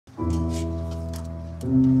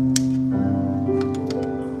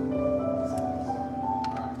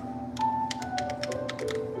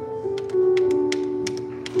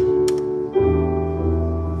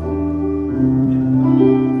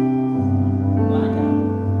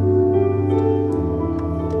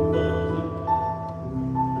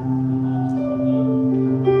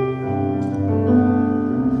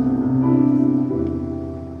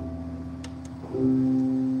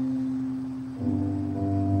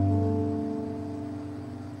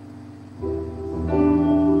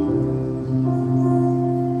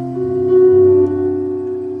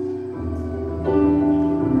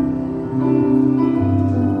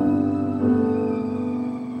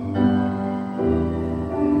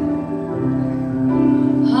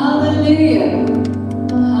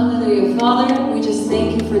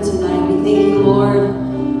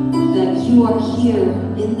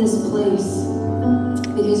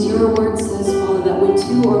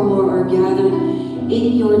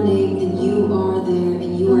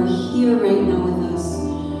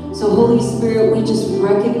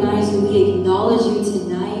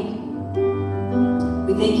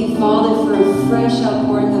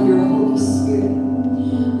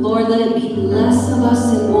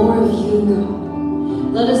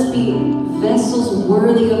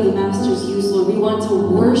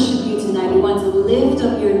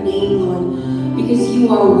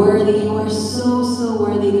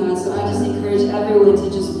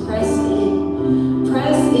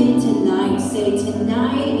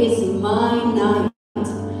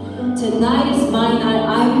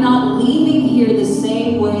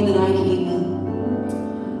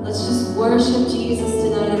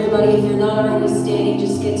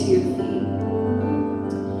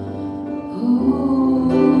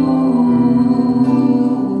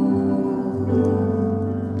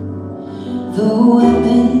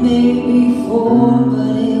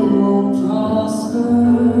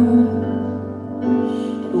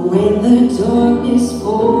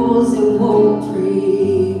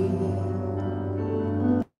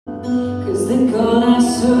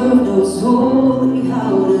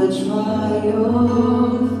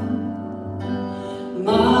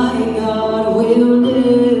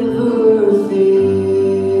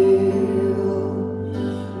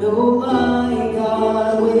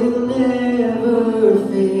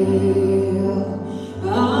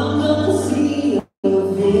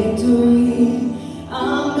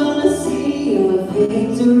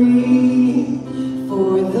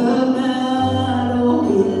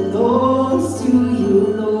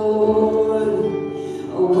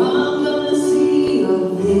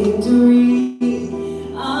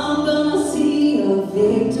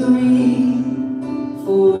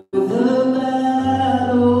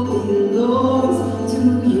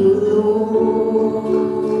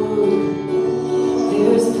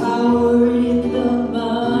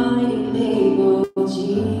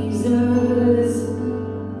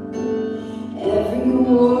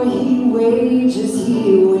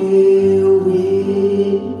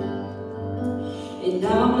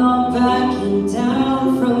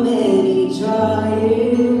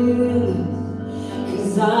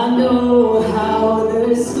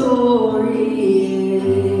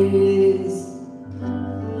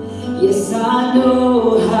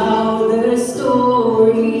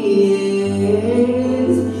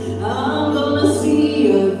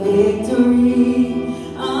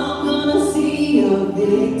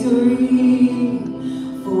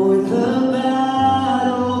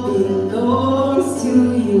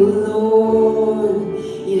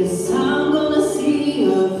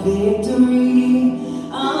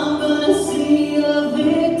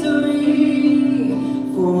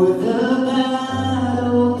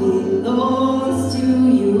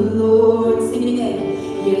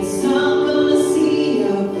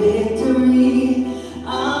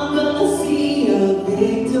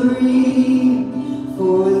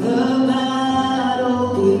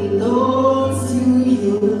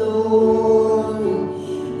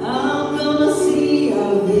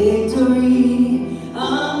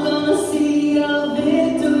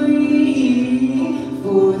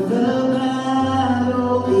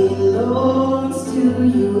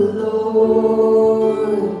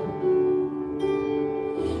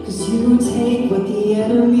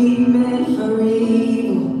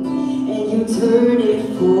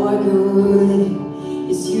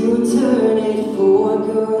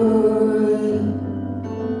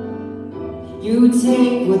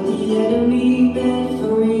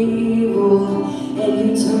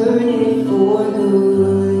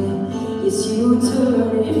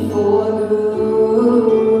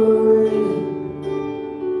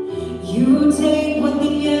You take what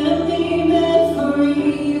the enemy meant for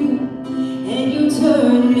evil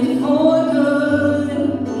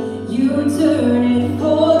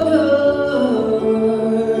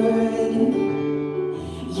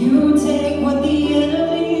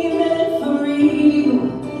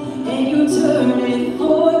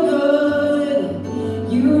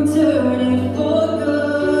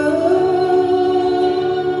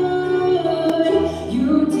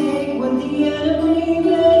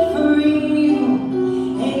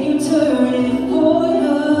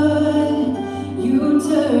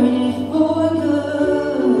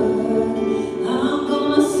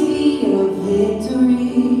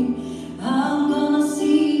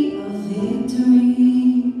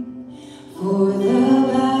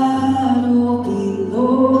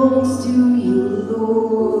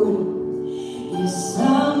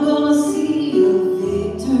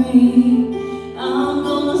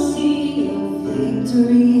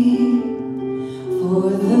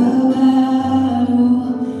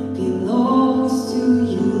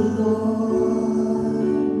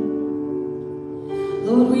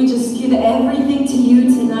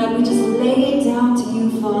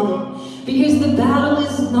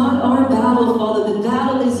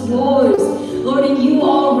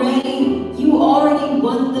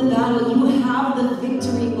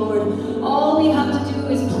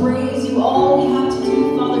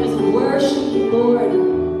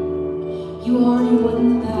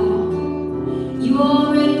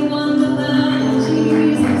already won the battle,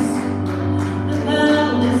 Jesus. The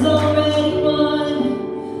battle is already won.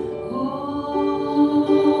 Oh,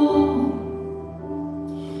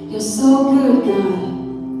 you're so good, God.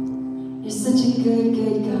 You're such a good,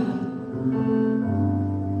 good God.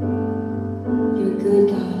 You're a good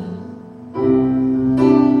God.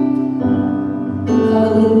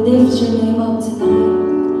 Father, we lift your name up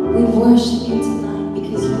tonight. We worship you tonight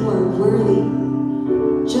because you are worthy.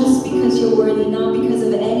 Just because you're worthy, not because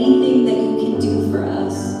of anything that you can do for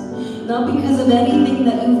us. Not because of anything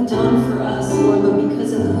that you've done for us, Lord, but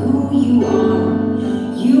because of who you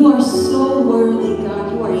are. You are so worthy,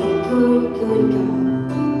 God. You are a good, good God.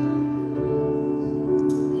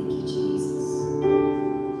 Thank you, Jesus.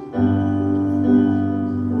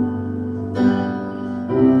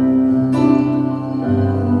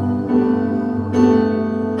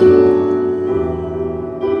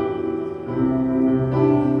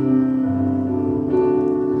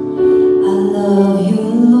 I love you,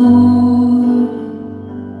 Lord.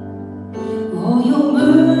 Oh, your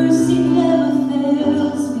mercy never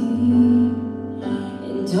fails me.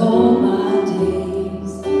 And all my days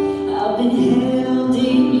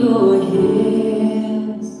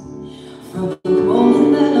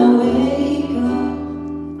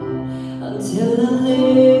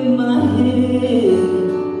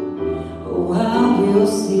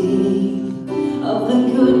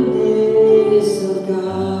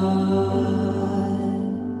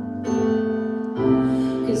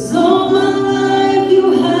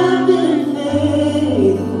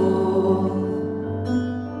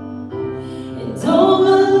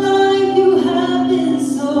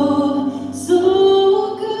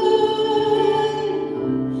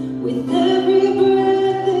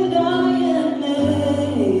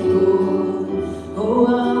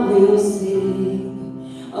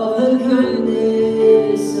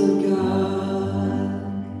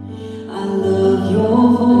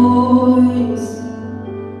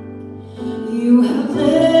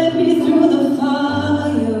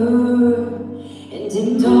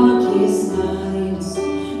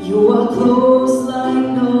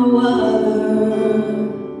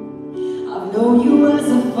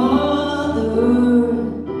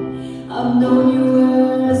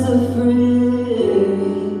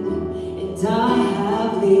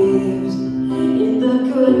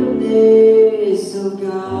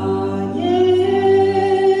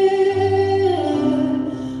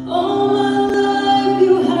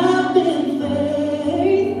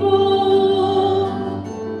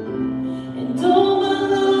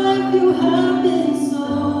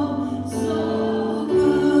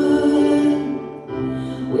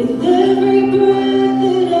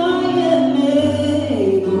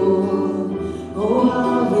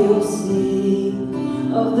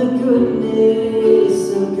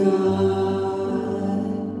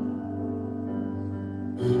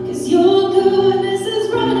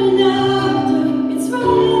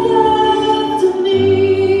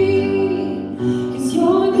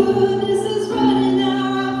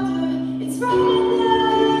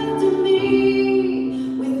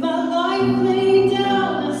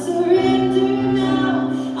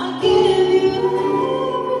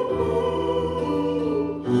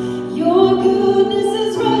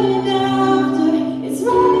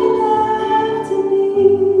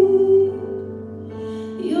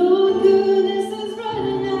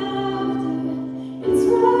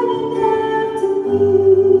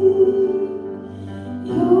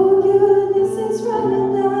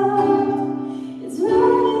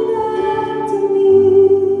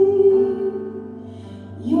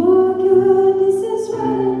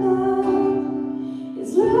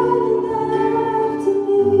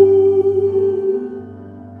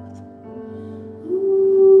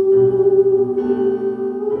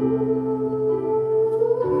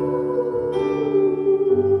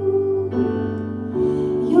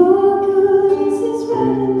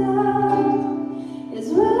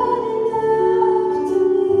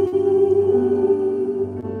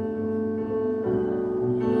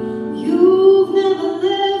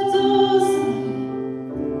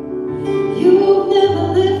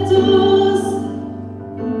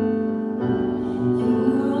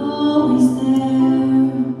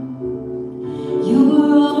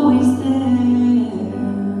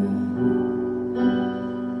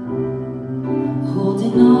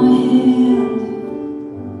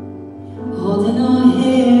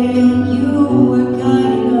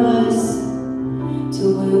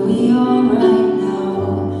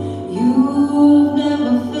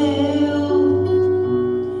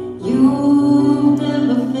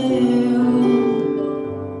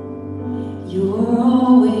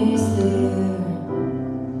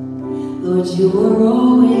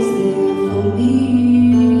always there for me.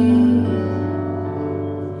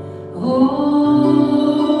 Oh,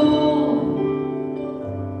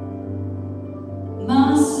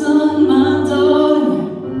 my son, my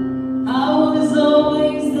daughter, I was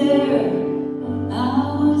always there.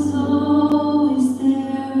 I was always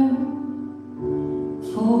there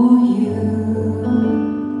for you.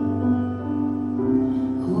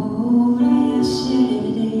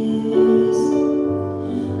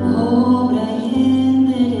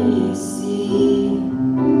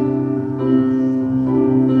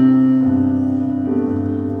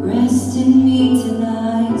 Rest in me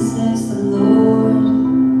tonight, says the Lord.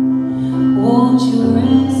 Won't you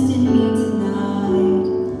rest in me tonight?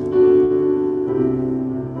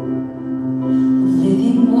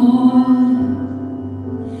 Living water,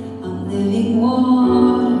 I'm living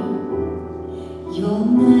water. You'll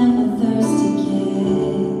never thirst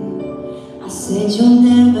again. I said you'll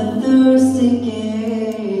never thirst again.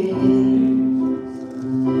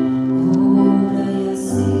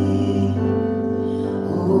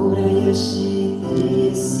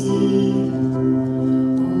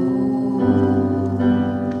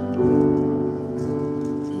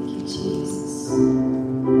 Thank you, Jesus.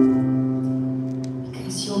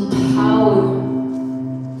 Because your power,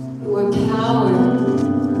 your power.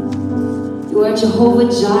 You are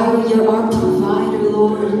Jehovah Jireh, you're our provider,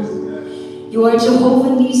 Lord. You are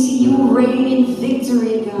Jehovah Nisi, you reign in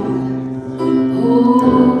victory, God. Oh,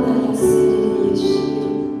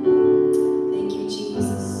 thank you,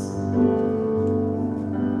 Jesus.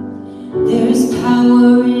 There is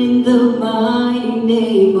power in the mighty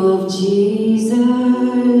name of Jesus.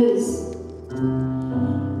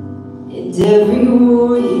 And every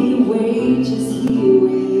war he wages, he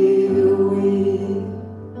will win.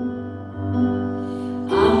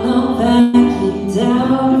 I'm not backing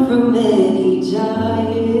down from any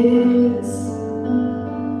giants.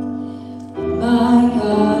 My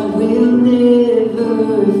God will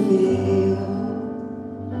never fail.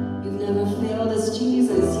 You've never failed us,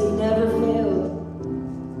 Jesus. You've never failed.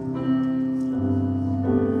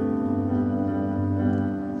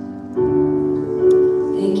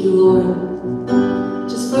 Thank you, Lord.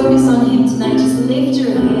 Just focus on him tonight. Just lift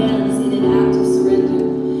your hands in an act of surrender.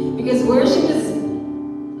 Because worship is,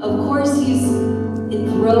 of course, he's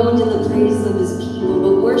enthroned in the praises of his people,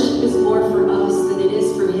 but worship is more for us than it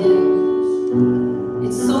is for him.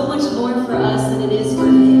 It's so much more for us than it is for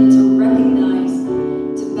him to recognize,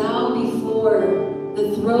 to bow before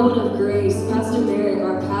the throne of grace. Pastor Barrett,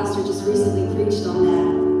 our pastor, just recently preached on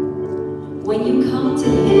that. When you come to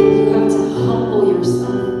him, you have to humble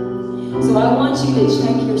yourself. So I want you to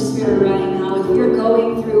check your spirit right now. If you're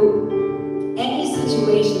going through any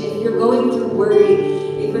situation, if you're going through worry,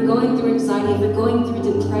 if you're going through anxiety, if you're going through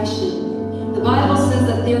depression, the Bible says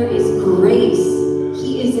that there is grace.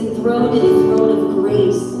 He is enthroned in a throne of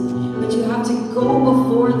grace. But you have to go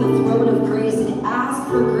before the throne of grace and ask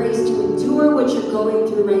for grace to endure what you're going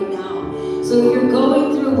through right now. So if you're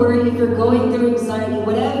going through worry, if you're going through anxiety,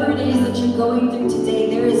 whatever it is that you're going through today,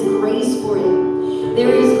 there is grace for it.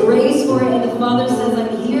 There is grace for it, and the Father says,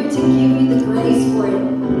 I'm here to give you the grace for it.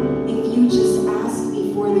 If you just ask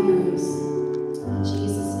me for the grace. In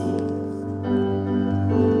Jesus' name.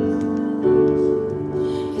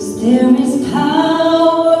 Because there is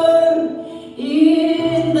power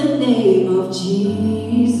in the name of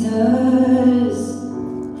Jesus.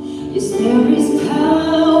 Yes, there is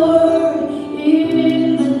power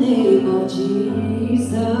in the name of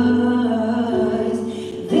Jesus.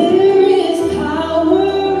 There is power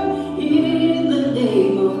in the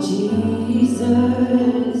name of Jesus.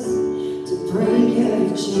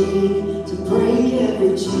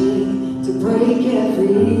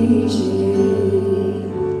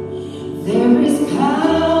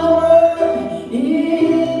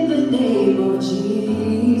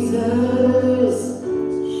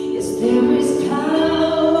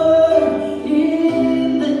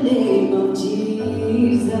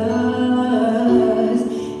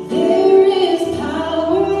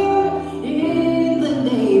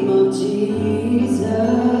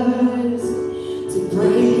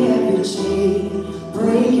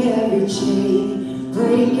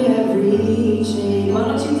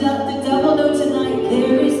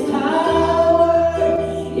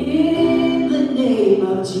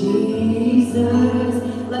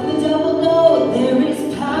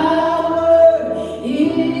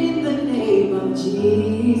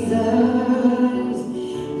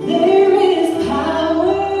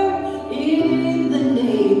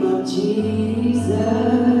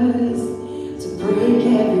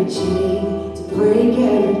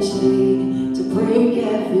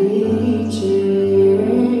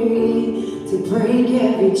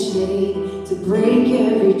 every chain, to break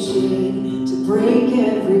every chain, to break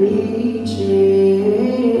every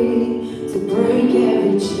chain, to break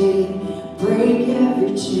every chain, break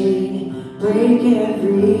every chain, break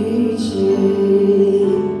every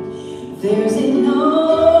chain. There's an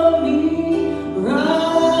army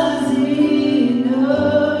rising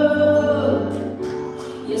up.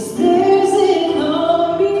 Yes, there's an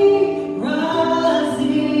army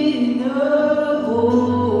rising up.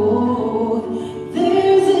 Oh,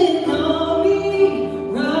 there's an army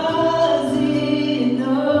rising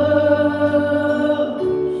up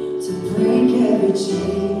to break every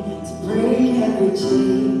chain, to break every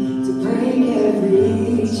chain, to break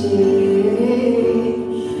every chain.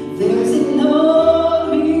 There's an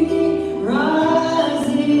army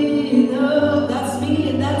rising up. That's me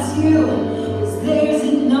and that's you. 'Cause there's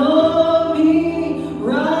an army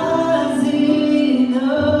rising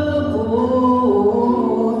up.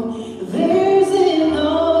 Oh, there's an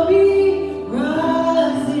army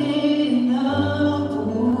rising up.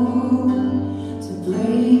 Oh, to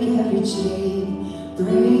break every chain,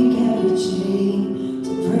 break every chain,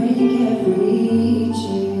 to break every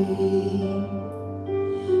chain,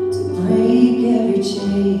 to break every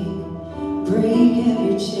chain, break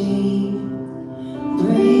every chain,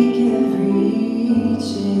 break every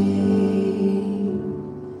chain.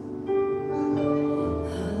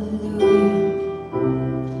 Hallelujah.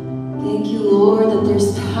 Thank you, Lord, that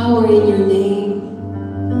there's power in your name,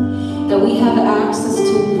 that we have access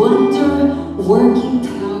to wonder-working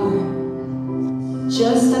power.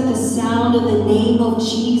 Just at the sound of the name of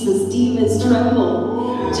Jesus, demons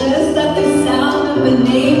tremble. Just at the sound of the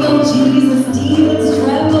name of Jesus, demons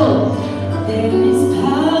tremble. There is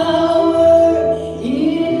power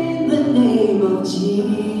in the name of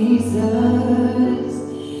Jesus.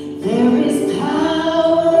 There is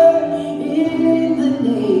power in the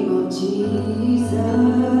name of Jesus.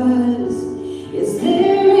 Yes,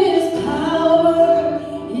 there is power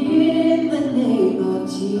in the name of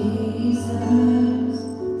Jesus.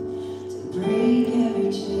 To break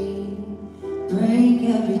every chain, break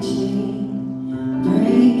every chain,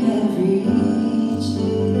 break every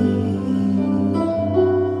chain.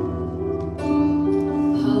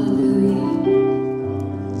 Hallelujah.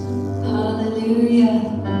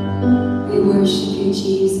 Hallelujah. We worship you,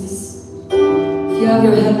 Jesus. If you have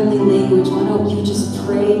your heavenly language, why don't you just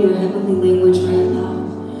pray in your heavenly language right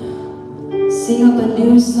now? Sing up a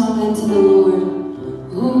new song unto the Lord.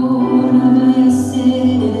 Oh, Rabaya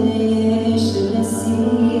Sene,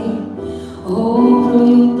 Shemesi. Oh,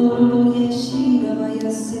 Royotoro Yeshi,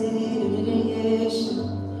 Rabaya Sene, Yesh.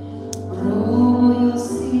 Royo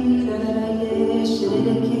Si, Rabaya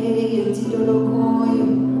Sene, Tiro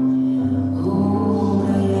Koyo. Oh,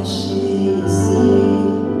 Rabaya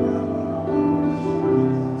Shesi.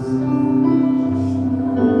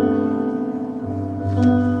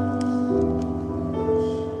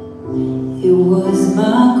 It was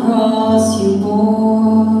my cross you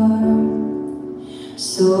bore,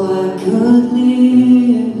 so I could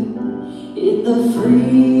live in the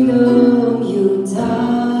freedom you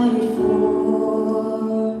died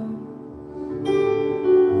for.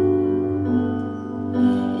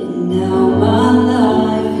 And now my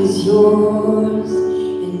life is yours,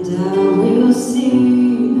 and I will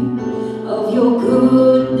sing of your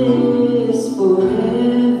goodness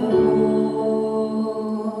forevermore.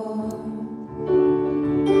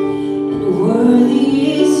 And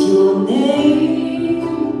worthy is your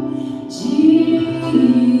name,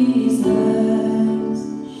 Jesus.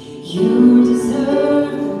 You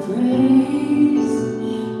deserve the praise.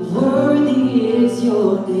 Worthy is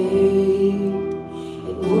your name,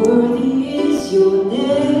 and worthy is your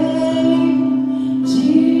name,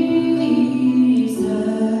 Jesus.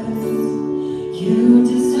 You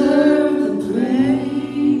deserve the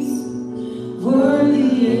praise.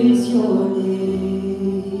 Worthy is your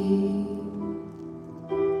name.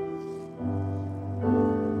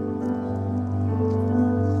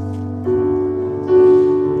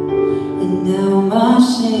 And now my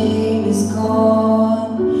shame is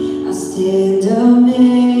gone. I stand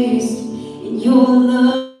amazed in your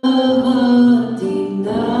love undeniable.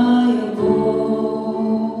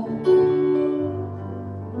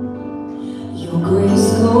 Your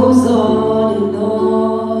grace goes on,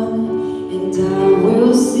 and I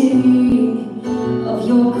will sing of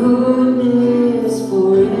your goodness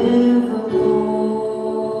forevermore.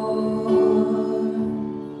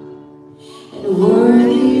 And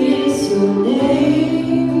worthy is your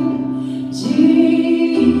name,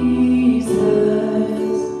 Jesus.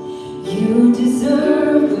 You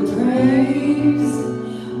deserve the praise.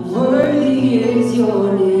 Worthy is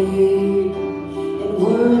your name, and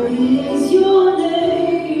worthy is your name.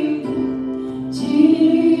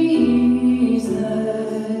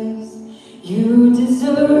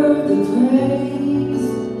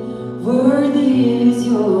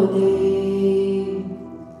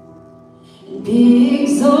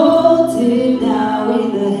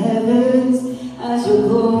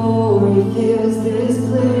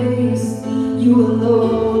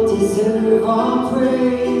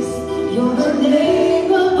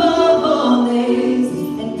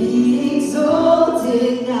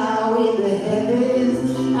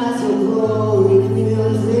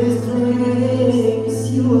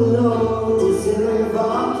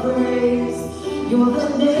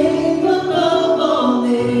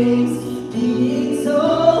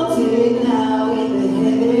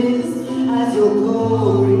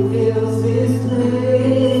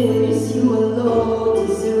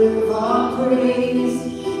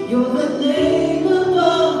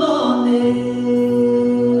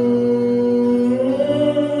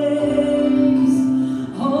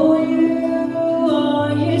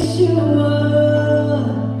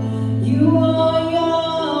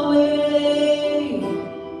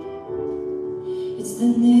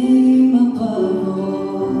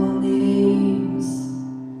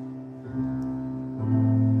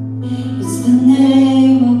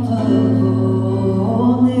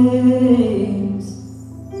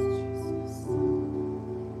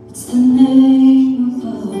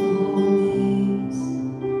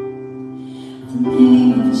 The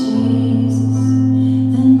name of Jesus,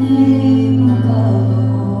 the name above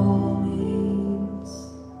all names.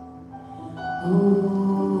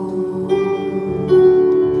 Oh,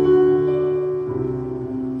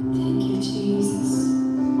 thank you, Jesus.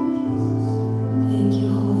 Thank you,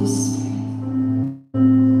 Holy Spirit.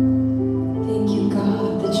 Thank you,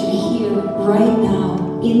 God, that you're here right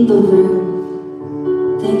now in the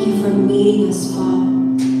room. Thank you for meeting us, Father.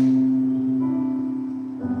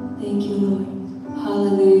 Thank you, Lord.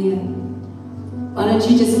 Hallelujah. Why don't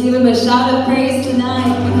you just give him a shout of praise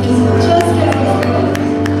tonight, because we're just going to be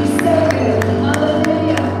good. He's so good.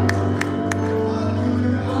 Hallelujah.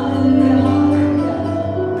 Hallelujah. Hallelujah.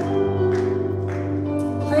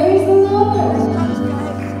 Praise the Lord.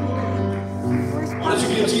 Why don't you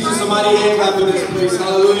give Jesus a mighty hand clap in this place?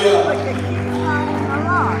 Hallelujah.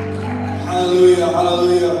 Hallelujah.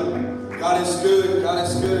 Hallelujah. God is good. God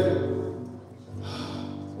is good.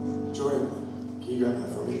 Jordan, can you grab that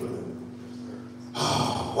for me, brother?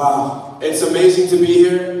 Wow, it's amazing to be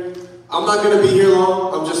here. I'm not going to be here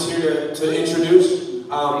long. I'm just here to introduce.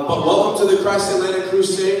 But welcome to the Christ and Atlanta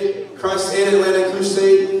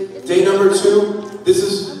Crusade, day number 2. This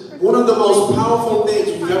is one of the most powerful things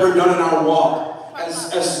we've ever done in our walk.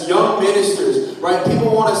 As young ministers, right?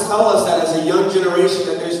 People want to tell us that as a young generation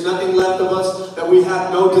that there's nothing left of us, that we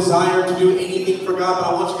have no desire to do anything for God. But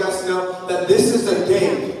I want you guys to know that this is a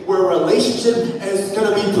day where relationship is going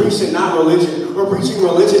to be preaching, not religion. We're preaching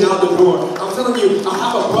religion out the door. I'm telling you, I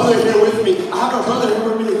have a brother here with me. I have a brother here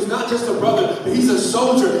with me who's not just a brother, but he's a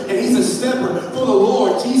soldier and he's a stepper for the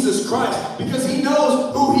Lord Jesus Christ, because he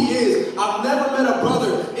knows who he is. I've never met a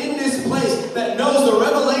brother in this place that knows the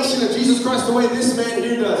revelation of Jesus Christ the way this man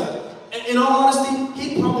here does. And in all honesty,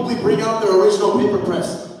 he'd probably bring out the original paper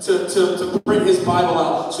press to print his Bible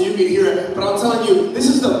out so you can hear it. But I'm telling you, this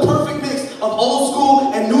is the perfect mix of old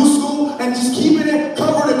school and new school, and just keeping it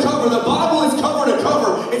cover to cover. The Bible is cover to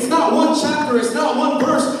cover. It's not one chapter, it's not one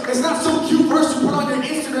verse, it's not some cute verse you put on your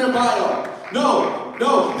Instagram bio.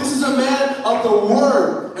 No, this is a man of the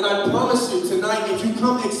Word. And I promise you tonight, if you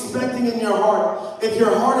come expecting in your heart, if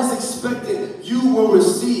your heart is expectant, you will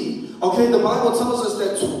receive. Okay, the Bible tells us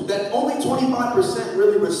that only 25%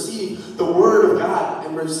 really receive the Word of God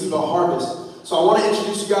and receive a harvest. So I want to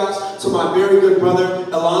introduce you guys to my very good brother,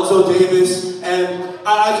 Elonzo Davis. And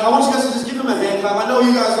I want you guys to just give him a hand clap. I know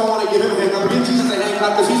you guys don't want to give him a hand clap, but give Jesus a hand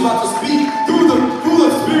clap because he's about to speak through the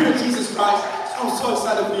Spirit of Jesus Christ. I'm so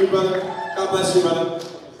excited for you, brother. God bless you, brother.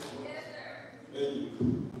 Thank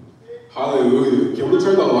you. Hallelujah. Can we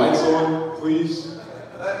turn the lights on, please?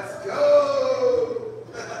 Let's go!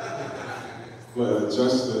 Let's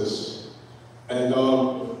adjust this. And,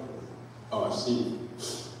 I see.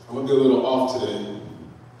 I'm going to be a little off today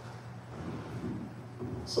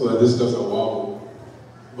so that this doesn't wobble.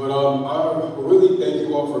 But I really thank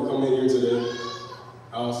you all for coming here today.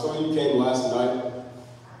 Some of you came last night.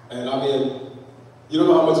 And I mean, you don't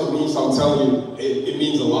know how much it means, so I'm telling you, it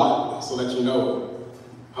means a lot, so that you know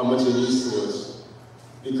how much it means to us.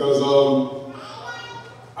 Because,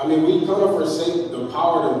 I mean, we kind of forsake the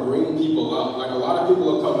power to bring people out. Like, a lot of people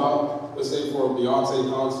will come out, let's say, for a Beyonce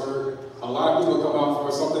concert. A lot of people will come out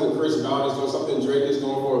for something Chris Brown is doing, something Drake is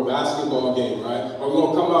doing, for a basketball game, right? Or we're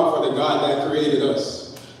going to come out for the God that created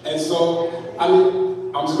us. And so, I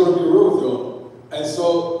mean, I'm just going to be real with y'all. And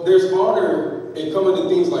so, there's honor in coming to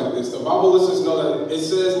things like this. The Bible lets us know that it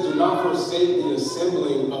says, do not forsake the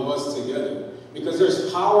assembling of us together. Because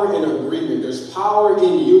there's power in agreement. There's power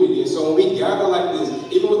in unity. And so when we gather like this,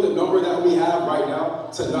 even with the number that we have right now,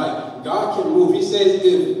 tonight, God can move. He says,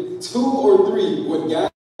 if 2 or 3 would gather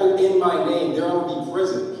in my name, there I will be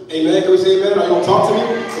present. Amen. Can we say amen? Are you going to talk to me?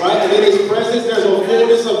 Right? And in his presence, there's a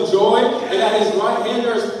fullness of joy. And at his right hand,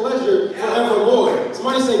 there's pleasure forevermore.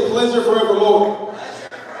 Somebody say pleasure forevermore.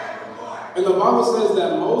 And the Bible says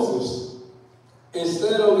that Moses,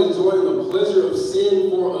 instead of enjoying the pleasure of sin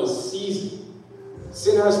for a season,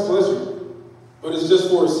 sin has pleasure, but it's just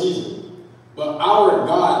for a season. But our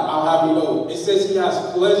God, I'll have you know, it says he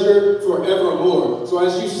has pleasure forevermore. So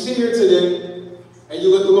as you sit here today, and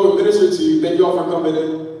you let the Lord minister to you, thank you all for coming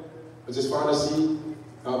in. But just find a seat.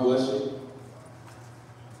 God bless you.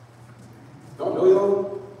 Y'all know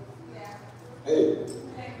y'all? Yeah. Hey.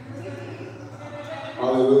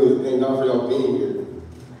 Hallelujah. Thank God for y'all being here.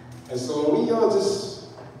 And so when we all just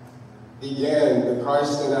began the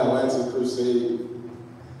Christ in Atlanta Crusade,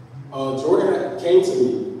 Jordan came to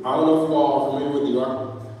me. I don't know if you all are familiar with the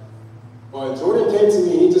art, but Jordan came to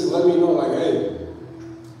me and he just let me know, like, hey,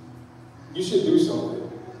 you should do something.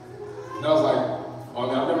 And I was like, I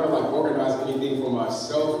mean, I've never organized anything for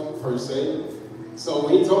myself per se. So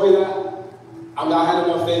when he told me that, I mean, I had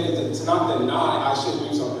enough faith to not deny I should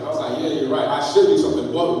do something. I was like, yeah, you're right, I should do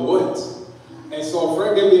something, but what? And so a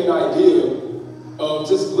friend gave me an idea of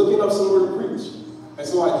just looking up somewhere to preach. And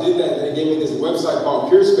so I did that, and they gave me this website called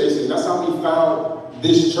Pure Spaces. That's how we found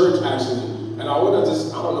this church, actually. And I want to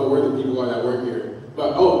I don't know where the people are that work here,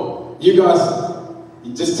 but you guys,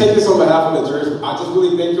 just take this on behalf of the church. I just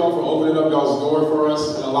really thank y'all for opening up y'all's door for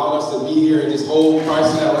us and allowing us to be here and just hold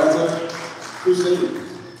Christ in Atlanta. Crusade.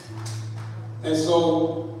 And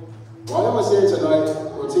so, while I was here tonight,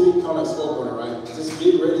 or Timmy kind of spoke on it, right? Just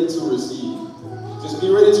get ready to receive. Just be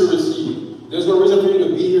ready to receive. There's no reason for you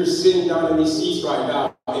to be here sitting down in these seats right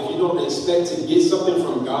now if you don't expect to get something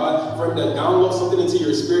from God, for Him to download something into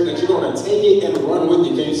your spirit that you're going to take it and run with it.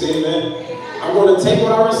 Can you say amen? I'm going to take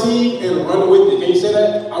what I receive and run with it. Can you say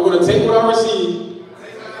that? I'm going to take what I receive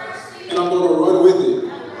and I'm going to run with it.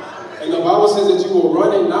 And the Bible says that you will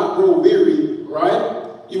run and not grow weary, right?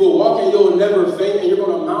 You will walk and you'll never faint, and you're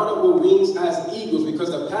going to mount up with wings as eagles,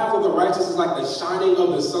 because the path of the righteous is like the shining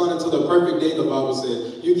of the sun until the perfect day, the Bible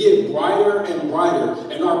said. You get brighter and brighter,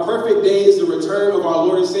 and our perfect day is the return of our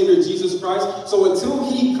Lord and Savior, Jesus Christ. So until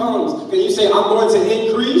He comes, can you say, I'm going to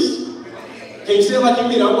increase? Can you say it like you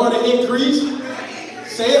mean, I'm going to increase?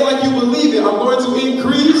 Say it like you believe it. I'm going to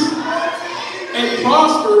increase and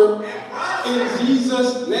prosper in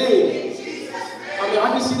Jesus' name. I mean,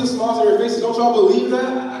 I can see the smiles on your faces. Don't y'all believe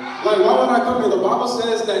that? Like, why would I come here? The Bible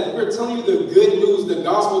says that we're telling you the good news, the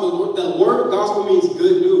gospel. The word gospel means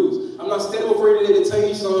good news. I'm not standing before you today to tell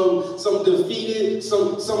you some defeated,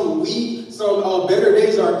 some weak, some better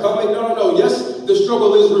days are coming. No. Yes, the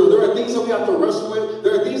struggle is real. There are things that we have to wrestle with.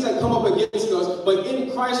 There are things that come up against us. But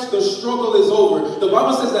in Christ, the struggle is over. The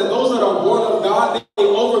Bible says that those that are born of God, they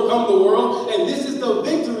overcome the world. And this is the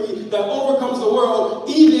victory that overcomes the world,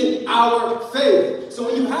 even our faith. So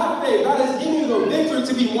when you have faith, God has given you the victory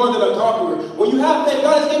to be more than a conqueror. When you have faith,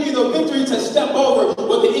 God has given you the victory to step over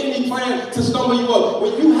what the enemy planned to stumble you up.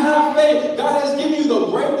 When you have faith, God has given you the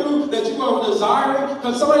breakthrough that you are desiring.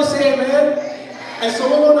 Can somebody say amen? And so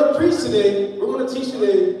we're going to preach today, we're going to teach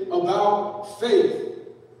today about faith.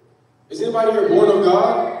 Is anybody here born of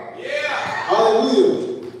God? Yeah.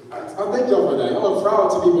 Hallelujah. I thank y'all for that. Y'all are proud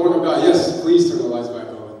to be born of God. Yes, please turn the lights back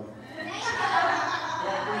on.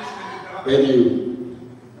 Thank you.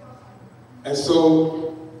 And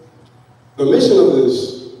so, the mission of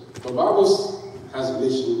this, the Bible has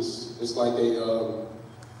missions. It's like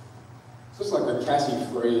just like a catchy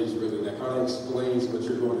phrase, really, that kind of explains what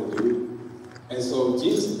you're going to do. And so,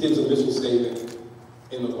 Jesus gives a mission statement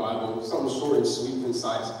in the Bible, something short and sweet and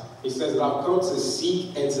concise. He says that I've come to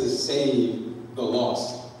seek and to save the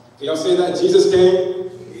lost. Can y'all say that? Jesus came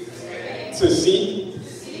to seek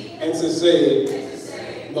and to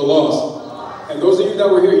save the lost. And those of you that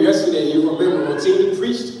were here yesterday, you remember when Timmy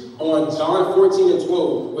preached on John 14 and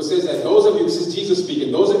 12, which says that those of you, this is Jesus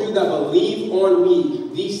speaking, those of you that believe on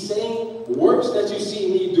me, these same works that you see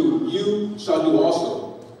me do, you shall do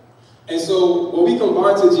also. And so what we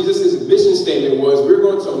combined to Jesus' mission statement was we're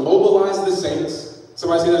going to mobilize the saints.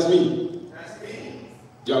 Somebody say that's me. That's me.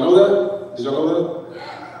 Y'all know that? Did y'all know that?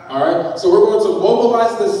 Yeah. All right. So we're going to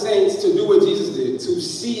mobilize the saints to do what Jesus did, to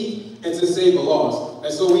seek and to save the lost.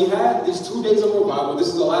 And so we had these 2 days of revival. This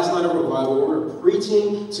is the last night of revival. We're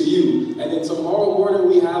preaching to you. And then tomorrow morning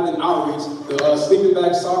we have an outreach, the Sleeping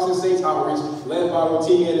Bag Socks and Saints outreach, led by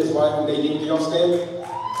Rotini and his wife, and they didn't stand.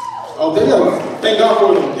 Oh, thank God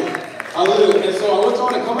for them. Hallelujah. And so I want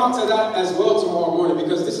y'all to come out to that as well tomorrow morning,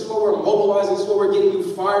 because this is what we're mobilizing, this is what we're getting you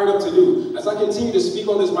fired up to do. As I continue to speak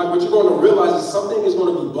on this mic, what you're going to realize is something is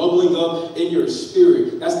going to be bubbling up in your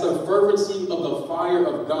spirit. That's the fervency of the fire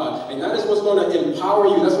of God. And that is what's going to empower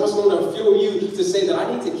you. That's what's going to fuel you to say that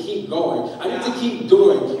I need to keep going. I need to keep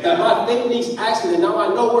doing. That my faith needs action, and now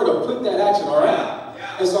I know where to put that action, all right?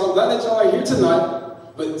 And so I'm glad that y'all are here tonight,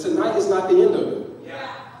 but tonight is not the end of it.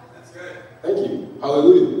 Yeah, that's good. Thank you.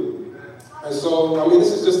 Hallelujah. And so, I mean,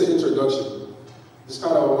 this is just the introduction. Just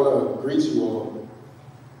kind of want to greet you all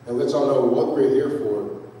and let y'all know what we're here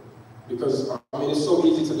for. Because, I mean, it's so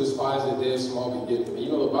easy to despise the day of small beginning. And you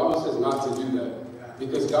know, the Bible says not to do that.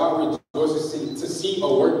 Because God rejoices to see a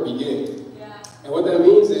work begin. Yeah. And what that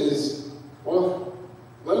means is, well,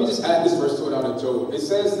 let me just add this verse to it out of Job. It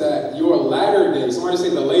says that your latter day, somebody say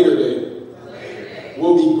the later day,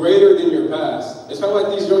 will be greater than your past. It's kind of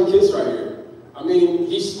like these young kids right here. I mean,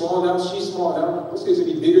 he's small now, she's small now. Those kids will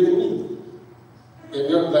be bigger than me. And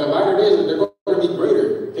the latter days, they're going to be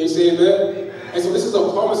greater. Can you say amen? And so this is a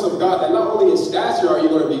promise of God that not only in stature are you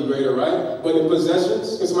going to be greater, right? But in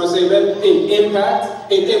possessions. Can somebody say amen? In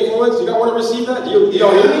impact, in influence. You don't want to receive that? Do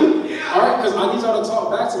y'all hear me? All right, because I need y'all to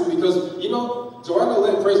talk back to me, because, you know, Joanna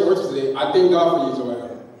led praise and worship today. I thank God for you,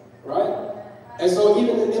 Joanna. Right? And so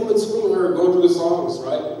even in between her going through the songs,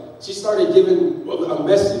 right? She started giving a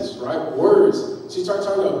message, right? Words. She started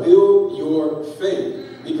trying to build your faith.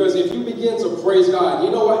 Because if you begin to praise God,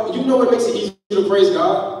 you know what? You know what makes it easy to praise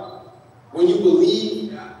God? When you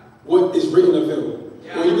believe what is written of Him.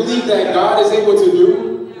 When you believe that God is able to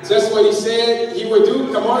do just what He said He would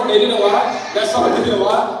do. Come on, they did a lot. That song did a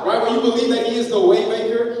lot, right? When you believe that He is the way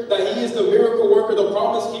maker, that He is the miracle worker, the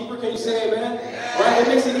promise keeper, can you say amen? Right? It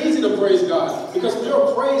makes it easy to praise God. Because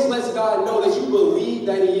your praise lets God know that you believe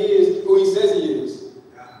that He is who He says He is.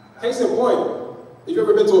 Case in point, if you've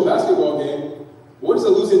ever been to a basketball game, what is the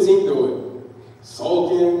losing team doing?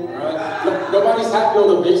 Sulking, right? Nobody's happy on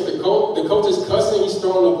the bench. The coach is cussing. He's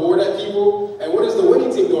throwing the board at people. And what is the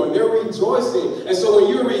winning team doing? They're rejoicing. And so when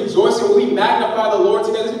you're rejoicing, we magnify the Lord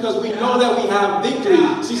together because we know that we have victory.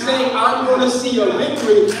 She's saying, I'm going to see your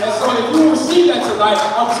victory. And so if you receive that tonight,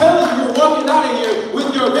 I'm telling you, you're walking out of here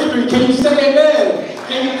with your victory. Can you say amen?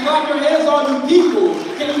 Can you clap your hands on you people?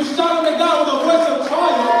 Can you shout unto God with a voice of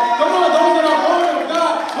triumph? Come on, those that are born of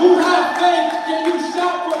God who have faith, can you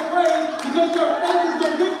shout for praise? Because your faith is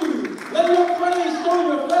your victory. Let your praise show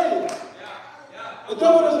your faith. The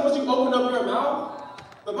devil doesn't want you to open up your mouth.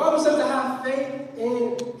 The Bible says to have faith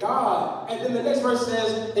in God. And then the next verse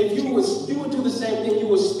says, if you would do the same thing, you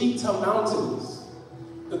would speak to mountains.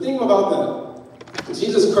 The thing about that,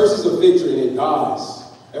 Jesus curses a fig tree and it dies.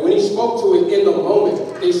 And when he spoke to it in the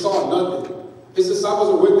moment, they saw nothing. His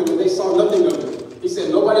disciples were with him and they saw nothing of it. He said,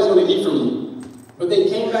 nobody's going to eat from you. But they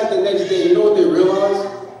came back the next day. You know what they realized?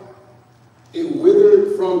 It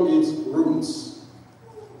withered from its roots.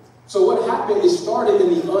 So what happened, it started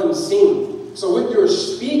in the unseen. So if you're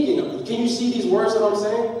speaking, can you see these words that I'm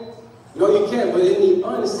saying? No, you can't, but in the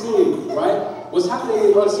unseen, right? What's happening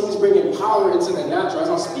in the unseen is bringing power into the natural. As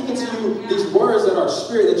I'm speaking to you, these words that are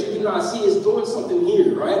spirit that you do not see is doing something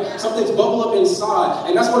here, right? Something's bubble up inside.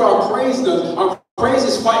 And that's what our praise does. Our praise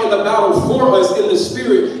is fighting the battle for us in the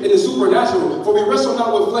spirit, in the supernatural. For we wrestle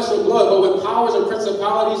not with flesh and blood, but with powers and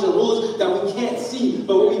principalities and rulers that we can't see.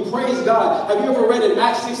 But when we praise God, have you ever read in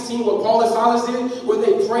Acts 16 what Paul and Silas did? When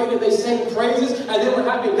they prayed and they sang praises, and then what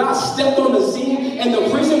happened? God stepped on the scene, and the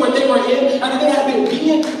prison where they were in, and they had been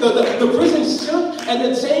beaten, the prison shook, and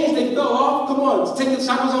the chains, they fell off. Come on, take the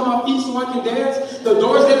shackles on my feet so I can dance. The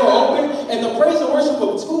doors, they were open, and the praise and worship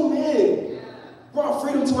of two men brought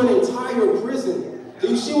freedom to an entire prison. Do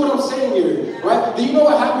you see what I'm saying here? Right? Do you know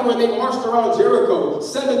what happened when they marched around Jericho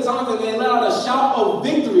 7 times and they let out a shout of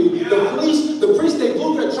victory? The priests, they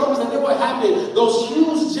blew their trumpets, and then what happened? Those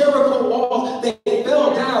huge Jericho walls, they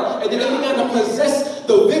fell down, and then they began to possess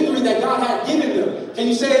the victory that God had given them. Can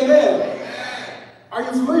you say amen? Are you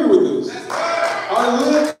familiar with this?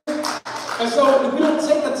 Hallelujah. And so we don't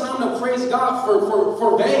take the time to praise God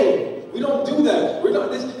for vain. We don't do that.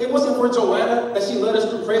 It wasn't for Joanna that she led us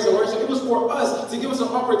through praise and worship. It was for us to give us an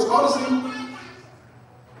opportunity.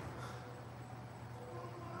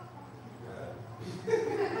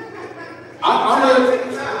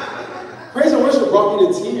 Honestly, praise and worship brought me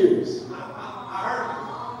to tears.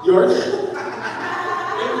 You heard it?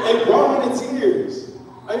 It brought me to tears.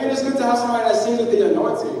 I mean, it's good to have somebody that sings with the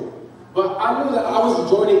anointing. But I knew that I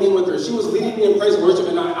was joining in with her. She was leading me in praise and worship,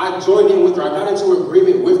 and I joined in with her. I got into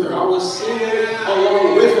agreement with her. I was singing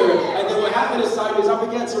along with her. And then what happened inside me is I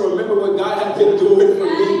began to remember what God had been doing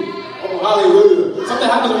for me. Oh, hallelujah. Something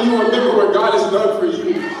happens when you remember what God has done for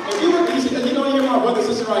you. And you know, you're my brother and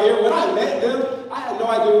sister right here. When I met them, I had no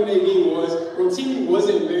idea who Nadine was. Rotimi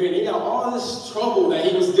wasn't married. He got all this trouble that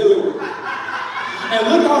he was dealing with. And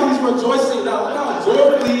look how he's rejoicing now. Look how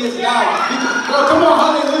joyful he is now. Oh, come on,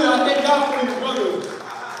 hallelujah. I thank God for his brother.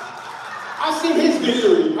 I've seen his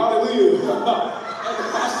victory. Hallelujah.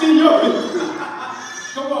 I've seen your victory.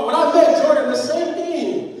 Come on, when I met Jordan, the same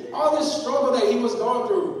thing. All this struggle that he was going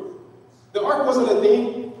through. The ark wasn't a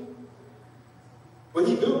thing, but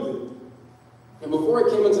he built it. And before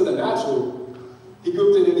it came into the natural, he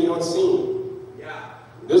built it in the unseen.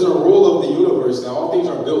 There's a rule of the universe that all things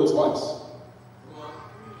are built twice.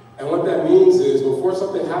 And what that means is, before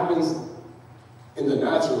something happens in the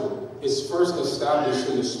natural, it's first established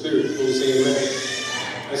in the spirit. Can you say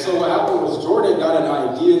amen? And so what happened was Jordan got an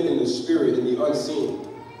idea in the spirit, in the unseen.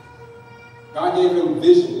 God gave him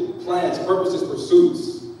vision, plans, purposes,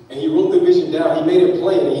 pursuits. And he wrote the vision down, he made it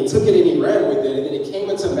plain, and he took it and he ran with it, and then it came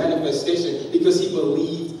into manifestation because he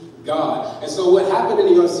believed God. And so what happened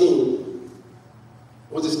in the unseen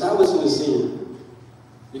was established in the seen.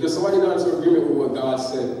 Because somebody got into agreement with what God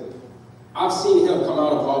said. I've seen him come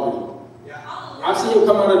out of poverty. I've seen him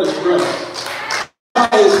come out of distress. By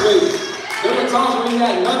his faith. There were times when he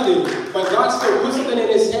had nothing, but God still put something in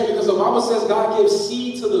his hand because the Bible says God gives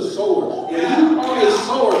seed to the sower. When you are a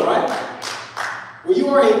sower, right? When you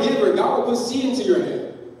are a giver, God will put seed into your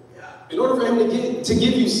hand. In order for him to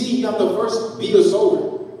give you seed, you have to first be a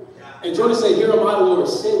sower. And Jordan said, "Here am I, Lord,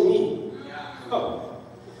 send me." Oh.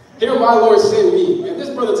 Here am I, Lord, send me. And this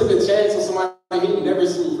brother took a chance on somebody he'd never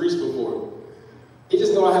seen preach before. He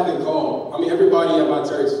just knew I had been called. I mean, everybody at my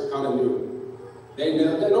church kind of knew.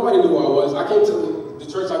 Nobody knew who I was. I came to the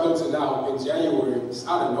church I go to now in January, just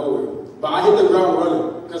out of nowhere. But I hit the ground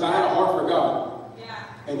running because I had a heart for God. Yeah.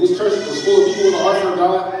 And this church was full of people with a heart for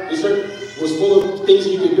God. This church was full of things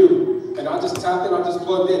you could do. And I just tapped in, I just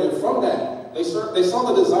plugged in. And from that, they saw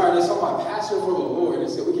the desire, they saw my passion for the Lord, and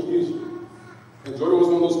they said, "We can use you." And Jordan was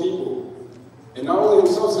one of those people. And not only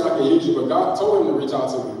himself said, "I can use you," but God told him to reach out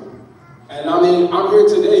to me. And I mean, I'm here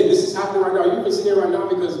today. This is happening right now. You can see it right now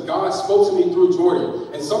because God spoke to me through Jordan.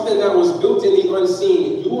 And something that was built in the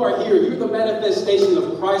unseen. You are here. You're the manifestation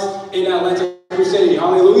of Christ in Atlanta, Crusade.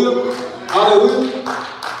 Hallelujah. Hallelujah.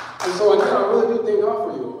 And so again, I really do thank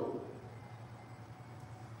God for you.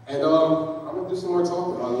 And I'm going to do some more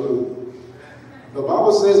talking. Hallelujah. The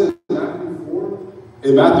Bible says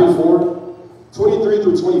in Matthew 4, 23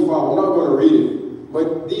 through 25, I'm not going to read it.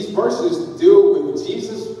 But these verses deal with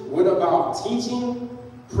Jesus went about teaching,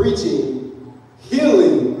 preaching,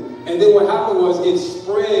 healing, and then what happened was it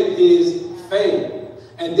spread his fame.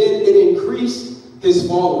 And then it increased his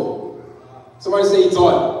following. Somebody say he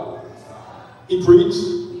taught. He preached.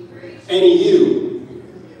 And he healed.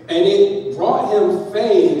 And it brought him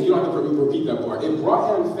fame. You don't have to repeat that part. It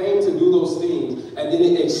brought him fame to do those things. And then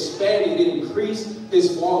it expanded, it increased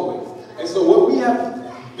his following. And so what we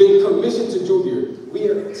have been commissioned to do here, we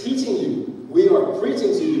are teaching you. We are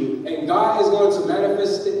preaching to you, and God is going to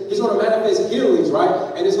manifest, he's going to manifest healings, right?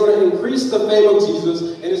 And it's going to increase the fame of Jesus,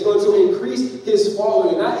 and it's going to increase his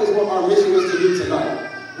following. And that is what our mission is to do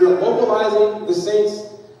tonight. We're mobilizing the saints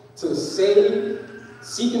to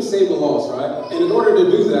seek and save the lost, right? And in order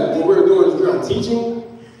to do that, what we're doing is we're teaching,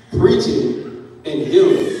 preaching, and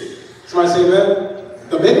healing. Somebody say that?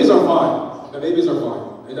 The babies are fine. The babies are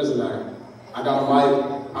fine. It doesn't matter. I got a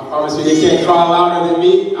mic. I promise you, they can't cry louder than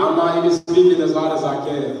me. I'm not even speaking as loud as I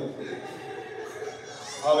can.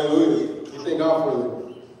 Hallelujah. We thank God for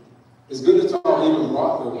them. It's good that y'all even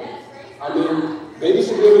brought them. I mean, babies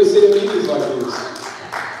should be able to sit in meetings like this.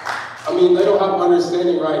 I mean, they don't have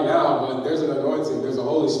understanding right now, but there's an anointing. There's a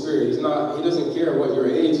Holy Spirit. He doesn't care what your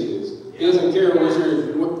age is. He doesn't care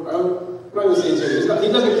what I'm not going to say gender. He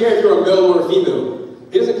doesn't care if you're a male or a female.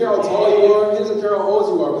 He doesn't care how tall you are. He doesn't care how old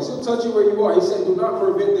you are. Because he'll touch you where you are. He said, "Do not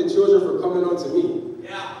prevent the children from coming unto me."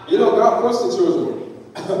 Yeah. You know, God points the children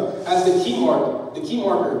as the key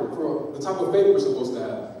marker for the type of faith we're supposed to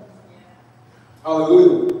have.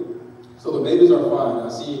 Hallelujah. So the babies are fine. I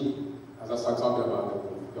see, as I start talking about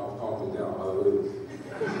them, y'all calm them down. Hallelujah.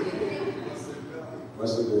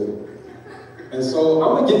 Much good. And so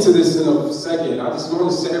I'm going to get to this in a second. I just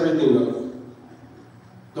want to set everything up.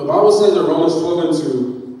 The Bible says in Romans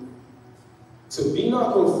 12:2, to be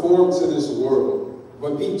not conformed to this world,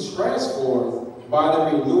 but be transformed by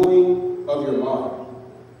the renewing of your mind.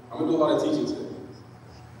 I'm going to do a lot of teaching today.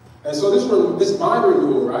 And so this mind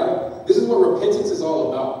renewal, right? This is what repentance is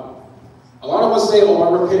all about. A lot of us say, "Oh,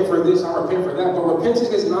 I repent for this, I repent for that." But repentance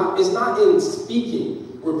it's not in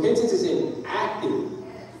speaking. Repentance is in acting.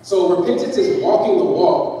 So repentance is walking the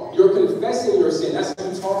walk. You're confessing your sin. That's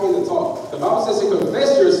you talking the talk. The Bible says to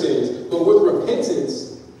confess your sins, but with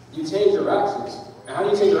repentance, you change your actions. And how do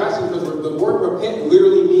you change your actions? Because the word repent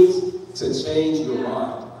literally means to change your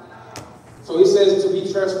mind. So he says to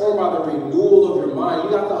be transformed by the renewal of your mind.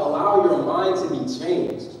 You have to allow your mind to be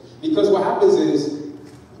changed. Because what happens is,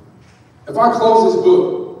 if I close this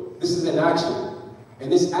book, this is an action.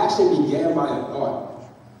 And this action began by a thought.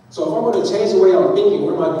 So if I were to change the way I'm thinking,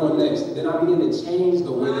 what am I doing next? Then I begin to change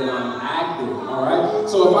the way that I'm acting, all right?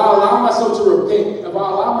 So if I allow myself to repent, if I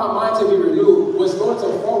allow my mind to be renewed, what's going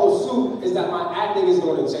to follow suit is that my acting is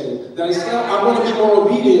going to change. That instead, I'm going to be more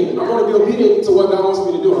obedient. I'm going to be obedient to what God wants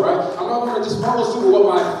me to do, all right? I'm not going to just follow suit with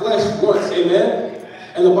what my flesh wants, amen?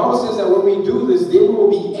 And the Bible says that when we do this, then we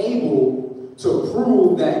will be able to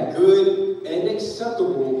prove that good and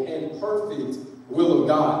acceptable and perfect will of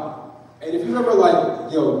God. And if you remember, like,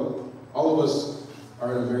 all of us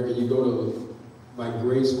are in America, you go to, like,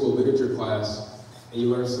 grade school literature class, and you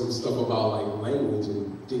learn some stuff about, like, language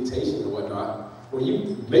and dictation and whatnot. When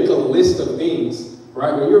you make a list of things,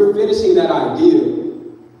 right, when you're finishing that idea,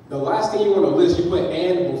 the last thing you want to list, you put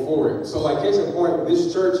 "and" before it. So, like, case in point,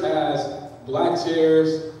 this church has black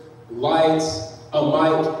chairs, lights, a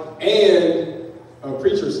mic, and a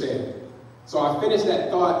preacher stand. So I finished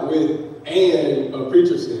that thought with and a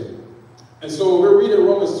preacher said. And so when we're reading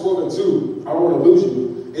Romans 12 and 2, I don't want to lose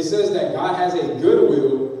you. It says that God has a good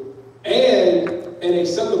will and an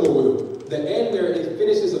acceptable will. The and there, it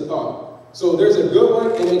finishes a thought. So there's a good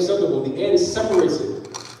one and an acceptable. The and separates it.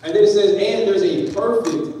 And then it says, and there's a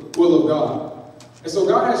perfect will of God. And so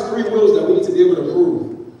God has three wills that we need to be able to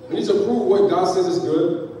prove. We need to prove what God says is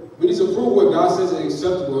good. We need to prove what God says is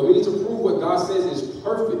acceptable. And we need to prove what God says is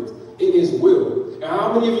perfect in his will. And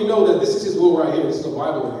how many of you know that this is his will right here? This is the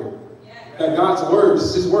Bible right here. That God's word, this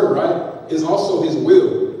is his word, right? Is also his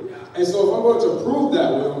will. And so if I'm going to prove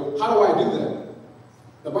that will, how do I do that?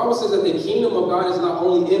 The Bible says that the kingdom of God is not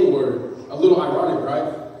only in word. A little ironic,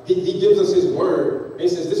 right? He gives us his word. And he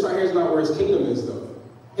says this right here is not where his kingdom is, though.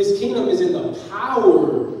 His kingdom is in the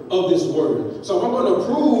power of this word. So if I'm going to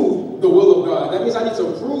prove the will of God, that means I need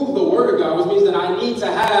to prove the word of God, which means that I need to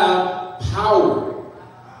have power.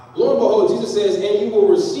 Lo and behold, Jesus says, and you will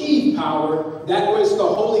receive power that which the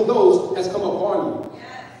Holy Ghost has come upon you.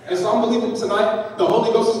 And so I'm believing tonight the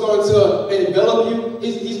Holy Ghost is going to envelop you.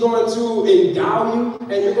 He's going to endow you.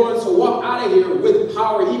 And you're going to walk out of here with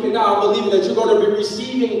power. Even now, I'm believing that you're going to be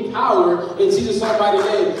receiving power in Jesus' almighty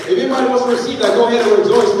name. If anybody wants to receive that, go ahead and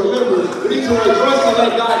rejoice. Remember, we need to rejoice and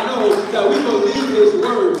let God know that we believe his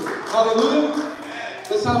word. Hallelujah.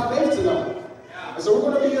 Let's have faith tonight. And so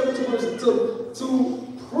we're going to be able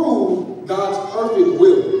to prove God's perfect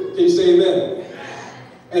will. Can you say amen?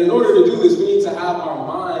 And in order to do this, we need to have our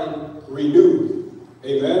mind renewed.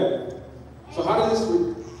 Amen? So how does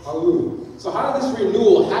this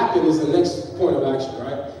renewal happen is the next point of action,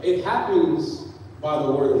 right? It happens by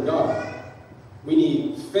the word of God. We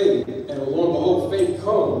need faith, and lo and behold, faith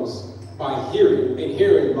comes by hearing, and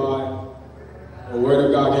hearing by the word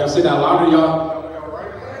of God. Can I say that louder, y'all?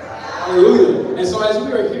 Hallelujah. And so as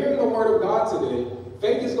we are hearing the word of God today,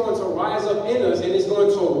 faith is going to rise up in us, and it's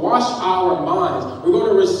going to wash our minds. We're going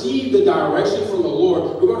to receive the direction from the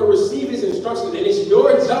Lord. We're going to receive his instructions, and it's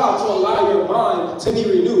your job to allow your mind to be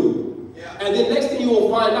renewed. And then next thing you will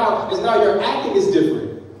find out is now your acting is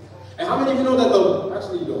different. And how many of you know that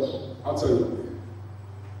actually you don't. I'll tell you.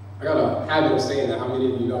 I got a habit of saying that. How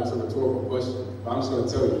many of you know it's a rhetorical question? But I'm just going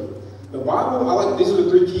to tell you. The Bible, these are the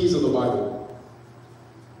three keys of the Bible.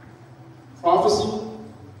 Prophecy,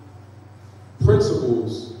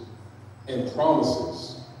 principles, and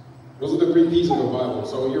promises. Those are the three keys of the Bible.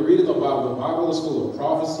 So when you're reading the Bible is full of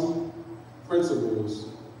prophecy, principles,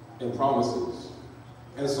 and promises.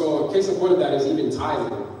 And so a case in point of that is even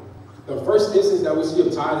tithing. The first instance that we see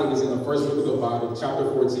of tithing is in the first book of the Bible, chapter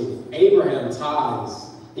 14. Abraham tithes.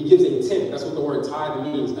 He gives a tenth. That's what the word tithe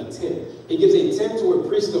means, a tenth. He gives a tenth to a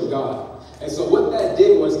priest of God. And so what that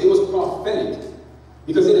did was, it was prophetic.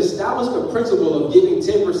 Because it established the principle of giving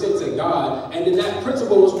 10% to God. And then that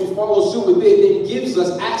principle, once we follow suit with it, it gives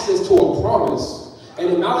us access to a promise. And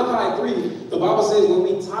in Malachi 3, the Bible says when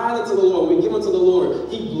we tithe unto the Lord, we give unto the Lord,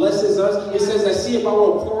 he blesses us. He says that, see if I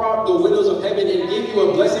will pour out the windows of heaven and give you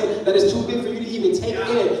a blessing that is too big for you to even take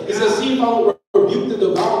in. He says, see if I will rebuke the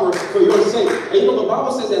devourer for your sake. And you know, the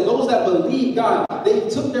Bible says that those that believe God, they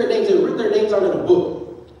took their names and wrote their names out in a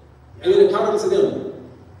book. And then it counted to them.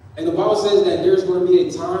 And the Bible says that there's going to be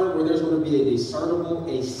a time where there's going to be a discernible,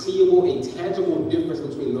 a seeable, a tangible difference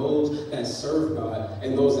between those that serve God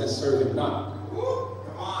and those that serve him not.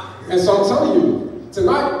 And so I'm telling you,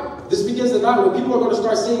 tonight, this begins tonight when people are going to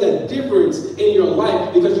start seeing a difference in your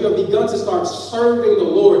life because you have begun to start serving the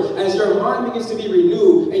Lord. As your mind begins to be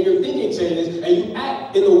renewed and your thinking changes and you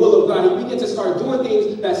act in the will of God, you begin to start doing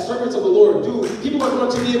things that servants of the Lord do. People are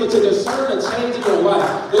going to be able to discern a change in your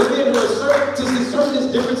life. They'll be able to discern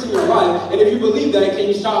this difference in your life. And if you believe that, can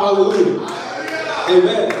you shout hallelujah?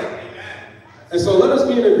 Amen. And so let us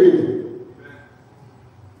be in agreement.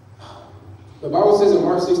 The Bible says in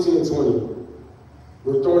Mark 16 and 20,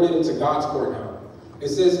 we're throwing it into God's court now. It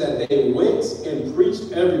says that they went and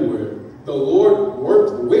preached everywhere. The Lord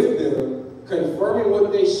worked with them, confirming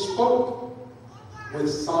what they spoke with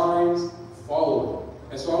signs following.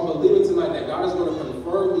 And so I'm believing tonight that God is going to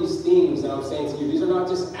confirm these things that I'm saying to you. These are not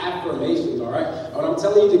just affirmations, all right? When I'm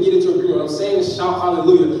telling you to get into agreement, what I'm saying is shout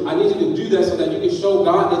hallelujah. I need you to do that so that you can show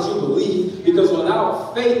God that you believe, because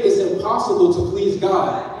without faith, it's impossible to please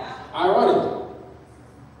God. Ironic.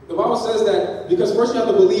 The Bible says that because first you have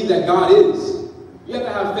to believe that God is. You have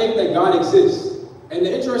to have faith that God exists. And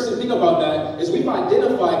the interesting thing about that is we've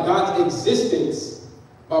identified God's existence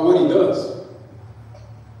by what he does.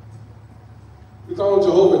 We call him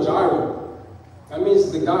Jehovah Jireh. That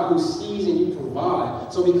means the God who sees and you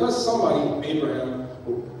provide. So because somebody, Abraham,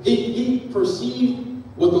 he perceived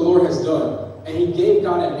what the Lord has done. And he gave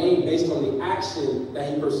God a name based on the action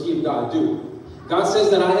that he perceived God do. God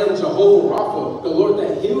says that I am Jehovah Rapha, the Lord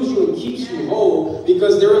that heals you and keeps you whole,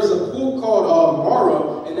 because there is a pool called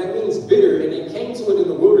Mara, and that means bitter, and they came to it in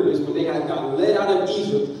the wilderness when they had got led out of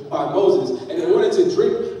Egypt by Moses, and they wanted to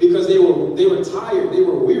drink because they were tired, they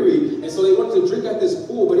were weary, and so they wanted to drink at this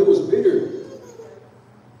pool, but it was bitter.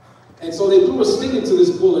 And so they threw a stick into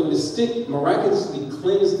this pool, and the stick miraculously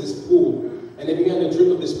cleansed this pool, and they began to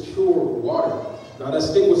drink of this pure water. Now that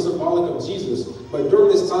stick was symbolic of Jesus, but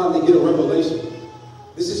during this time they get a revelation.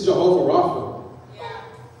 This is Jehovah Rapha.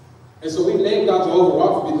 And so we named God Jehovah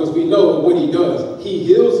Rapha because we know what he does. He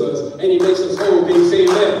heals us and he makes us whole. Can you say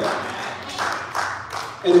amen?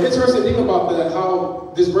 And the interesting thing about that,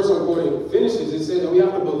 how this verse I'm quoting finishes, it says that we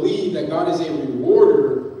have to believe that God is a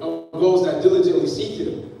rewarder of those that diligently seek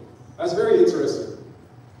him. That's very interesting.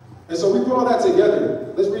 And so we put all that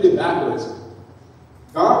together. Let's read it backwards.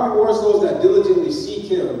 God rewards those that diligently seek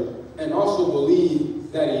him and also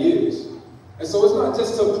believe that he is. And so it's not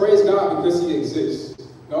just to praise God because he exists.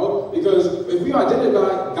 No, because if we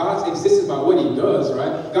identify God's existence by what he does,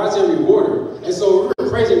 right? God's a rewarder. And so if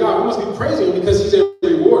we're praising God, we must be praising him because he's a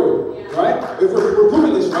rewarder, right? If we're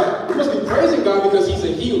proving this, right? We must be praising God because he's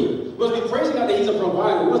a healer. We must be praising God that he's a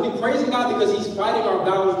provider. We must be praising God because he's fighting our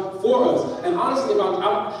battles for us. And honestly,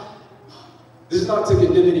 this is not to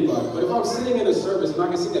condemn anybody, but if I'm sitting in a service and I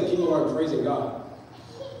can see that people aren't praising God,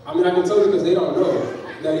 I mean, I can tell you because they don't know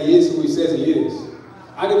that he is who he says he is.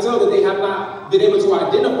 I can tell that they have not been able to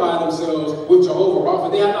identify themselves with Jehovah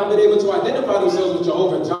Rapha. They have not been able to identify themselves with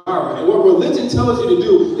Jehovah Jireh. And what religion tells you to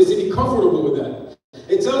do is to be comfortable with that.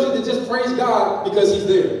 It tells you to just praise God because he's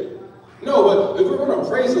there. No, but if we're going to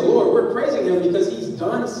praise the Lord, we're praising him because he's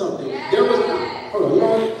done something. There was, hold on, you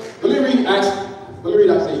know what? Let me read Acts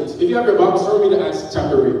 8. If you have your Bible, turn me to Acts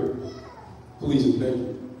chapter 8. Please, thank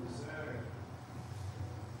you.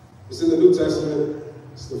 It's in the New Testament.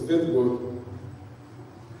 It's the 5th book.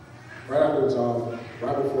 Right after John,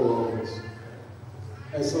 right before Romans.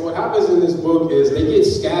 And so what happens in this book is they get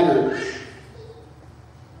scattered.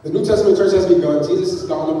 The New Testament church has begun. Jesus has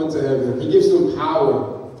gone up into heaven. He gives them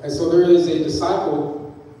power. And so there is a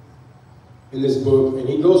disciple in this book, and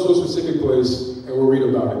he goes to a specific place, and we'll read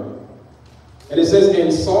about it. And it says,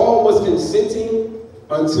 and Saul was consenting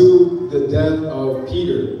unto the death of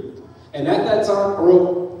Peter. And at that time,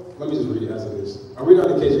 let me just read it as it is. I'll read it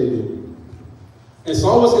on the KJV. And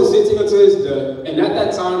Saul was consenting unto his death, and at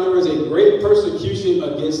that time there was a great persecution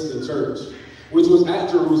against the church, which was at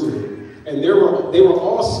Jerusalem. And they were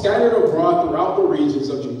all scattered abroad throughout the regions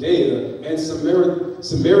of Judea and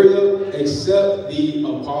Samaria, except the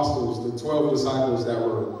apostles, the 12 disciples that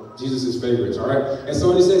were Jesus' favorites, all right? And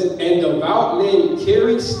so it says, and devout men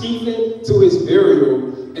carried Stephen to his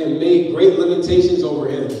burial and made great lamentations over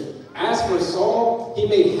him. As for Saul, he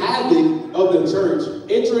made havoc of the church,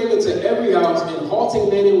 entering into every house and halting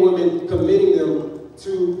men and women, committing them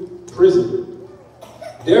to prison.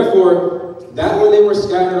 Therefore, that when they were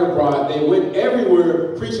scattered abroad, they went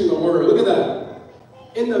everywhere preaching the word. Look at that.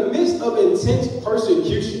 In the midst of intense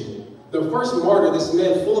persecution, the first martyr, this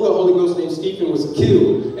man full of the Holy Ghost named Stephen, was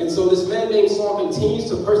killed. And so this man named Saul continues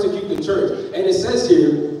to persecute the church. And it says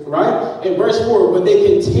here, right, in verse 4, but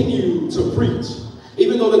they continue to preach.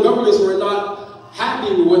 Even though the governments were not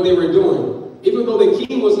happy with what they were doing, even though the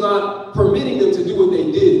king was not permitting them to do what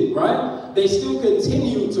they did, right? They still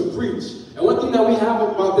continue to preach. And one thing that we have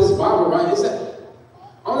about this Bible, right, is that,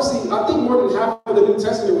 honestly, I think more than half of the New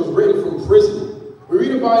Testament was written from prison. We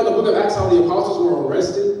read about in the book of Acts how the apostles were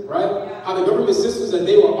arrested, right? How the government systems that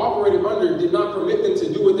they were operating under did not permit them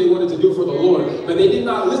to do what they wanted to do for the Lord. But they did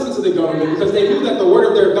not listen to the government because they knew that the word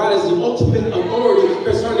of their God is the ultimate authority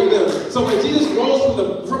concerning them. So when Jesus rose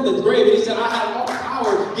from the grave and he said, I have all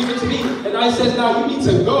power given to me. And now he says, now you need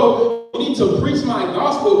to go. You need to preach my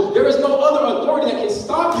gospel. There is no other authority that can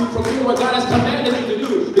stop you from doing what God has commanded you to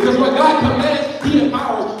do. Because what God commands, he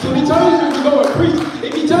empowers. So if he tells you to go and preach,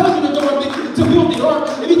 if he tells you to go and to build the ark,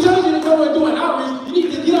 if he tells you to go and do an outreach, you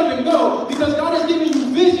need to get up and go. Because God has given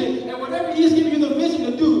you vision. And whatever he is giving you the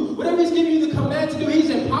vision to do, whatever he's giving you the command to do, he's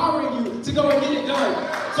empowering you to go and get it done.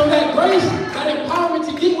 So that grace, that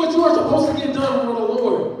empowerment to get what you are supposed to get done for the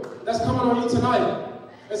Lord, that's coming on you tonight.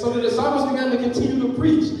 And so the disciples began to continue to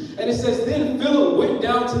preach. And it says, then Philip went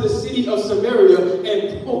down to the city of Samaria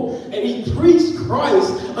and he preached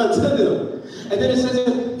Christ unto them. And then it says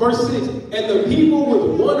in verse 6, and the people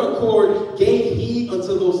with one accord gave heed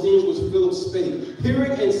unto those things which Philip spake,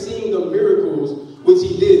 hearing and seeing the miracles which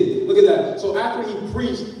he did. Look at that. So after he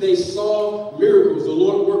preached, they saw miracles. The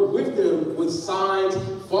Lord worked with them with signs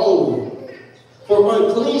following. For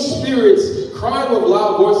unclean spirits, crying with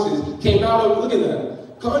loud voices, came out of, look at that.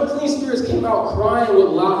 Unclean spirits came out crying with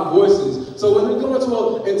loud voices, So when we go into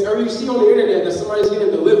or you see on the internet that somebody's getting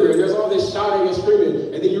delivered, and there's all this shouting and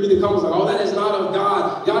screaming, and then you read the comments like, oh, that is not of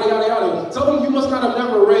God, yada, yada, yada. Tell them you must not have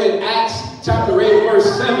never read Acts chapter 8,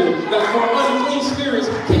 verse 7, that for unclean spirits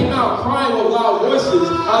came out crying with loud voices,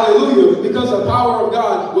 hallelujah, because the power of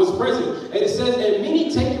God was present. And it says, and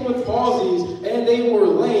many taken with palsies, and they were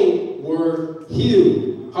lame, were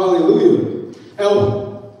healed. Hallelujah.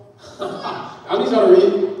 I need y'all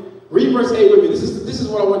to read verse 8 with me. This is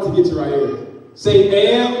what I want to get to right here.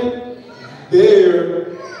 Say, and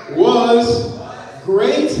there was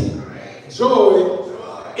great joy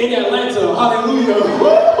in Atlanta. Hallelujah.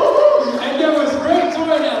 And there was great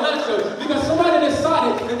joy in Atlanta because somebody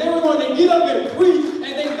decided that they were going to get up and preach, and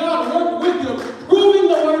then God worked with them, proving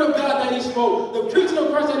the word of God that he spoke, the preaching of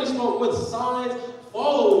Christ that he spoke, with signs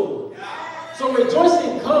following. So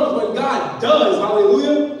rejoicing comes when God does.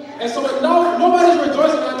 Hallelujah. And so nobody's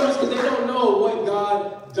rejoicing at us because they don't know what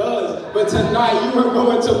God does. But tonight you are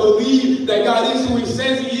going to believe that God is who he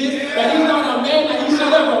says he is, that he's not a man that he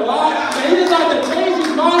should ever lie, that he decided to change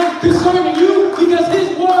his mind concerning you because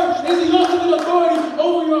his word is the ultimate authority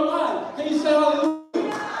over your life. Can you say hallelujah?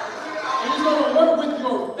 And he's going to work with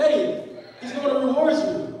your faith. He's going to reward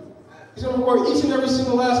you. He's going to reward each and every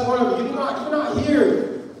single last one of you. You're not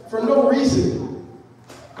here for no reason.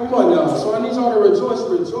 Come on now. So I need y'all to rejoice.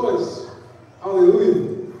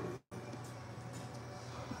 Hallelujah.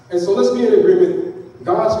 And so let's be in agreement.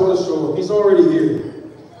 God's going to show up. He's already here.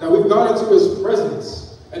 Now we've gone into his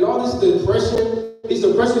presence. And all this depression, these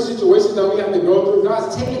depression situations that we have to go through,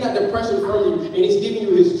 God's taking that depression from you and he's giving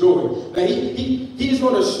you his joy. That he's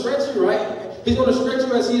going to stretch you, right? He's going to stretch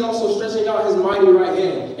you as he's also stretching out his mighty right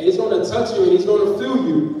hand. And he's going to touch you and he's going to fill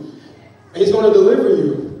you. And he's going to deliver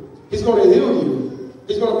you. He's going to heal you.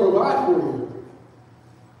 He's going to provide for you.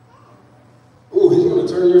 Ooh, he's going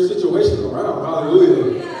to turn your situation around.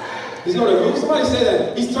 Hallelujah. He's going to, somebody say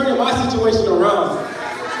that. He's turning my situation around.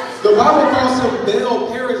 The Bible calls him Baal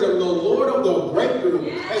Perazim, the Lord of the breakthrough.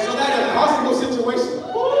 And so that impossible situation.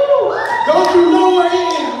 Ooh, don't you know where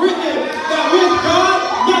it is written that with God,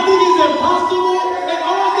 nothing is impossible and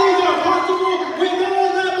all things are possible with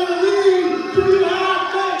those that believe. Do you have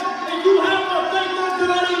faith? If you have the faith of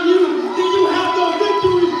God in you, then you have the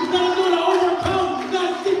victory that is going to overcome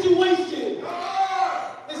that situation.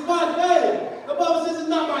 It's by faith. The Bible says it's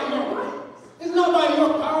not by your might. It's not by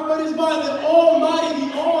your power, but it's by the almighty,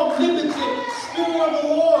 the omnipotent Spirit of the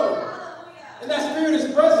Lord. And that Spirit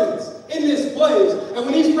is present in this place. And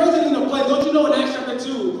when he's present in the place, don't you know in Acts chapter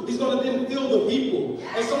 2, he's going to then fill the people.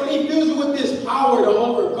 And so when he fills you with this power to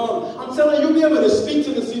overcome, I'm telling you, you'll be able to speak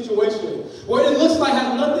to the situation where it looks like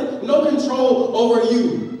has nothing, no control over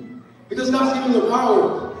you. Because God's giving you the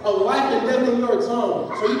power of life and death in your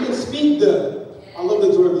tongue. So you can speak death. I love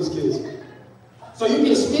the joy of these kids. So you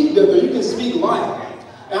can speak death or you can speak life.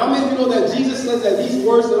 And how many of you know that Jesus says that these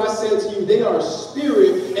words that I said to you, they are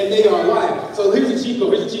spirit and they are life. So here's the cheat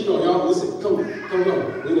code. Here's the cheat code. Y'all listen. Come.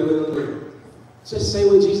 Lean. Just say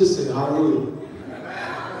what Jesus said. Hallelujah.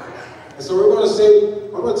 And so we're going to say,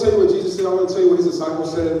 I'm going to tell you what Jesus said. I'm going to tell you what his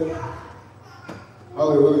disciples said.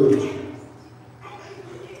 Hallelujah.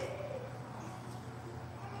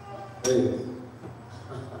 Hey.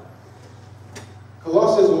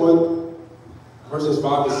 Colossians 1, verses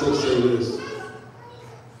 5 and 6 say this.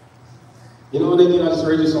 You know what, I just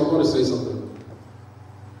heard you, so I'm going to say something.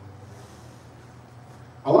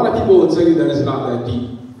 A lot of people will tell you that it's not that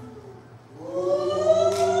deep.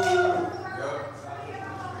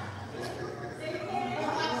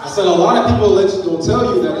 I said a lot of people will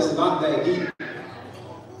tell you that it's not that deep.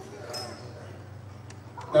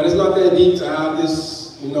 That it's not that deep to have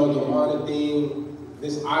this, demonic thing,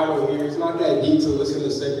 this idol here. It's not that deep to listen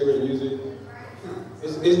to secular music.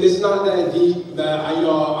 It's not that deep that I'm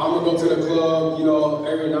gonna go to the club,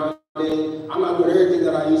 every now and then. I'm not doing everything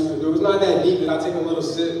that I used to do. It's not that deep that I take a little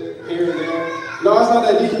sip here and there. No, it's not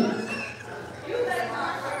that deep.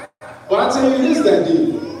 But I tell you, it is that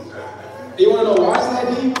deep. You want to know why it's that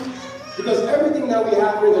deep? Because everything that we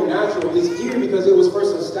have here in the natural is here because it was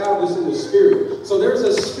first established in the spirit. So there's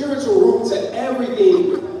a spiritual root to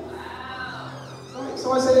everything.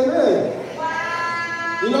 So I say, amen.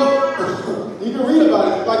 You can read about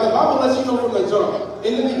it. Like the Bible lets you know from the jump.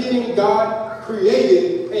 In the beginning, God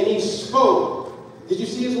created and he spoke. Did you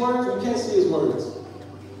see his words? You can't see his words.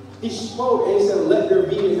 He spoke and he said, let there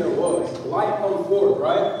be, and there was. Light come forth,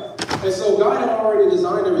 right? And so God had already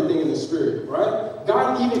designed everything in the spirit, right?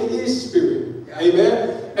 God even is spirit.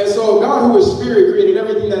 Amen? And so God, who is spirit, created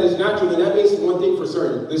everything that is natural, and that means one thing for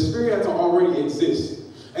certain. The spirit had to already exist.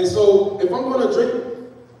 And so if I'm going to drink,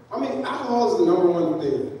 alcohol is the number one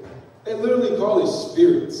thing. They literally call it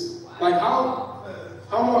spirits. Like, how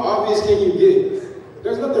more obvious can you get?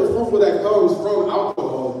 There's nothing fruitful that comes from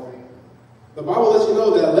alcohol. The Bible lets you know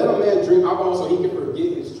that let a man drink alcohol so he can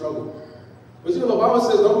forget his trouble. But you know, the Bible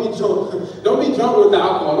says don't be drunk. Don't be drunk with the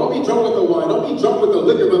alcohol. Don't be drunk with the wine. Don't be drunk with the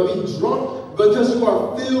liquor, but be drunk because you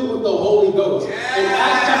are filled with the Holy Ghost. In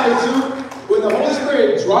Acts chapter 2, when the Holy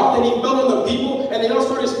Spirit dropped and he fell on the people and they all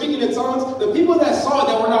started speaking in tongues, the people that saw it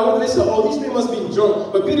that were not with them, they said, oh, these men must be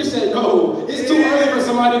drunk. But Peter said, no, it's too early for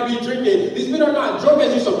somebody to be drinking. These men are not drunk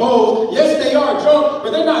as you suppose. Yes, they are drunk,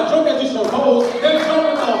 but they're not drunk as you suppose. They're drunk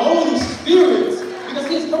with the Holy Spirit because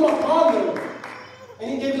he has come upon them.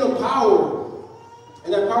 And he gave them power.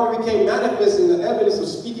 And that power became manifest in the evidence of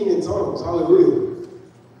speaking in tongues. Hallelujah.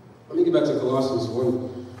 Let me get back to Colossians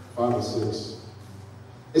 1, 5 and 6.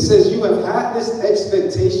 It says, you have had this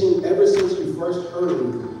expectation ever since you first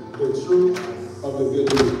heard the truth of the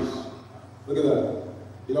good news. Look at that.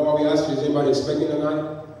 You know why we ask you, is anybody expecting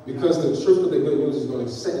tonight? Because the truth of the good news is going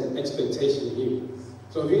to set an expectation in you.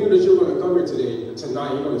 So if you knew that you were going to come here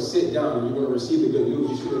tonight, you're going to sit down and you're going to receive the good news,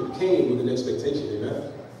 you should have came with an expectation,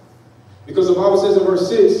 amen? Because the Bible says in verse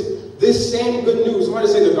 6, this same good news, somebody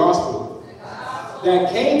say the gospel,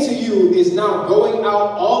 that came to you is now going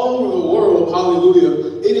out all over the world,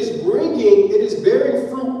 hallelujah. It is bearing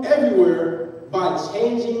fruit everywhere by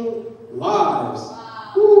changing lives.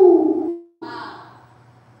 Woo.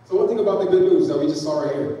 So one thing about the good news that we just saw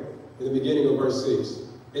right here in the beginning of verse 6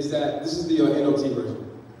 is that, this is the NLT version.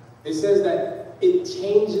 It says that it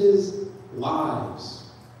changes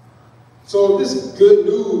lives. So if this good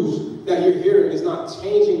news that you're hearing is not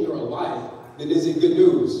changing your life, then is it good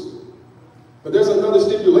news? But there's another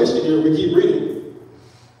stipulation here. We keep reading.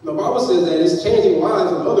 The Bible says that it's changing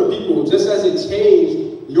lives of other people just as it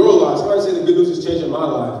changed your life. Somebody say the good news is changing my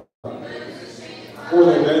life. For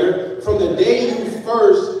the better. From the day you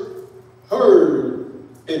first heard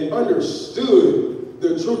and understood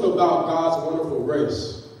the truth about God's wonderful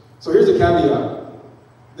grace. So here's a caveat.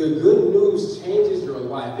 The good news changes your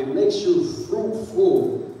life. It makes you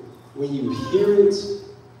fruitful when you hear it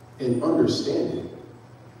and understand it.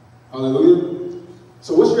 Hallelujah.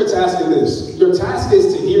 So what's your task in this? Your task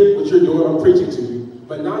is to hear what you're doing. I'm preaching to you.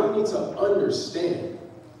 But now you need to understand.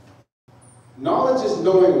 Knowledge is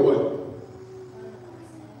knowing what?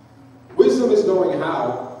 Wisdom is knowing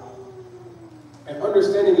how. And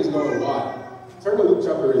understanding is knowing why. Turn to Luke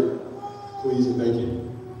chapter 8, please, and thank you.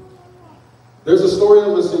 There's a story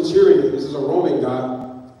of a centurion. This is a Roman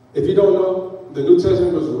guy. If you don't know, the New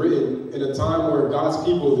Testament was written in a time where God's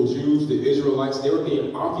people, the Jews, the Israelites, they were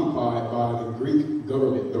being occupied by the Greek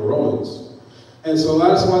government, the Romans. And so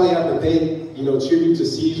that's why they had to pay, tribute to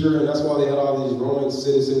Caesar, and that's why they had all these Roman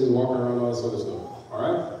citizens walking around, all this other stuff. All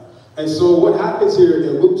right? And so what happens here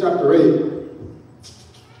in Luke chapter 8,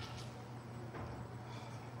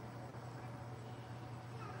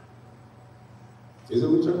 is it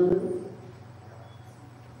Luke chapter 8?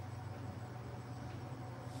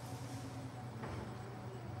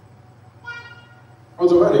 Oh,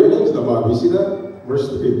 Joanna, your name's in the Bible. You see that? Verse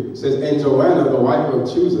 3. It says, and Joanna, the wife of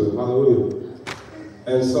Chusa. Hallelujah.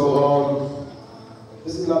 And so,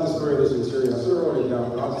 this is not the story of the centurion. I should have wrote it down,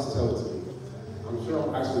 but I'll just tell it to you. I'm sure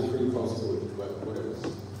I'm actually pretty close to it, but whatever.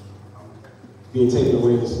 Being taken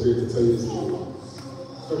away in the spirit to tell you this story.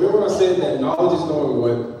 So remember when I said that knowledge is knowing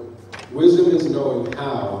what, wisdom is knowing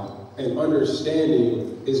how, and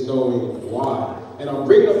understanding is knowing why. And I'm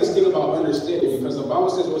bringing up this thing about understanding because the Bible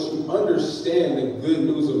says once you understand the good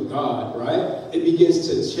news of God, right, it begins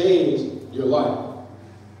to change your life.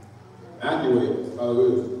 Matthew 8,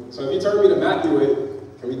 hallelujah. So if you turn me to Matthew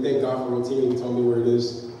 8, can we thank God for routine? He told me where it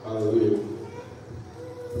is. Hallelujah.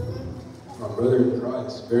 My brother in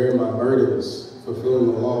Christ, bearing my burdens, fulfilling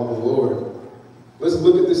the law of the Lord. Let's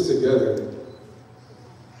look at this together.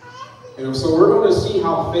 And so we're going to see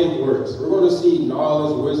how faith works. We're going to see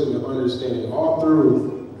knowledge, wisdom, and understanding all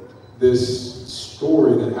through this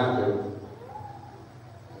story that happened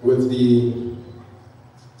with the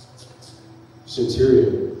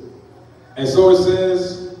centurion. And so it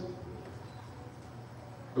says,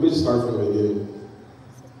 let me just start from the beginning.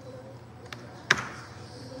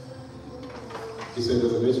 He said,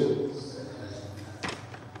 does it mention?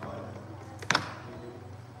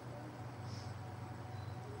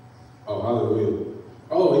 Oh, hallelujah.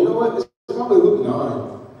 Oh, you know what? It's probably Luke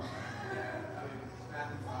 9.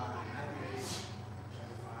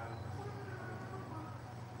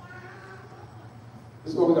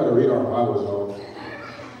 This is what we got to read our Bibles, y'all.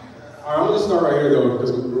 All right, I'm going to just start right here, though,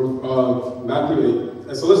 because Matthew 8.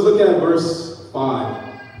 And so let's look at verse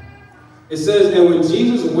 5. It says,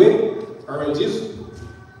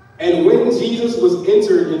 and And when Jesus was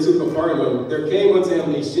entered into Capernaum, there came unto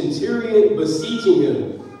him a centurion beseeching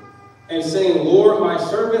him, and saying, Lord, my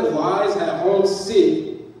servant lies at home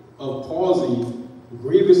sick of palsy,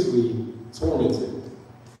 grievously tormented.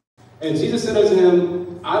 And Jesus said unto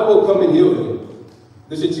him, I will come and heal him.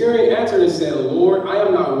 The centurion answered and said, Lord, I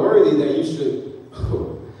am not worthy that you should...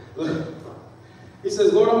 He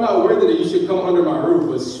says, Lord, I'm not worthy that you should come under my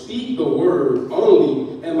roof, but speak the word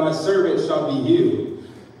only, and my servant shall be healed.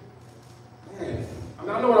 Man,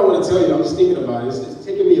 I know what I want to tell you. I'm just thinking about it. It's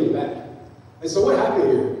taking me aback. And so what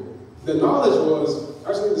happened here? The knowledge was,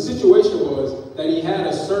 actually the situation was that he had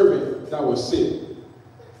a servant that was sick.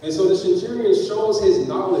 And so the centurion shows his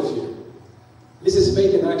knowledge here. This is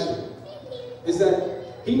faith in action. It's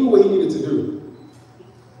that he knew what he needed to do.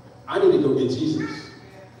 I need to go get Jesus.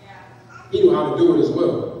 He knew how to do it as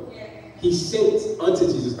well. He sent unto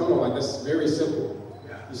Jesus. Come on, like that's very simple.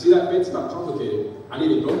 You see that faith? It's not complicated. I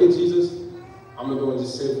need to go get Jesus. I'm going to go and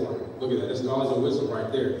just send for him. Look at that. That's knowledge and wisdom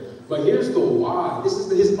right there. But here's the why. This is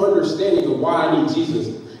his understanding of why I need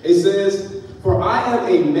Jesus. It says, for I am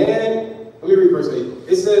a man. Let me read verse 8.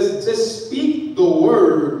 It says, just speak the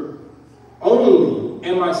word only,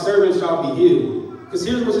 and my servant shall be healed. Because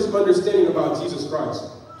here's what's his understanding about Jesus Christ.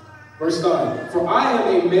 Verse 9, for I am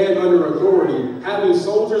a man under authority, having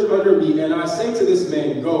soldiers under me, and I say to this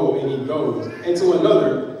man, go, and he goes, and to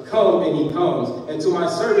another, come, and he comes, and to my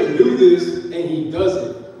servant, do this, and he does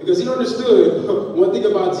it. Because he understood one thing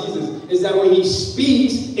about Jesus is that when he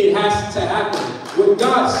speaks, it has to happen. When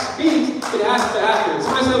God speaks, it has to happen.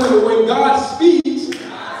 Somebody said, when God speaks,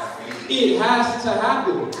 it has to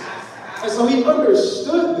happen. And so he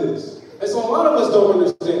understood this. And so a lot of us don't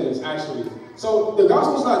understand this, actually. So the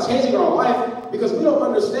gospel's not changing our life because we don't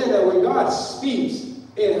understand that when God speaks,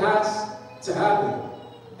 it has to happen.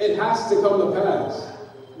 It has to come to pass.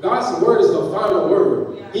 God's word is the final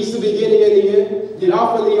word. He's the beginning and the end, the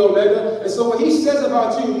Alpha and the Omega. And so what he says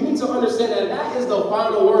about you, you need to understand that that is the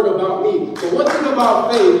final word about me. The one thing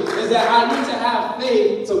about faith is that I need to have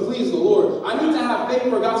faith to please the Lord. I need to have faith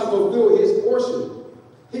for God to fulfill his portion,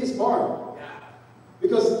 his part.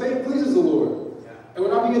 Because faith pleases the Lord. And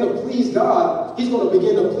when I begin to please God, he's going to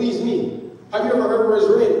begin to please me. Have you ever heard where it's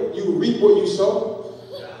written, you reap what you sow?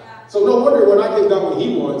 So no wonder when I give God what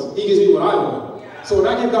he wants, he gives me what I want. So when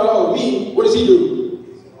I give God all of me, what does he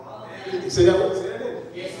do? Say that one.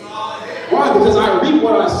 Why? Because I reap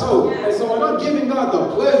what I sow. And so when I'm giving God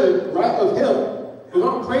the pleasure, right, of him, if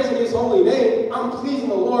I'm praising his holy name, I'm pleasing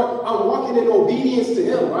the Lord, I'm walking in obedience to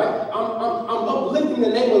him, right? I'm uplifting the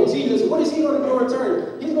name of Jesus. What is he going to do in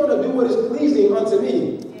return? He's going to do what is pleasing unto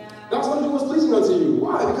me. God's going to do what's pleasing unto you.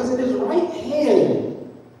 Why? Because in his right hand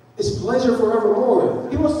is pleasure forevermore.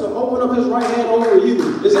 He wants to open up his right hand over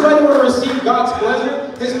you. Does anybody want to receive God's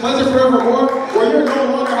pleasure? His pleasure forevermore? Where you're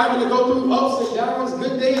no longer having to go through ups and downs,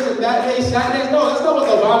 good days and bad days, sad days. No, that's not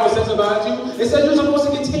what the Bible says about you. It says you're supposed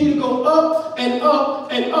to continue to go up and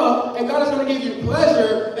up and up, and God is going to give you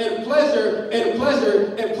pleasure and pleasure and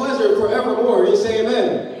pleasure and pleasure forevermore. You say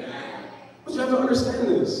amen. But you have to understand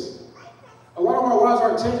this. A lot of our lives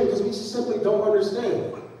aren't changing because we just simply don't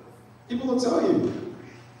understand. People will tell you.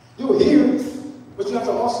 You'll hear, but you have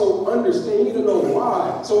to also understand. You need to know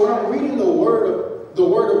why. So when I'm reading the word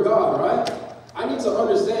of God, right? I need to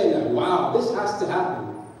understand that, wow, this has to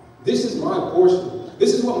happen. This is my portion.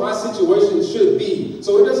 This is what my situation should be.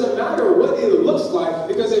 So it doesn't matter what it looks like,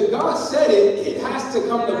 because if God said it, it has to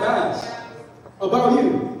come to pass. About you.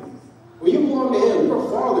 When you belong to him, your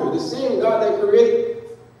Father, the same God that created.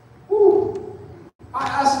 Whew, I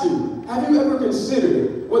ask you, have you ever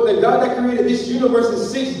considered what the God that created this universe in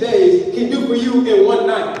 6 days can do for you in one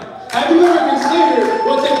night? Have you ever considered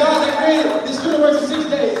what the God that created this universe in 6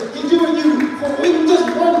 days can do with you for even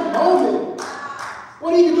just one moment?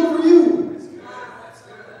 What he can do for you?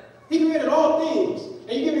 He created all things,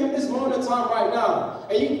 and you give him this moment of time right now.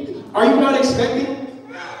 And are you not expecting?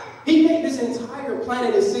 He made this entire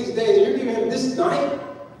planet in 6 days, and you're giving him this night?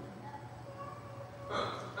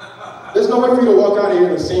 There's no way for you to walk out of here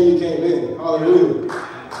the same you came in. Hallelujah.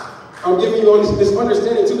 I'm giving you all this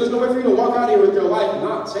understanding too. There's no way for you to walk out here with your life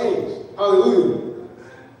not changed. Hallelujah.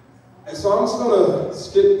 And so I'm just going to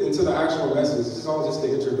skip into the actual message. This is all just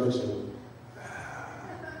the introduction.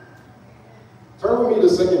 Turn with me to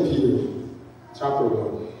 2 Peter chapter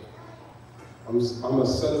 1. I'm going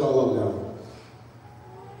to set it all up now.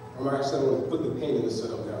 I'm actually going to put the pen in the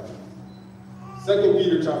setup now. 2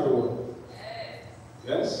 Peter chapter 1.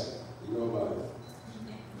 Yes? You know about it.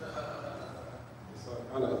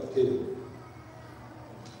 I'm not kidding.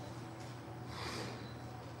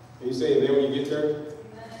 Can you say amen when you get there?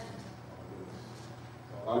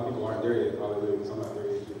 A lot of people aren't there yet, hallelujah, because I'm not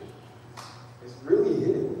there yet. It's really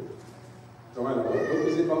hidden. No matter what book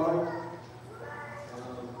is it behind?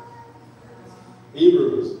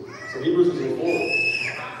 Hebrews. So Hebrews is in 4.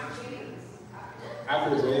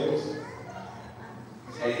 After James.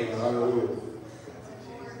 Okay, hallelujah.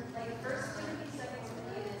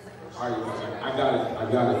 All right, I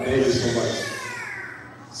got it. Thank you so much.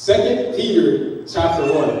 2 Peter chapter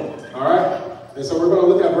 1. All right? And so we're going to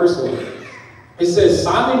look at verse 1. It says,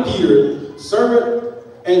 Simon Peter, servant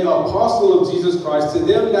and apostle of Jesus Christ, to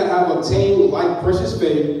them that have obtained like precious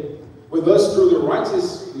faith with us through the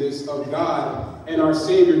righteousness of God and our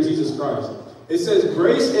Savior Jesus Christ. It says,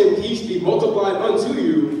 grace and peace be multiplied unto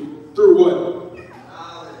you through what?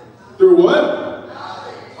 Knowledge. Through what?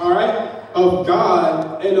 Knowledge. All right? Of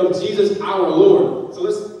God and of Jesus our Lord. So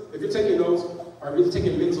if you're taking notes, or if you're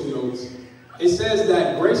taking mental notes, it says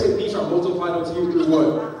that grace and peace are multiplied unto you through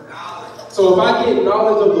what? Knowledge. So if I get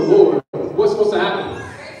knowledge of the Lord, what's supposed to happen?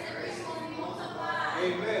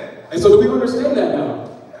 Amen. And so do we understand that now?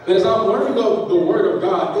 That as I'm learning of the Word of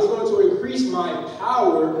God, it's going to increase my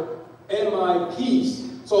power and my peace.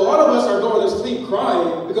 So a lot of us are going to sleep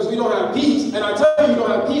crying because we don't have peace. And I tell you, you don't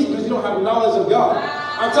have peace because you don't have knowledge of God.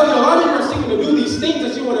 I'm telling you, a lot of you are seeking to do these things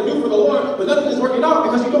that you want to do for the Lord, but nothing is working out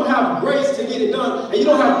because you don't have grace to get it done. And you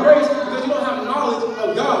don't have grace because you don't have knowledge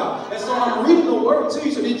of God. And so I'm reading the Word to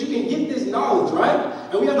you so that you can get this knowledge, right?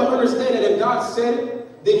 And we have to understand that if God said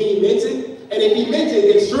it, then He meant it. And if He meant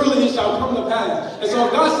it, then surely it shall come to pass. And so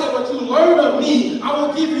if God said, what you learn of me, I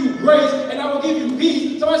will give you grace and I will give you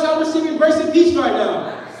peace. Somebody say, I'm receiving grace and peace right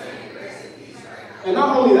now. And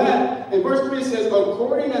not only that, in verse 3 it says,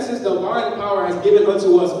 according as His divine power has given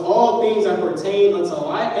unto us all things that pertain unto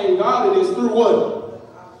life and godliness through what?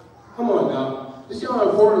 Come on now. You see how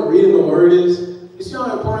important reading the Word is? You see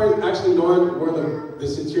how important actually knowing where the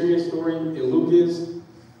centurion story in Luke is?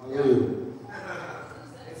 Hallelujah.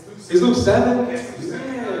 Is Luke 7?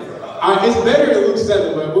 Yeah. All right, it's better in Luke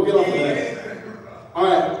 7, but we'll get off of that. All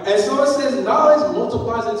right, and so it says, knowledge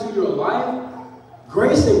multiplies into your life,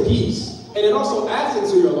 grace and peace. And it also adds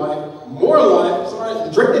into your life, more life.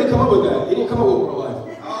 Sorry, Drake didn't come up with that. He didn't come up with more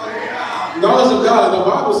life. Oh, yeah. Knowledge of God. The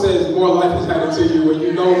Bible says more life is added to you when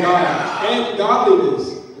you know God. And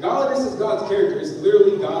godliness. Godliness is God's character. It's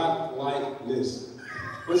literally God-likeness.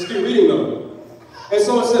 Let's keep reading though. And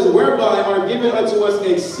so it says, whereby are given unto us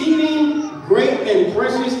exceeding great and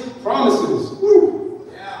precious promises. Woo.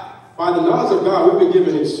 Yeah. By the knowledge of God, we've been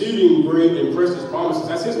given exceeding great and precious promises.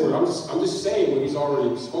 That's His word. I'm just saying what He's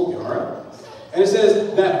already spoken, all right? And it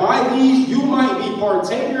says that by these you might be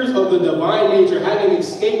partakers of the divine nature, having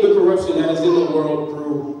escaped the corruption that is in the world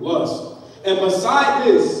through lust. And beside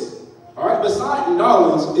this, all right, beside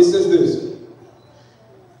knowledge, it says this,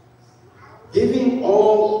 giving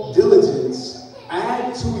all diligence,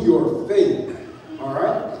 add to your faith, all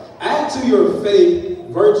right? Add to your faith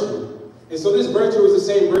virtue. And so this virtue is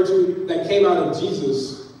the same virtue that came out of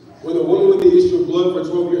Jesus when the woman with the issue of blood for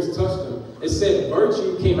 12 years touched Him. It said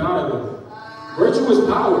virtue came out of it. Virtue is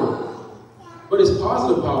power, but it's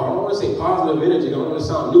positive power. I don't want to say positive energy. I don't want to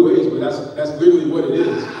sound new age, but that's literally what it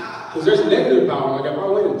is. Because there's negative power. Like if I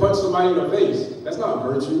went and punch somebody in the face, that's not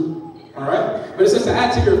virtue, all right? But it says to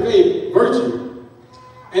add to your faith virtue.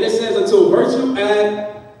 And it says until virtue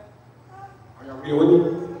add, are y'all reading with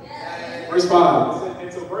me? Verse 5.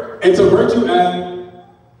 And to virtue add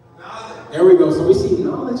knowledge. There we go. So we see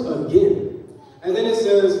knowledge again. And then it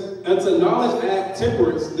says, and to knowledge add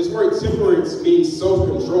temperance. This word temperance means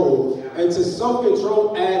self-control. And to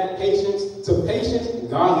self-control add patience. To patience,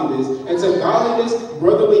 godliness. And to godliness,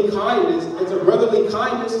 brotherly kindness. And to brotherly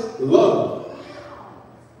kindness, love.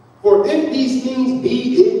 For if these things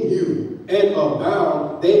be in you and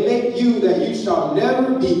abound, they make you that you shall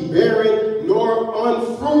never be barren nor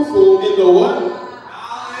unfruitful in the what?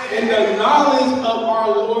 In the knowledge of our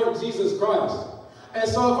Lord Jesus Christ. And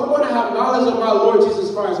so if I'm going to have knowledge of my Lord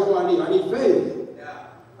Jesus Christ, what do I need? I need faith. Yeah.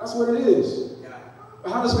 That's what it is. Yeah.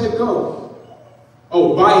 But how does faith come?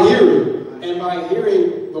 Oh, by hearing. And by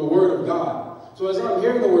hearing the Word of God. So as I'm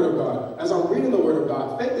hearing the Word of God, as I'm reading the Word of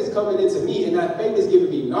God, faith is coming into me, and that faith is giving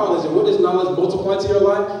me knowledge. And what does knowledge multiply to your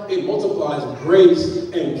life? It multiplies grace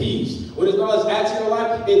and peace. What does knowledge add to your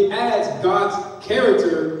life? It adds God's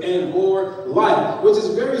character and more life, which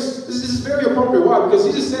is this is very appropriate. Why? Because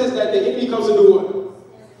Jesus says that the enemy comes to do what?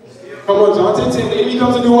 Come on, John 10:10. The enemy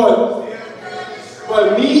comes to do what?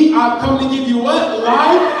 But me, I've come to give you what?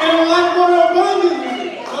 Life and life more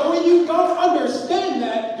abundantly. But when you don't understand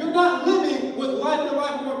that, you're not living with life and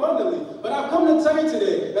life more abundantly. But I've come to tell you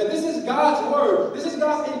today that this is God's word. This is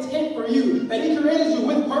God's intent for you. That He created you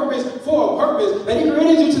with purpose for a purpose. That He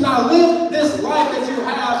created you to not live this life that you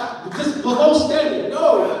have just below standard.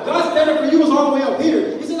 No, God's standard for you is all the way up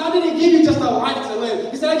here. He says, I didn't give you just a life to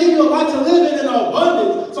live. He said, I gave you a life to live in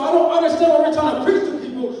abundance. So I don't understand why we're trying to preach to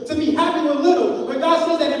people to be happy with little. But God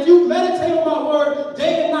says that if you meditate on my word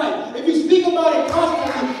day and night, if you speak about it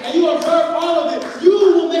constantly, and you observe all of it, you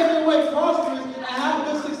will make your way prosperous and have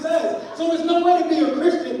good success. So there's no way to be a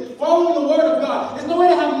Christian following the word of God. There's no way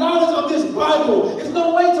to have knowledge of this Bible. There's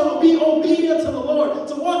no way to be obedient to the Lord,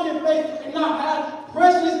 to walk in faith and not have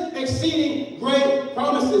precious, exceeding great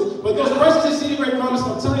promises. But those precious, exceeding great promises,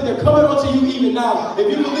 I'm telling you, they're coming onto you even now. If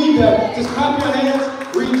you believe that, just clap your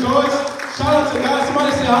hands, rejoice, shout out to God.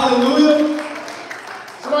 Somebody say hallelujah.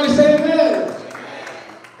 Somebody say amen.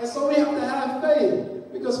 And so we have to have faith.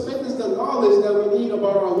 Because faith is the knowledge that we need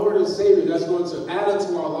about our Lord and Savior that's going to add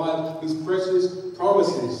into our lives these precious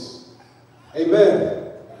promises.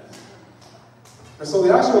 Amen. And so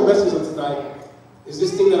the actual message of tonight is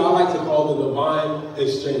this thing that I like to call the divine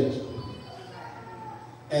exchange.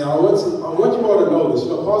 And I want you all to know this.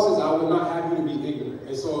 Paul says, I would not have you to be ignorant.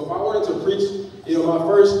 And so if I wanted to preach, my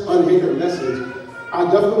first unhindered message, I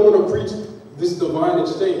definitely want to preach this divine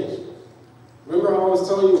exchange. Remember how I was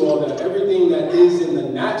telling you all that everything that is in the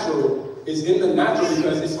natural is in the natural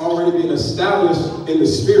because it's already been established in the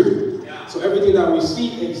spirit. So everything that we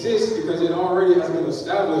see exists because it already has been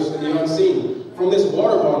established in the unseen. From this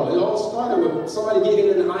water bottle, it all started with somebody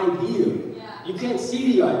getting an idea. You can't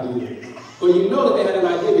see the idea, but you know that they had an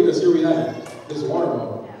idea because here we have it, this water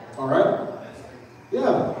bottle. All right?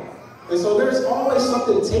 Yeah. And so there's always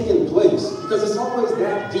something taking place because it's always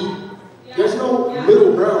that deep. There's no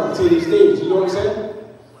middle ground to these things, you know what I'm saying?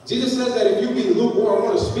 Jesus says that if you be lukewarm, I'm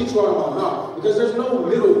going to spit you out of my mouth because there's no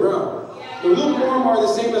middle ground. The lukewarm are the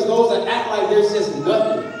same as those that act like there's just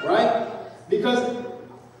nothing, right? Because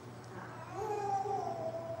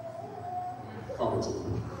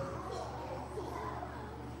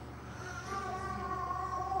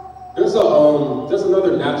there's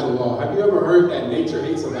another natural law. Have you ever heard that nature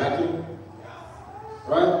hates a vacuum?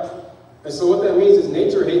 Right? And so what that means is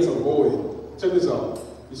nature hates a void. Check this out.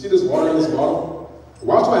 You see this water in this bottle?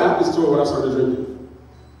 Watch what happens to it when I start to drink it.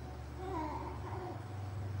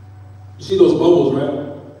 You see those bubbles,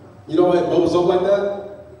 right? You know why it bubbles up like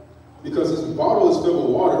that? Because this bottle is filled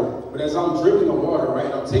with water, but as I'm drinking the water,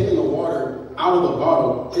 right, I'm taking the water out of the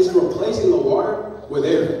bottle, it's replacing the water with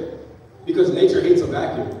air. Because nature hates a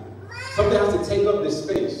vacuum. Something has to take up this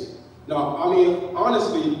space. Now, I mean,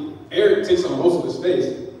 honestly, air takes up most of the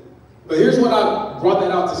space. But here's what I brought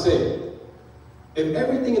that out to say. If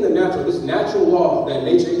everything in the natural, this natural law that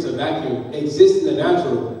nature hates a vacuum, exists in the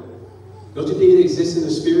natural, don't you think it exists in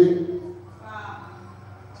the spirit? Wow.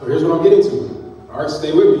 So here's what I'm getting to. All right,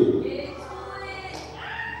 stay with me.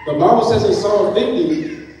 The Bible says in Psalm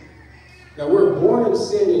 50 that we're born in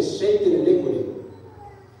sin and shaped in iniquity.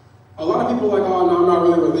 A lot of people are like, oh, no, I'm not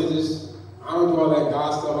really religious. I don't do all that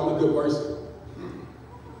God stuff. I'm a good person.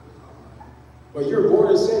 But you're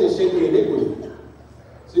born in sin and shaped in iniquity.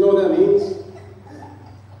 So you know what that means?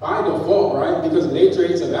 By default, right? Because nature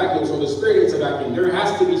hates a vacuum, so the spirit hates a vacuum. There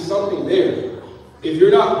has to be something there. If you're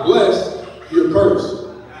not blessed, you're cursed.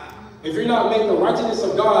 If you're not made the righteousness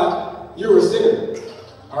of God, you're a sinner.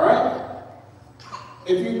 All right?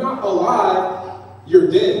 If you're not alive, you're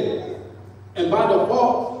dead. And by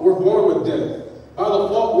default, we're born with death. By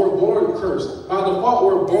default, we're born cursed. By default,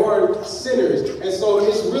 we're born sinners. And so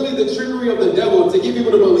it's really the trickery of the devil to get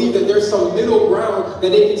people to believe that there's some middle ground that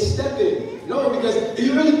they can step in. No, because do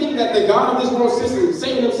you really think that the God of this world system,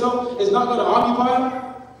 Satan himself, is not going to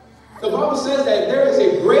occupy? The Bible says that there is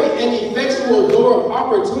a great and effectual door of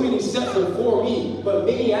opportunity set before me, but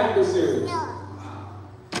many adversaries.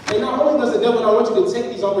 And not only does the devil not want you to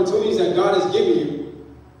take these opportunities that God has given you,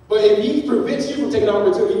 but if he prevents you from taking an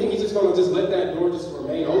opportunity, you think he's just going to just let that door just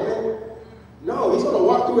remain open? No, he's going to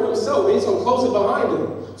walk through it himself, and he's going to close it behind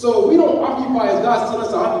him. So if we don't occupy as God's telling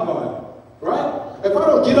us to occupy, right? If I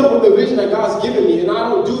don't get up with the vision that God's given me, and I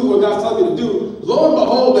don't do what God's telling me to do, lo and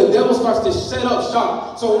behold, the devil starts to set up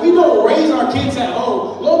shop. So if we don't raise our kids at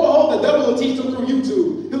home, lo and behold, the devil will teach them through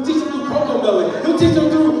YouTube. He'll teach them through Cocomelon. He'll teach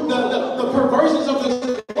them through the perversions of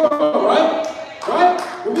the world, right? Right?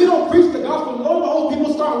 When we don't preach the gospel, lo and behold,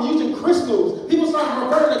 people start using crystals. People start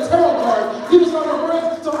referring to tarot cards. People start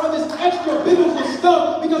referring to all this extra biblical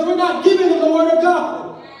stuff because we're not giving them the word of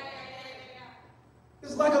God.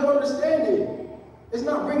 It's lack of understanding. It's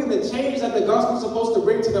not bringing the change that the gospel is supposed to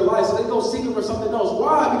bring to their life, so they go seeking for something else.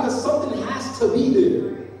 Why? Because something has to be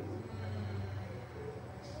there.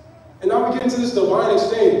 And now we get into this divine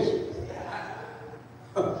exchange.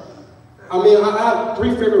 I mean, I have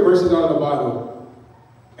 3 favorite verses out of the Bible,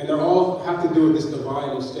 and they all have to do with this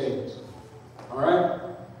divine exchange. All right?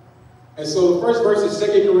 And so the first verse is 2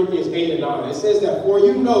 Corinthians 8 and 9. It says that, for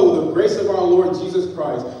you know the grace of our Lord Jesus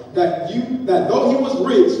Christ, that though he was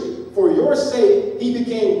rich, for your sake he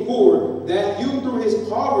became poor, that you through his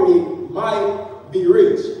poverty might be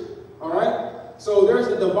rich. All right? So there's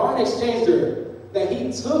a divine exchange there, that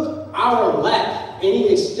he took our lack and he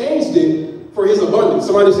exchanged it for his abundance.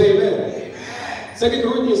 Somebody say amen. 2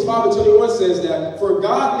 Corinthians 5 and 21 says that, for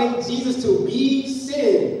God made Jesus to be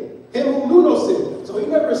sin, him who knew no sin. So he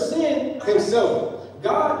never sinned himself.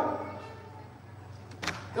 God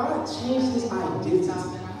changed his identity.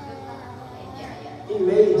 He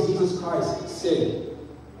made Jesus Christ sin.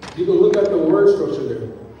 You can look at the word structure there.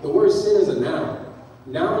 The word sin is a noun.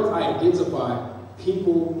 Nouns identify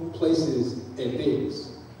people, places, and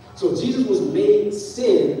things. So Jesus was made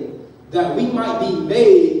sin that we might be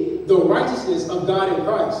made the righteousness of God in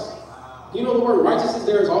Christ. You know the word righteousness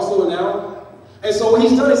there is also a noun? And so what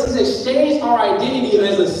he's done is he's exchanged our identity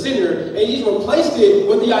as a sinner and he's replaced it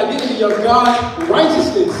with the identity of God's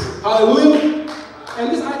righteousness. Hallelujah.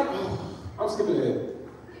 And this, I'm skipping ahead.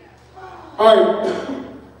 All right.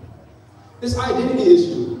 This identity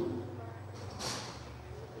issue.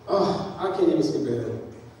 I can't even skip ahead.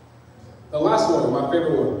 The last one, my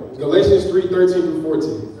favorite one. Galatians 3:13 through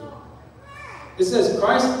 14. It says,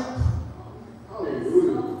 Christ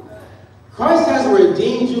has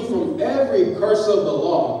redeemed you from every curse of the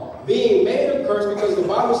law, being made a curse because the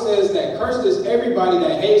Bible says that cursed is everybody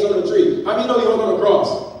that hangs on a tree. How many know he hung on the cross?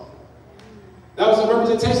 That was a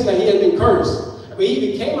representation that he had been cursed. But he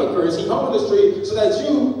became a curse. He hung on the tree so that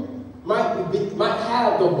you might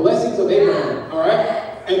have the blessings of Abraham, all right?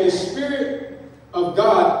 And the Spirit of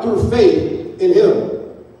God through faith in him.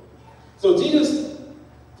 So Jesus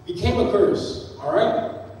became a curse, all right?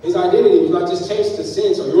 His identity was not just changed to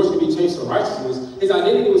sin so yours can be changed to righteousness. His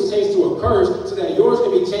identity was changed to a curse so that yours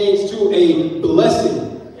can be changed to a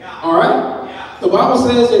blessing. All right? Yeah. The Bible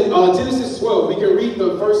says in Genesis 12, we can read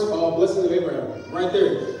the first blessing of Abraham right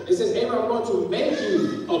there. It says, Abraham, I'm going to make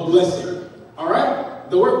you a blessing. All right?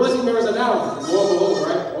 The word blessing there is a noun. Lo and behold,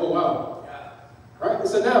 right? Oh, wow. Yeah. Right?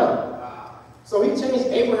 It's a noun. So he changed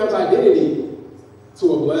Abraham's identity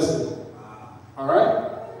to a blessing. All right?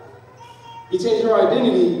 He changed your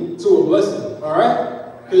identity to a blessing, all right?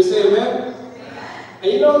 Can you say amen?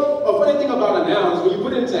 And you know, a funny thing about a noun is when you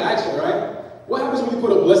put it into action, right? What happens when you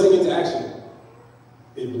put a blessing into action?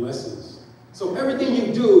 It blesses. So everything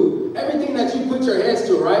you do, everything that you put your hands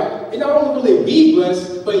to, right? It not only will it be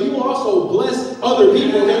blessed, but you will also bless other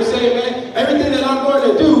people. Can you say amen? Everything that I'm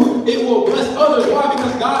going to do, it will bless others. Why?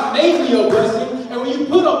 Because God made me a blessing. And when you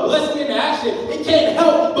put a blessing into action, it can't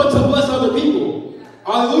help but to bless other people.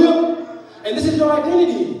 Hallelujah. And this is your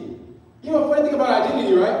identity. You know, funny thing about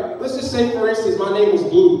identity, right? Let's just say, for instance, my name was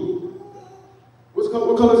Blue.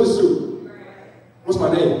 What color is this suit? What's my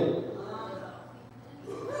name?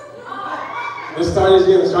 Let's try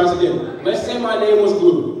this again. Let's say my name was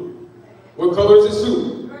Blue. What color is this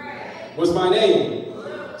suit? What's my name?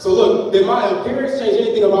 So look, did my appearance change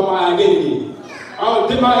anything about my identity?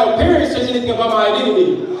 Did my appearance change anything about my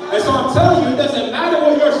identity? And so I'm telling you, it doesn't matter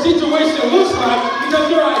what your situation looks like because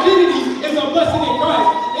your identity is a blessing in Christ.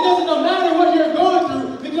 It doesn't matter what you're going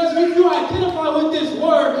through because if you identify with this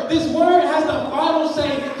word has the final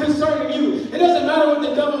say concerning you. It doesn't matter what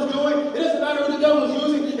the devil's doing. It doesn't matter what the devil's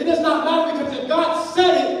using. It does not matter because if God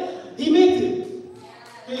said it, he meant it.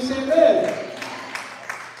 Can you say amen?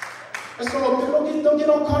 And so don't get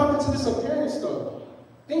all caught up into this appearance stuff.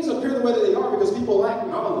 Things appear the way that they are because people lack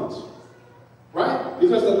knowledge. Right?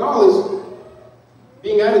 Because the knowledge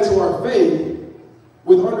being added to our faith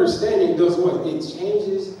with understanding does what? It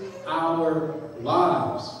changes our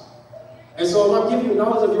lives. And so if I'm giving you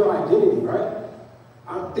knowledge of your identity, right?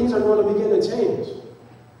 Things are going to begin to change.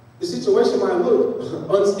 The situation might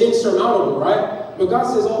look insurmountable, right? But God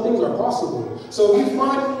says all things are possible. So if you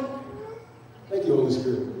find, thank you, Holy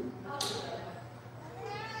Spirit.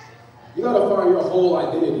 You got to find your whole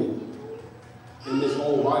identity in this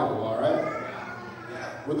whole Bible, all right?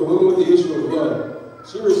 With the woman with the issue of blood,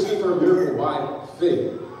 she received her miracle by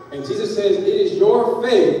faith. And Jesus says, it is your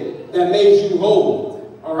faith that made you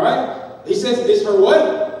whole. All right? He says, it's her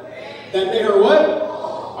what? That made her what?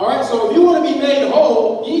 All right, so if you want to be made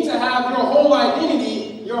whole, you need to have your whole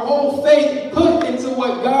identity, your whole faith put into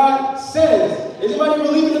what God says. Is anybody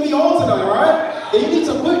believing to be whole tonight, all right? And you need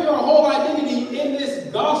to put your whole identity in this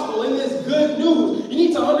gospel, in this good news. You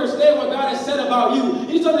need to understand what God has said about you. You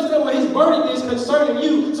need to understand what his burden is concerning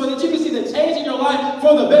you so that you can see the change in your life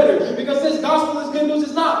for the better. Because this gospel is good news.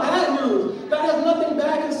 It's not bad news. God has nothing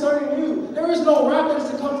bad concerning you. There is no wrath that is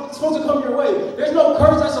supposed to come your way. There's no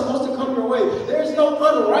curse that's supposed to come your way. There's no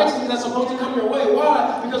unrighteousness that's supposed to come your way.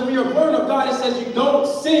 Why? Because when you're born of God, it says you don't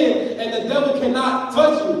sin and the devil cannot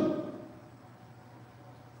touch you.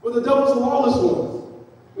 Well, the devil's the lawless one.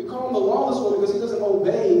 We call him the lawless one because he doesn't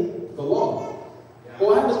obey the law. Well,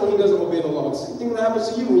 what happens when he doesn't obey the law? The same thing that happens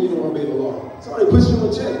to you when you don't obey the law. Somebody puts you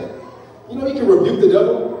in check. You know you can rebuke the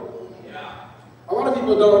devil? Yeah. A lot of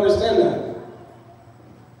people don't understand that.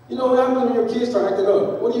 You know what happens when your kids start acting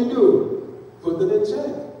up? What do? Put them in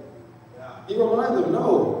check. You remind them,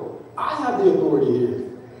 no, I have the authority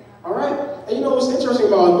here. All right? And you know what's interesting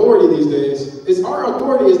about authority these days is our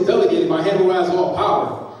authority is delegated by him who has all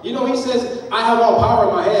power. You know, he says, I have all power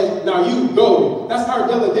in my hands, now you go. That's our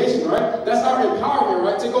delegation, right? That's our empowerment,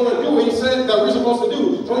 right? To go and do what he said that we're supposed to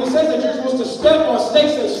do. So when he says that you're supposed to step on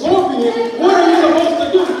snakes and scorpions, what are you supposed to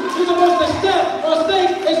do? You're supposed to step on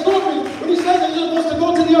snakes and scorpions. When he says that you're supposed to go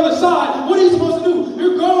to the other side, what are you supposed to do?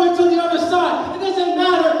 You're going to the other side. It doesn't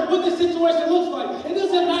matter what the situation looks like. It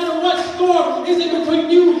doesn't matter what storm is in between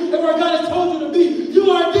you and where God has told you to be. You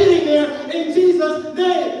are getting there in Jesus'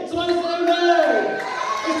 name. Somebody say amen.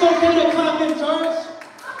 It's okay to clap in church.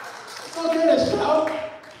 It's okay to shout.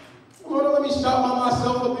 Come on, don't let me shout by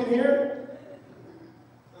myself up in here.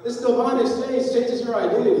 This divine exchange changes your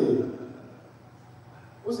identity.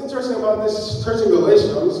 What's interesting about this church in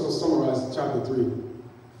Galatia, I'm just going to summarize chapter 3,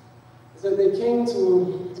 is that they came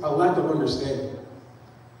to a lack of understanding.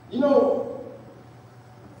 You know,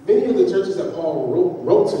 many of the churches that Paul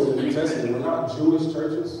wrote to in the New Testament were not Jewish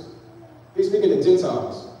churches. He's speaking to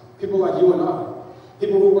Gentiles, people like you and I.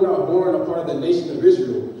 People who were not born a part of the nation of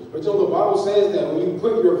Israel. But you know, the Bible says that when you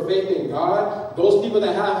put your faith in God, those people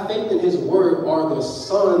that have faith in his word are the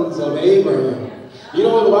sons of Abraham. You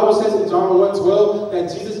know what the Bible says in John 1:12?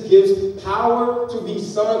 That Jesus gives power to be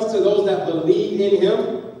sons to those that believe in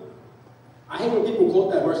him. I hate when people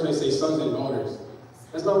quote that verse and they say sons and daughters.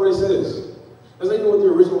 That's not what it says. That's not even what the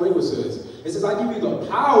original language says. It says, I give you the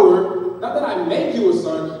power, not that I make you a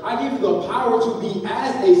son, I give you the power to be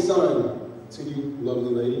as a son. To you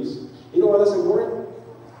lovely ladies. You know why that's important?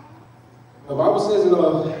 The Bible says in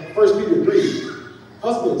 1 Peter 3,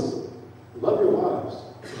 husbands, love your wives,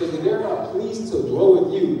 because if they're not pleased to dwell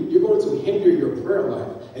with you, you're going to hinder your prayer life.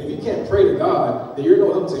 And if you can't pray to God, then you're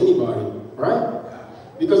no help to anybody, right?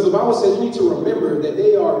 Because the Bible says you need to remember that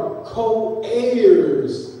they are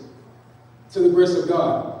co-heirs to the grace of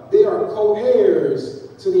God. They are co-heirs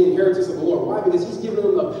to the inheritance of the Lord. Why? Because he's given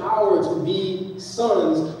them the power to be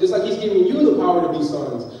sons, just like he's giving you the power to be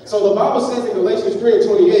sons. So the Bible says in Galatians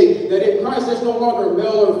 3:28 that in Christ there's no longer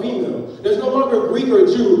male or female. There's no longer Greek or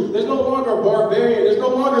Jew. There's no longer barbarian. There's no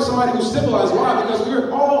longer somebody who's civilized. Why? Because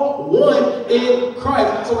we're all one in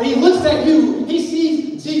Christ. So when he looks at you, he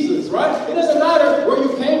sees Jesus, right? It doesn't matter where you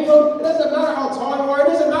came from. It doesn't matter how tall you are. It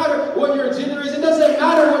doesn't matter what your gender is. It doesn't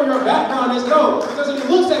matter what your background is. No, because when he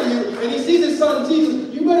looks at you and he sees his son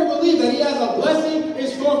Jesus, you better believe that he has a blessing in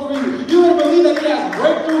store for you. You better believe that he has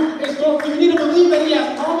breakthrough in store for you. You need to believe that he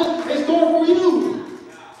has promise in store for you.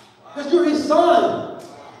 Because you're his son.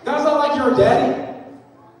 God's not like your daddy.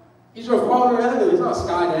 He's your father in heaven. He's not a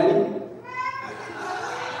sky daddy.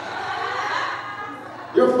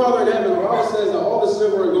 Your father in heaven, the Bible says that all the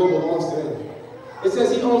silver and gold belongs to him. It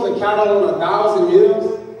says he owns a cattle on 1,000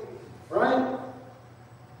 hills. Right?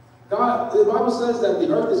 God, the Bible says that the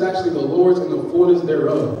earth is actually the Lord's and the fullness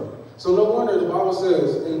thereof. So no wonder the Bible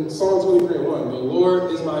says in Psalm 23:1, the Lord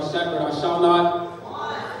is my shepherd, I shall not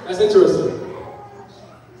want. That's interesting.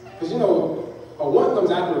 Because you know, a want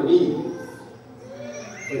comes after a need.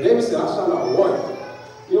 But David said, I shall not want.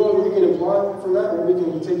 You know what we can imply from that? What we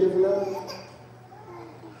can take it from that?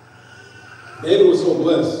 David was so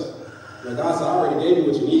blessed. Like God said, I already gave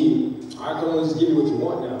you what you need. I can only just give you what you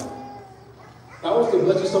want now. God wants to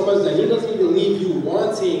bless you so much that he doesn't even leave you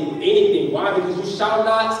wanting anything. Why? Because you shall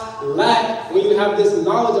not lack when you have this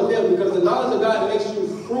knowledge of him. Because the knowledge of God makes you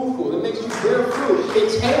fruitful. It makes you bear fruit.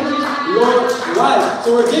 It changes your life.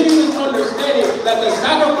 So we're giving this understanding that the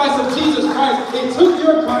sacrifice of Jesus Christ, it took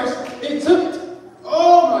your curse. It took,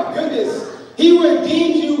 oh my goodness. He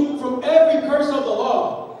redeemed you from every curse of the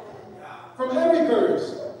law. From every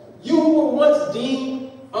curse. You who were once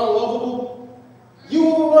deemed unlovable. You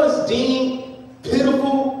who were once deemed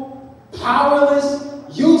pitiful, powerless,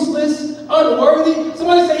 useless, unworthy.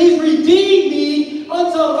 Somebody say, he's redeemed me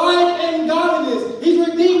unto life and godliness. He's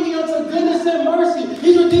redeemed me unto goodness and mercy.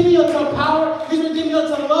 He's redeemed me unto power. He's redeemed me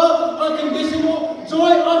unto love, unconditional,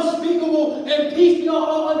 joy unspeakable, and peace beyond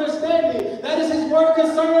all understanding. That is his word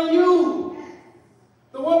concerning you.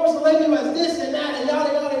 The world wants to label you as this and that and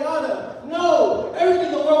yada, yada, yada. No,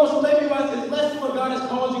 everything the world wants to label you as is less than what God has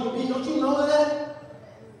called you to be. Don't you know that?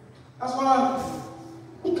 That's why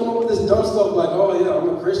he come up with this dumb stuff like, oh yeah,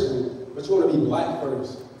 I'm a Christian, but you want to be black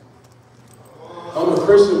first. I'm a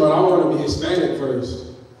Christian, but I want to be Hispanic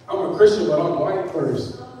first. I'm a Christian, but I'm white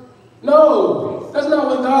first. No, that's not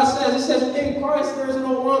what God says. It says in Christ there is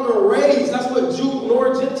no longer race. That's what Jew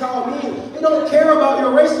nor Gentile means. He don't care about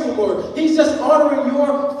your race anymore. He's just honoring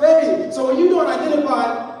your faith. So when you don't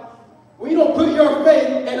identify, when you don't put your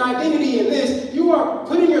faith and identity in this, you are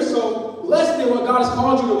putting yourself less than what God has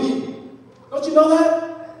called you to be. Don't you know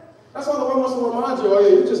that? That's why the world wants to remind you, oh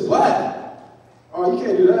yeah, you're just black. Oh, you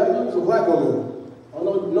can't do that. You're just a black woman. Oh,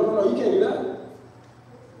 no, you can't do that.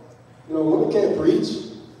 You know, women can't preach.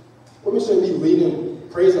 Women shouldn't be leading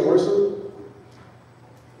praise and worship.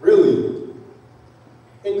 Really?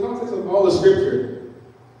 In context of all the scripture,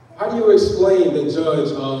 how do you explain the judge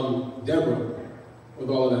Deborah with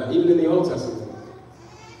all of that, even in the Old Testament?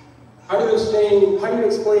 How do you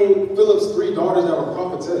explain Philip's 3 daughters that were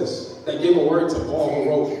prophetess that gave a word to Paul, who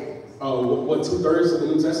wrote 2/3 of the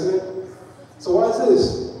New Testament? So why is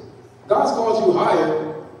this? God's called you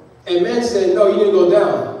higher, and man said, no, you didn't go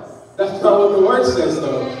down. That's not what the word says,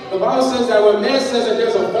 though. The Bible says that when man says that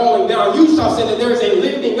there's a falling down, you shall say that there is a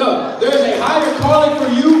lifting up. There is a higher calling for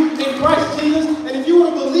you in Christ Jesus. And if you were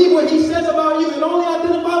to believe what he says about you and only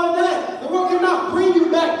identify with that, the world cannot bring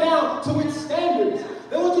you back down to its standards.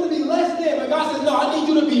 They want you to be less than, but God says, no, I need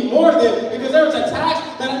you to be more than, because there's a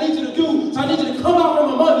task that I need you to do. So I need you to come out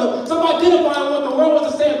from among them. Stop identifying what the world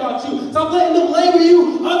wants to say about you. Stop letting them label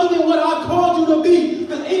you other than what I called you to be.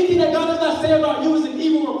 Because anything that God does not say about you is an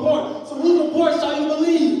evil report. So whose report shall you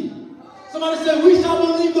believe? Somebody said, we shall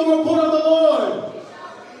believe the report of the Lord.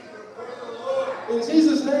 In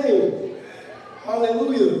Jesus' name.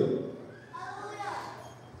 Hallelujah.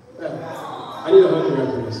 Man, I need a hug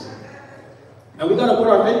after this. And we got to put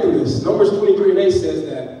our faith in this. Numbers 23:8 says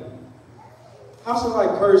that, how shall I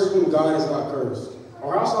curse whom God has not cursed?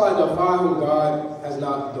 Or how shall I defy whom God has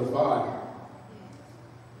not defied?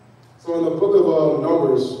 So in the book of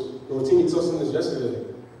Numbers, Rotini touched on this yesterday,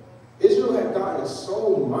 Israel had gotten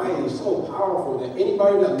so mighty, so powerful that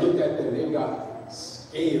anybody that looked at them, they got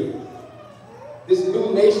scared. This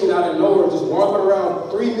new nation out of nowhere just walking around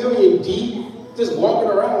 3 million deep, just walking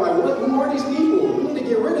around like, what? Who are these people? We need to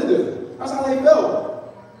get rid of them. That's how they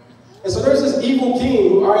felt. And so there's this evil king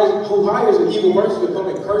who hires an evil merchant to come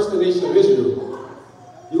and curse the nation of Israel.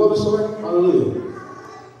 You love the story? Hallelujah.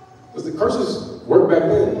 Because the curses worked back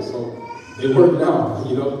then, so they work now,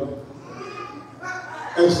 you know.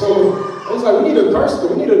 And so it's like, we need to curse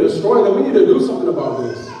them, we need to destroy them, we need to do something about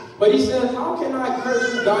this. But he says, how can I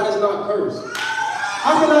curse who God has not cursed?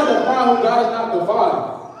 How can I defy who God has not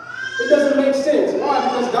defied? It doesn't make sense. Why?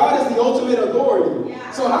 Because God is the ultimate authority.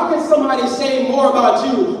 So how can somebody say more about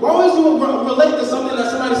you? Why would you relate to something that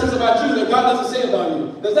somebody says about you that God doesn't say about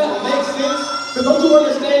you? Does that make sense? Because don't you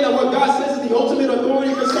understand that what God says is the ultimate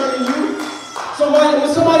authority concerning you? So when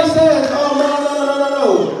somebody says, oh,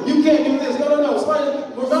 no, you can't do this. No. Somebody,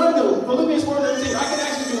 remind them, Philippians 4:13, I can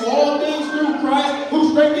actually do all things through Christ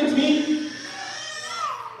who strengthens me.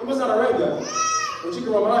 They must not have read that. But you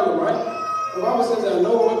can remind them, right? The Bible says that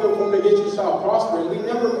no weapon formed against you shall prosper, and we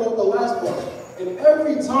never quote the last part. And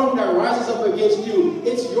every tongue that rises up against you,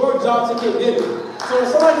 it's your job to condemn it. So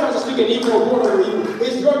when somebody tries to speak an evil report over you,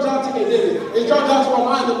 it's your job to condemn it. It's your job to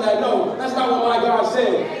remind them that, no, that's not what my God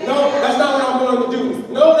said. No, that's not what I'm going to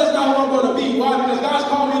do. No, that's not what I'm going to be. Why? Because God's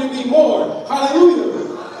called me to be more. Hallelujah.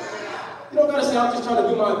 You don't got to say, I'm just trying to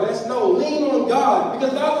do my best. No, lean on God,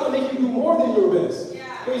 because God's going to make you do more than your best.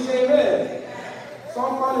 Can you say amen? So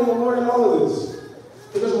I'm finding the Lord in all of this.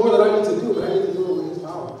 Because there's more that I need to do, but I need to do it with His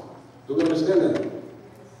power. Do we understand that?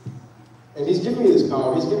 And He's giving me this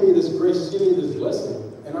power. He's giving me this grace. He's giving me this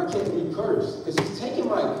blessing. And I can't be cursed, because He's taking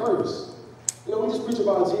my curse. You know, we just preach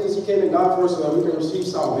about Jesus. He came and died for us so that we can receive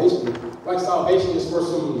salvation. Like salvation is for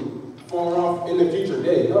some far off in the future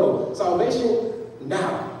day. No, salvation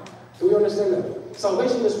now. Do we understand that?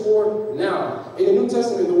 Salvation is for now. In the New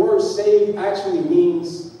Testament, the word saved actually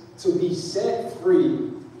means to be set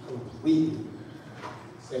free completely.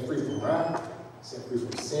 Set free from wrath, set free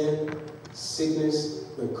from sin, sickness,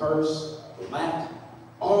 the curse, lack,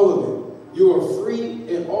 all of it. You are free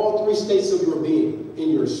in all 3 states of your being.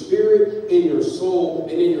 In your spirit, in your soul,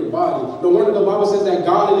 and in your body. No wonder the Bible says that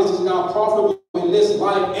godliness is now profitable in this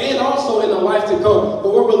life and also in the life to come. But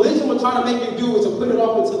what religion will try to make you do is to put it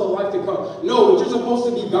off into the life to come. No, but you're supposed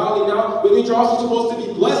to be godly now, but then you're also supposed to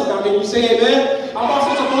be blessed now. Can you say amen? I'm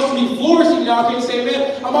also supposed to be flourishing now. Can you say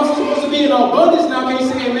amen? I'm also supposed to be in abundance now. Can you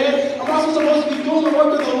say amen? I'm also supposed to be doing the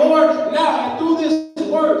work of the Lord now. And through this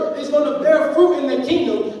word, it's going to bear fruit in the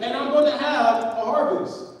kingdom, and I'm going to have a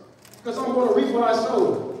harvest. Because I'm going to reap what I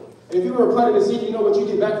sow. If you were planting a seed, you know what you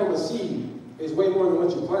get back from a seed is way more than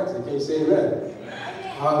what you planted. Can you say amen?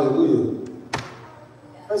 Hallelujah.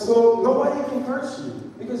 And so nobody can curse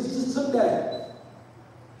you because Jesus took that.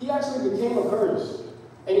 He actually became a curse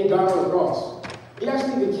and he died on the cross. He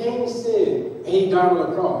actually became sin and he died on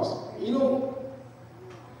the cross. You know,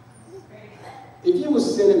 if he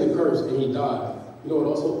was sin and the curse and he died, you know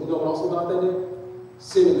what also died that day?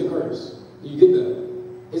 Sin and the curse. Do you get that?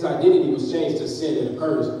 His identity was changed to sin and the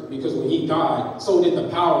curse because when he died, so did the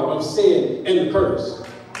power of sin and the curse.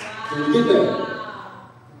 Do you get that?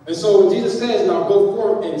 And so when Jesus says, now go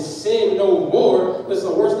forth and sin no more, because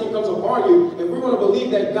the worst thing comes upon you, if we're going to believe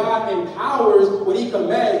that God empowers what he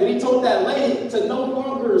commands, when he told that lady to no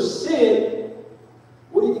longer sin,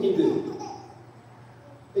 what do you think he did?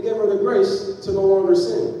 He gave her the grace to no longer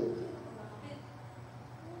sin.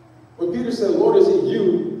 When Peter said, Lord, is it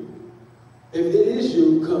you? If it is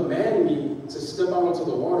you, command me to step out into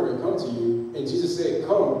the water and come to you. And Jesus said,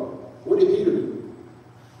 come. What did Peter do?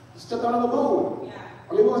 He stepped out of the boat. Yeah.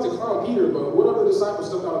 I mean, we like to clown Peter, but what other disciples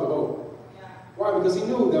stepped out of the boat? Yeah. Why? Because he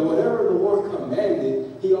knew that whatever the Lord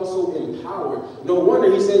commanded, he also empowered. No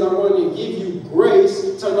wonder he says, I'm going to give you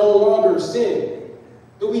grace to no longer sin.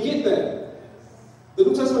 Do we get that? The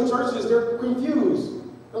New Testament churches, they're confused.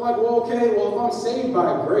 They're like, well, okay, well, if I'm saved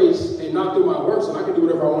by grace and not through my works, then I can do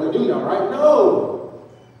whatever I want to do now, right? No.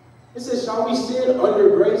 It says, shall we sin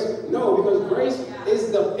under grace? No, because grace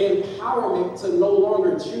is the empowerment to no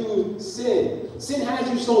longer choose sin. Sin has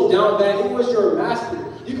you so down bad, it was your master.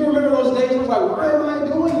 You can remember those days where it's like, why am I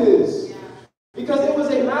doing this? Because it was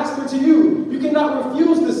a master to you. You cannot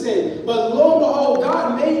refuse the sin. But lo and behold,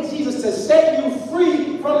 God made Jesus to set you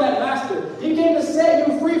free from that master. He came to set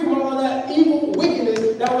you free from all of that evil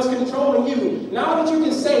wickedness that was controlling you. Now that you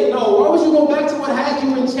can say no, why would you go back to what had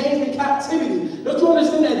you in chains and captivity? Don't you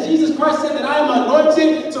understand that Jesus Christ said that I am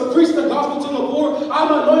anointed to preach the gospel to the poor?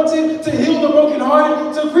 I'm anointed to heal the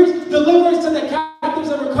brokenhearted, to preach deliverance to the captives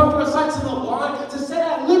and recover sight to the blind, to set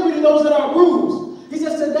at liberty those that are bruised. He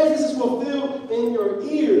says today this is fulfilled in your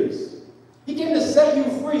ears. He came to set you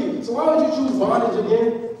free. So why would you choose bondage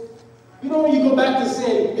again? You know when you go back to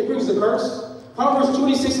sin, it brings the curse. Proverbs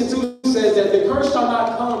 26:2 says that the curse shall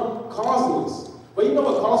not come causeless. But you know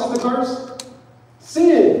what causes the curse?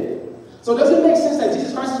 Sin. So does it make sense that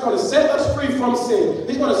Jesus Christ is going to set us free from sin?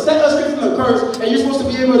 He's going to set us free from the curse, and you're supposed to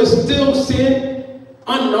be able to still sin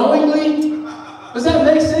unknowingly? Does that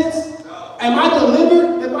make sense? Am I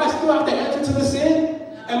delivered if I still have to answer to the sin?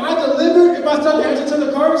 Am I delivered if I still have to answer to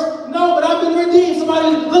the curse? No, but I've been redeemed.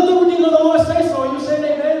 Somebody, let the redeemed of the Lord say so. Are you saying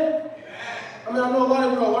amen? I mean, I know a lot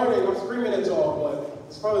of you are learning. I'm screaming at y'all, but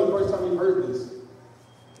it's probably the first time you've heard this.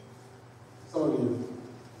 Some of you.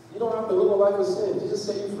 You don't have to live a life of sin. Jesus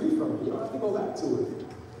set you free from it. You don't have to go back to it.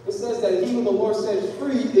 It says that he who the Lord sets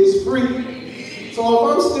free is free. So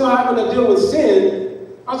if I'm still having to deal with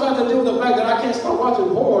sin, I'm trying to deal with the fact that I can't stop watching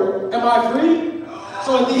porn. Am I free?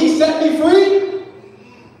 So did he set me free?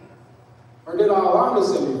 Or did I allow him to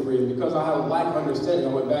set me free? Because I had a lack of understanding, I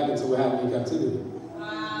went back into what happened in captivity.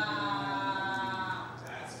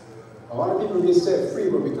 A lot of people get set free,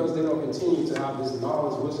 but because they don't continue to have this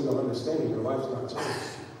knowledge, wisdom, and understanding, their life's not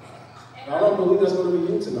changed. And I don't believe that's going to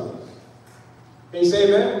be you tonight. Can you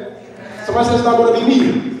say amen? Somebody says it's not going to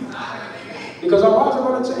be me. Because our lives are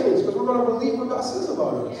going to change, because we're going to believe what God says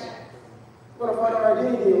about us. We're going to find our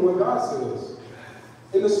identity in what God says,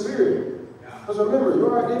 in the Spirit. Because remember,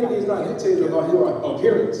 your identity is not dictated about your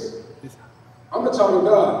appearance. I'm a child of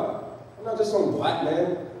God. I'm not just some black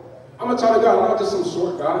man. I'm a child of God. I'm not just some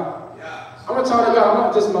short guy. I'm a child of God. I'm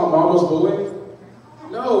not just my mama's boy.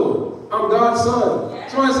 No, I'm God's son.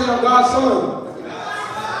 Somebody say I'm God's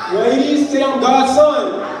son. Ladies, say I'm God's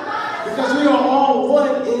son. Because we are all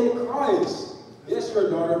one in Christ. Yes, you're a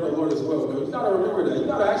daughter of the Lord as well, but you got to remember that. You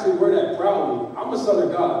got to actually wear that proudly. I'm a son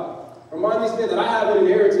of God. Remind these men that I have an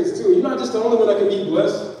inheritance too. You're not just the only one that can be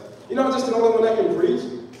blessed. You're not just the only one that can preach.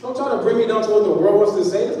 Don't try to bring me down to what the world wants to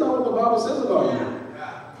say. That's not what the Bible says about you.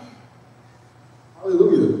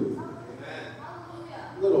 Hallelujah.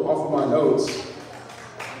 A little off of my notes.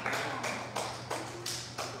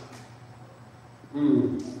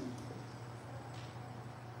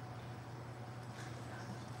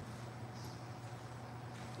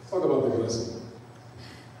 Let's talk about the blessing.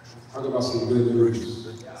 Talk about some good news.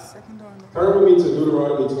 Turn with me to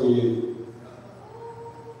Deuteronomy 28.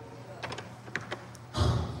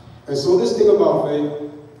 And so this thing about faith,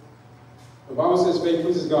 the Bible says faith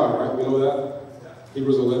pleases God, right? We know that?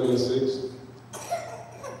 Hebrews 11:6.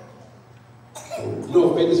 You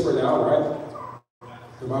know faith is for now, right?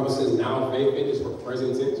 The Bible says now faith is for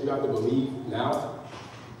present tense. You have to believe now.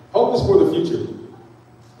 Hope is for the future.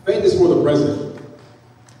 Faith Faith is for the present.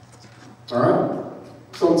 All right?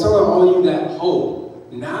 So I'm telling all of you that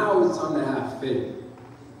hope. Now it's time to have faith.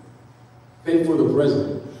 Faith for the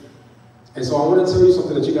present. And so I want to tell you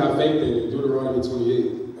something that you got faith in Deuteronomy 28.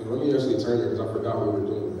 And let me actually turn there because I forgot what we were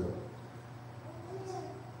doing there.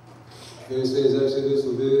 And it says Exodus,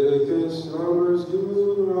 Leviticus, Numbers,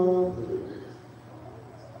 Deuteronomy.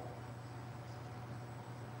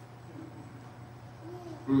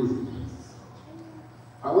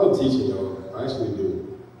 I love teaching, y'all. I actually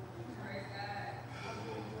do.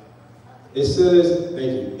 It says,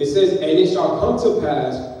 thank you. It says, and it shall come to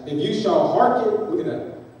pass, if you shall hearken, look at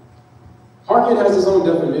that. Hearken has its own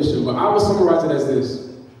definition, but I will summarize it as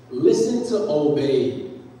this. Listen to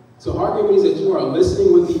obey. So hearken means that you are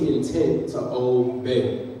listening with the intent to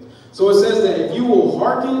obey. So it says that if you will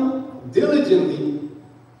hearken diligently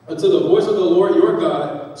unto the voice of the Lord your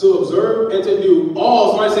God, to observe and to do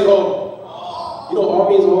all, somebody say all. You know all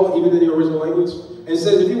means all, even in the original language. And it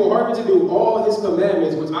says, if you will hearken to do all his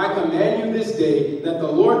commandments, which I command you this day, that the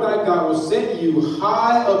Lord thy God will set you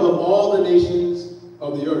high above all the nations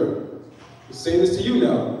of the earth. I'm saying this to you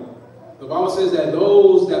now. The Bible says that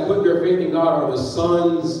those that put their faith in God are the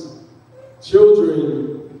sons,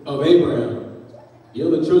 children of Abraham. You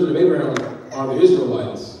know, the children of Abraham are the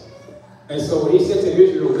Israelites. And so when he said to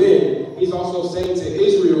Israel then, he's also saying to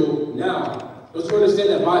Israel now. Don't you understand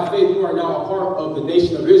that by faith you are now a part of the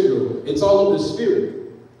nation of Israel? It's all of the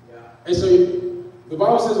Spirit. Yeah. And so the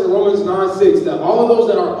Bible says in Romans 9:6 that all of those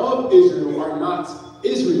that are of Israel are not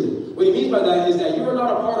Israel. What he means by that is that you are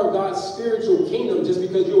not a part of God's spiritual kingdom just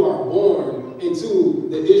because you are born into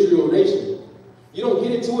the Israel nation. You don't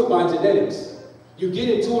get into it by genetics. You get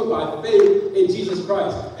into it by faith in Jesus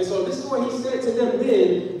Christ. And so this is what he said to them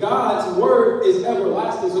then. God's word is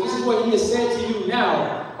everlasting. So this is what he is saying to you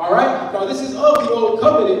now. All right? Now, this is of the old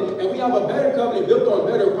covenant, and we have a better covenant built on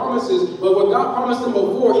better promises. But what God promised them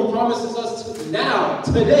before, he promises us now,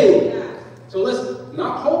 today. So let's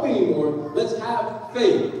not hope anymore. Let's have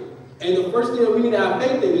faith. And the first thing that we need to have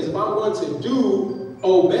faith in is if I'm going to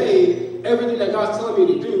obey everything that God's telling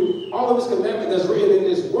me to do, all of his commandment that's written in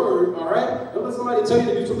this word, all right? Don't let somebody tell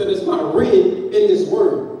you to do something that's not written in this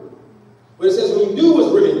word. But it says when you do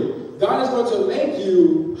what's written, God is going to make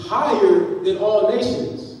you higher than all nations.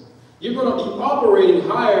 You're going to be operating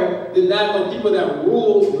higher than that of people that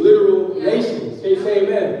rule literal nations. Can you say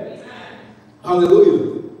amen? Amen.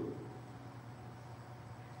 Hallelujah.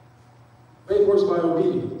 Faith works by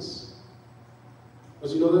obedience.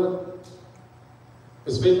 Don't you know that?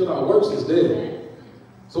 Because faith without works is dead.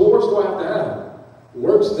 So what works do I have to have?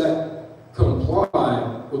 Works that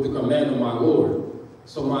comply with the command of my Lord.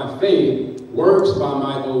 So my faith works by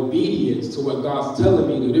my obedience to what God's telling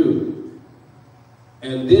me to do.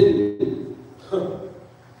 And then,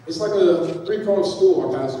 it's like a three-pronged stool,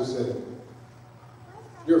 our pastor said.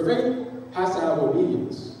 Your faith has to have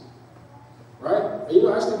obedience. Right? And you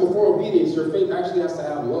know, actually before obedience, your faith actually has to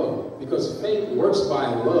have love. Because faith works by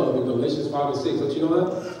love in Galatians 5 and 6. Don't you know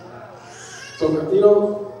that? So, you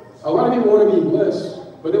know, a lot of people want to be blessed,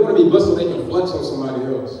 but they want to be blessed so they can flex on somebody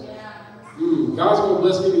else. God's going to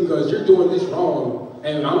bless me because you're doing this wrong.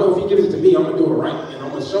 And I know if he gives it to me, I'm going to do it right. And I'm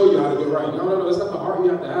going to show you how to do it right. No, that's not the heart you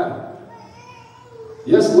have to have.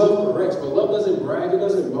 Yes, love corrects, but love doesn't brag, it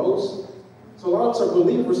doesn't boast. So a lot of us are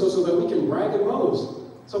believers so that we can brag and boast.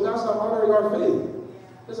 So God's not honoring our faith.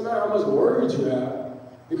 It doesn't matter how much words you have,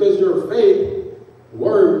 because your faith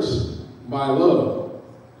works by love.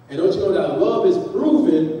 And don't you know that love is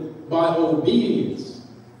proven by obedience?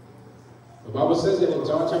 The Bible says that in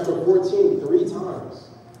John chapter 14 3 times.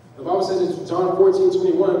 The Bible says in John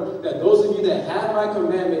 14:21 that those of you that have my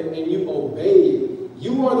commandment and you obey it,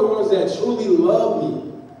 you are the ones that truly love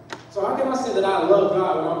me. So how can I say that I love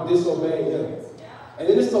God when I'm disobeying him? And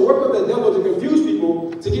then it's the work of the devil to confuse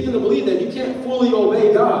people, to get them to believe that you can't fully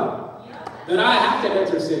obey God. That I have to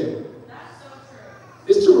enter sin.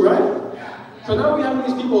 It's true, right? So now we have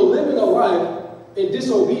these people living a life in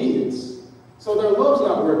disobedience. So their love's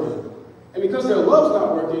not working. And because their love's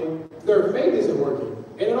not working, their faith isn't working.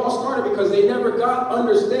 And it all started because they never got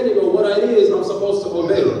understanding of what it is I'm supposed to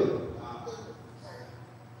obey.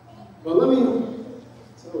 But let me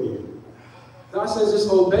tell you, God says just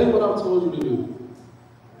obey what I've told you to do.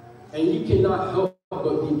 And you cannot help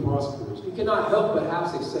but be prosperous. You cannot help but have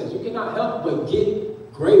success. You cannot help but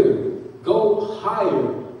get greater, go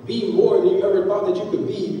higher, be more than you ever thought that you could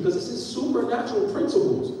be, because this is supernatural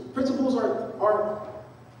principles. Principles are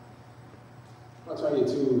I'm not trying to get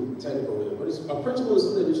too technical with it, but a principle is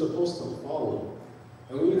something that you're supposed to follow.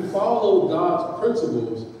 And when you follow God's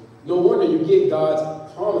principles, no wonder you get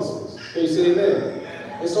God's promises. Can you say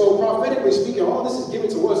amen? And so prophetically speaking, all this is given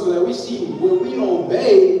to us so that we see when we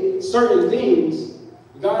obey certain things,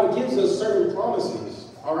 God gives us certain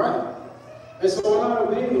promises. All right? And so when I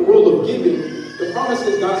obey the rule of giving, the promise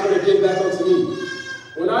is God's going to give back unto me.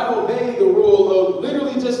 When I obey the rule of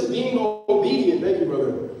literally just being obedient, thank you,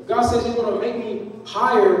 brother, God says he's going to make me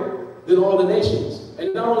higher than all the nations.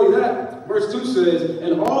 And not only that, verse 2 says,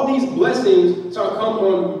 and all these blessings shall come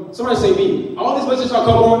on, somebody say me, all these blessings shall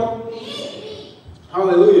come on me.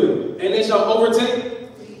 Hallelujah. And they shall overtake.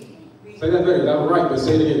 Say that better, that was right, but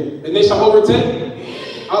say it again. And they shall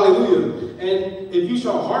overtake. Hallelujah. And if you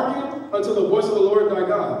shall hearken unto the voice of the Lord thy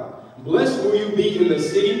God, blessed will you be in the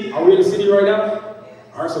city. Are we in the city right now?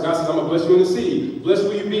 All right, so God says, I'm going to bless you in the city. Blessed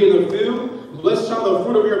will you be in the field. Blessed shall the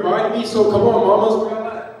fruit of your body be. So come on, mamas, where y'all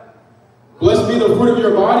at? Blessed be the fruit of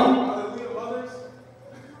your body. Hallelujah, mothers.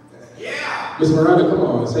 Yeah. Miss Miranda, come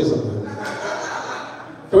on, say something.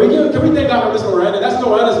 Can we thank God for Miss Miranda? That's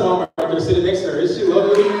Miranda's mom right there sitting next to her. Is she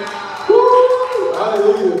lovely? Woo!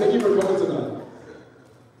 Hallelujah. Thank you for coming tonight.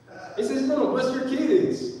 It says, you're going to bless your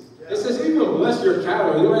kids. It says, you're going to bless your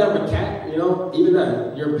cattle. You might have a cat, even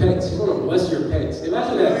that. Your pets. You're going to bless your pets.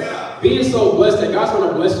 Imagine that. Being so blessed that God's going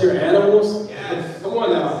to bless your animals. Come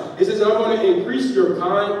on now. It says, I'm going to increase your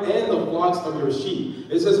kind and the flocks of your sheep.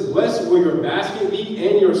 It says, blessed will your basket be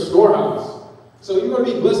and your storehouse. So you're going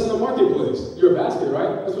to be blessed in the marketplace. Your basket,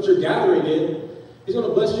 right? That's what you're gathering in. He's going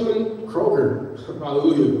to bless you in Kroger.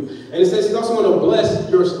 Hallelujah. And it says he's also going to bless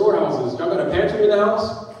your storehouses. Y'all got a pantry in the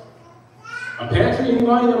house? A pantry,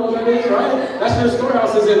 anybody know what that is, right? That's your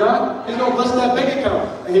storehouse, is it not? He's going to bless that bank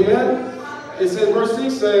account. Amen? It says, verse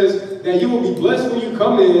 6 says that you will be blessed when you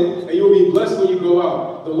come in, and you will be blessed when you go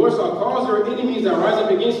out. The Lord shall cause your enemies that rise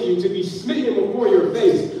up against you to be smitten before your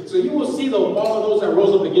face. So you will see the fall of those that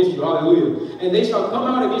rose up against you. Hallelujah. And they shall come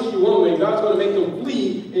out against you one way. God's going to make them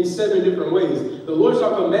flee in 7 different ways. The Lord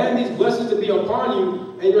shall command these blessings to be upon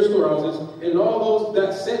you and your storehouses, and all those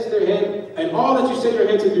that sets their hand, and all that you set your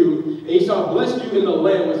hand to do, and he shall bless you in the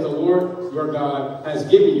land which the Lord your God has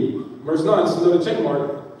given you. Verse 9, this is another check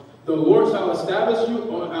mark. The Lord shall establish you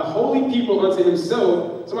a holy people unto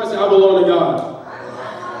himself. Somebody say, I belong to God.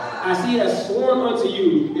 As he has sworn unto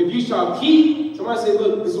you, if you shall keep, somebody say,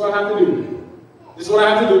 look, this is what I have to do. This is what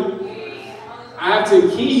I have to do. I have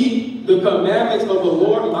to keep the commandments of the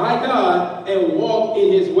Lord my God and walk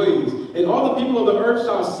in his ways. And all the people of the earth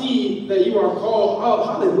shall see that you are called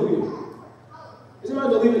up. Hallelujah. Is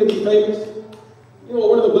anybody believing to be famous?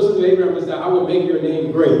 One of the blessings of Abraham is that I will make your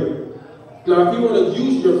name great. Now, if you want to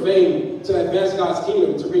use your fame to advance God's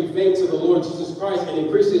kingdom, to bring fame to the Lord Jesus Christ and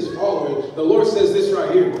increase his following, the Lord says this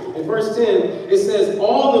right here. In verse 10, it says,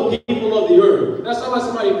 all the people of the earth. That sounds like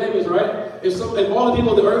somebody famous, right? If all the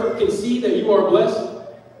people of the earth can see that you are blessed,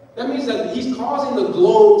 that means that he's causing the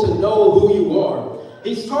globe to know who you are.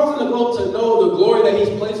 He's causing the globe to know the glory that he's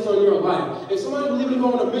placed on your life. If somebody believes to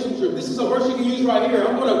go on a mission trip, this is a verse you can use right here.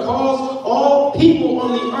 I'm going to cause all people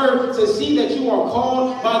on the earth to see that you are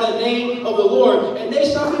called by the name of the Lord, and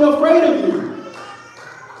they shall be afraid of you.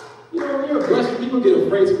 When you're blessed, people get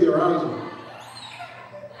afraid to be around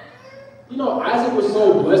you. Isaac was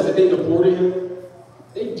so blessed that they deported him.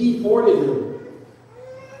 They deported him.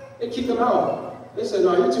 They kicked him out. They said,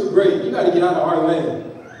 no, you're too great. You got to get out of our land.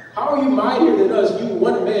 How are you mightier than us, you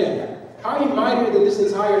one man? How are you mightier than this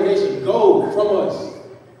entire nation? Go from us.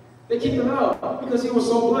 They kicked him out because he was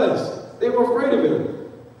so blessed. They were afraid of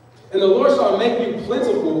him. And the Lord shall make you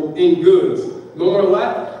plentiful in goods. No more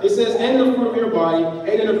lack. It says, and the fruit of your body,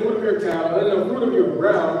 and in the fruit of your cattle, and in the fruit of your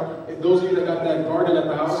ground, and those of you that got that garden at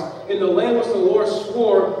the house, in the land which the Lord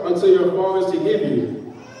swore unto your fathers to give you.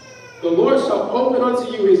 The Lord shall open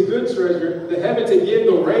unto you his good treasure, the heaven to give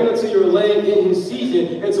the rain unto your land in his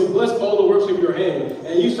season, and to bless all the works of your hand.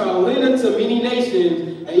 And you shall lend unto many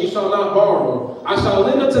nations, and you shall not borrow. I shall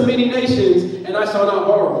lend unto many nations, and I shall not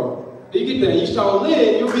borrow. Do you get that? You shall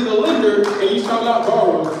lend, you'll be the lender, and you shall not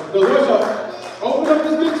borrow. The Lord shall open up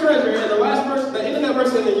his good treasure, and the last verse, the end of that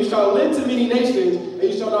verse says that you shall lend to many nations, and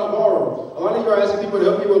you shall not borrow. A lot of you are asking people to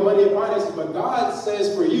help you with money and finances, but God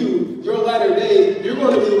says for you, your latter days, you're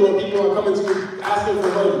going to be the one people are coming to asking for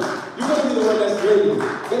money. You're going to be the one that's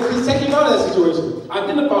lending. He's taking you out of that situation.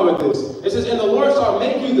 Identify with this. It says, and the Lord shall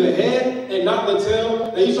make you the head and not the tail,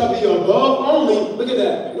 and you shall be above only. Look at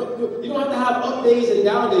that. You don't have to have up days and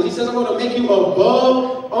down days. He says, I'm going to make you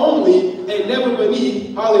above only and never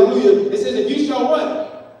beneath. Hallelujah. It says, if you shall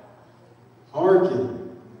what?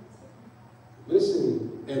 Hearken,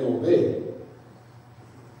 listen, and obey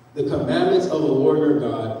the commandments of the Lord your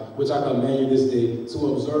God, which I command you this day,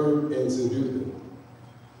 to observe and to do them.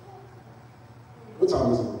 What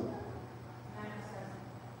time is it?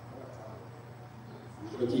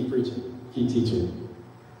 but keep preaching, keep teaching.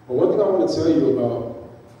 But one thing I want to tell you about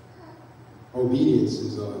obedience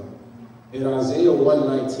is in Isaiah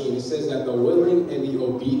 1:19, it says that the willing and the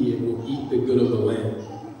obedient will eat the good of the land.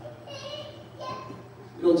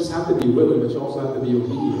 You don't just have to be willing, but you also have to be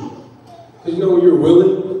obedient. Because you know when you're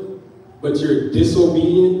willing, but you're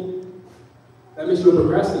disobedient, that makes you a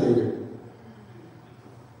procrastinator.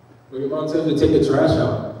 When your mom tells you to take the trash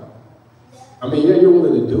out, I mean, yeah, you're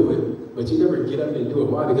willing to do it, but you never get up and do it.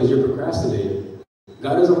 Why? Because you're procrastinating.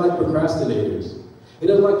 God doesn't like procrastinators. He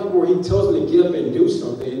doesn't like people where he tells them to get up and do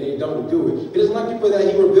something and they don't do it. He doesn't like people that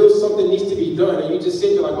he reveals something needs to be done and you just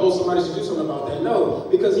sit there like, oh, somebody should do something about that. No,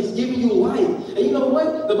 because he's giving you light. And you know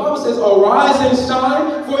what? The Bible says, arise and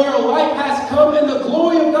shine, for your light has come and the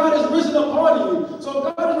glory of God has risen upon you. So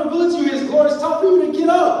if God is revealing to you his glory, it's time for you to get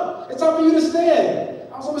up. It's time for you to stand.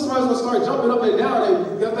 I was hoping somebody's going to start jumping up and down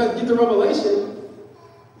and get the revelation.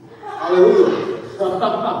 Hallelujah.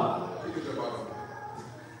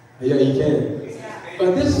 Yeah, you can.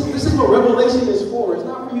 But this is what revelation is for. It's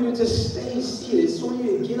not for you to just stay seated. It's for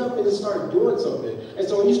you to get up and to start doing something. And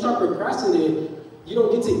so when you start procrastinating, you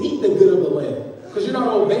don't get to eat the good of the land. Because you're not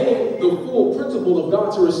obeying the full principle of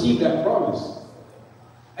God to receive that promise.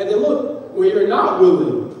 And then look, when you're not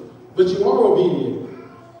willing, but you are obedient,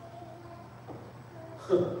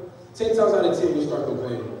 10 times out of 10 you start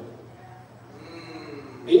complaining.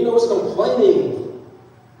 And you know it's complaining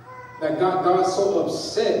that God's so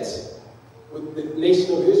upset with the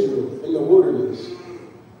nation of Israel in the wilderness.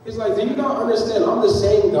 It's like, do you not understand? I'm the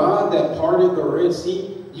same God that parted the Red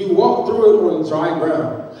Sea. You walked through it on dry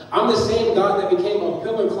ground. I'm the same God that became a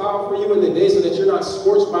pillar cloud for you in the day so that you're not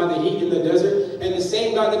scorched by the heat in the desert. And the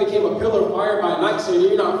same God that became a pillar of fire by night so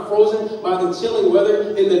you're not frozen by the chilling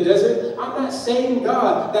weather in the desert. I'm that same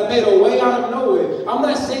God that made a way out of nowhere. I'm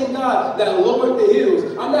that same God that lowered the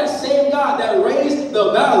hills. I'm that same God that raised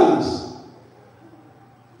the valleys.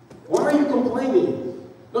 Why are you complaining?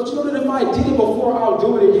 Don't you know that if I did it before, I'll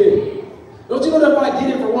do it again? Don't you know that if I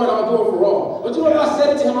did it for one, I'll do it for all? Don't you know if I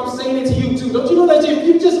said it to him, I'm saying it to you too? Don't you know that if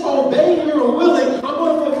you just obey and you're willing, I'm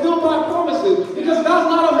going to fulfill my promises? Because God's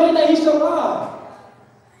not a man that he shall lie.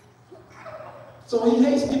 So he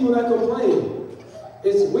hates people that complain.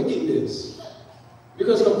 It's wickedness.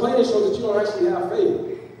 Because complaining shows that you don't actually have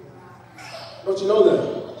faith. Don't you know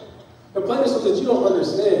that? Complaining shows that you don't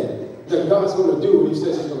understand that God's going to do what he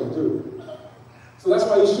says he's going to do. So that's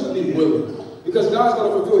why you should be willing. Because God's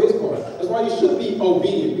going to fulfill his part. That's why you should be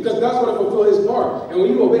obedient. Because God's going to fulfill his part. And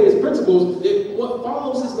when you obey his principles, what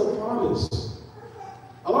follows is the promise.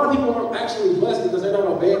 A lot of people aren't actually blessed because they're not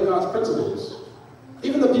obeying God's principles.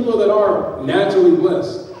 Even the people that are naturally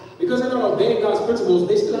blessed, because they're not obeying God's principles,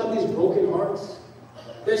 they still have these broken hearts.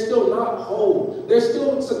 They're still not whole. They're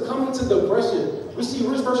still succumbing to depression. We see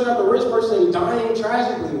rich person after rich person dying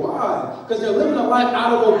tragically. Why? Because they're living a life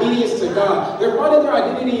out of obedience to God. They're finding their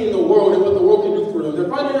identity in the world and what the world can do for them. They're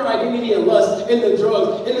finding their identity in lust, in the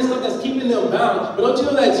drugs, in the stuff that's keeping them bound. But don't you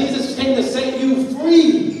know that Jesus came to set you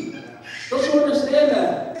free? Don't you understand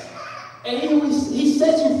that? And he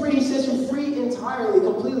sets you free. He sets you free entirely,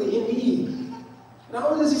 completely, indeed.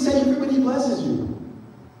 Not only does he set you free, but he blesses you.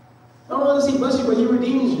 Not only does he bless you, but he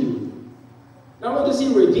redeems you. Not only does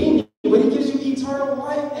he redeem you, but he gives you eternal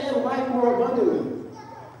life and life more abundantly.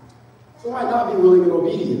 So why not be willing and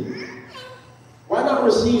obedient? Why not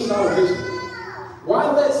receive salvation?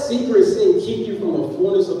 Why let secret sin keep you from the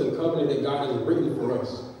fullness of the covenant that God has written for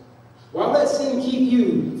us? Why let sin keep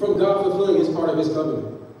you from God fulfilling his part of his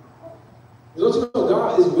covenant? Don't you know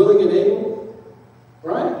God is willing and able?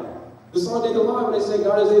 Right? The song did the line when they said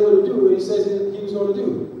God is able to do what he says he was going to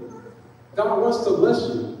do. God wants to bless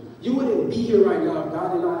you. You wouldn't be here right now if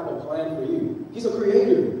God did not have a plan for you. He's a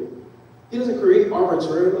creator. He doesn't create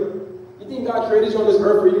arbitrarily. You think God created you on this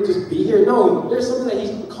earth for you to just be here? No, there's something that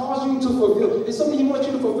he's caused you to fulfill. It's something he wants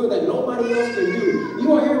you to fulfill that nobody else can do.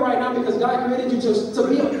 You are here right now because God created you to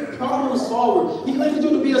be a problem solver. He created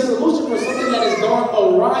you to be a solution for something that has gone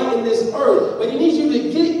awry in this earth. But he needs you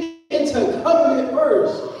to get into covenant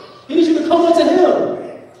first. He needs you to come unto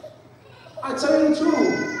him. I tell you the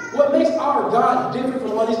truth. What makes our God different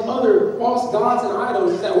from all these other false gods and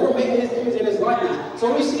idols is that we're made in his image and his likeness.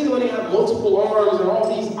 So we see that when they have multiple arms and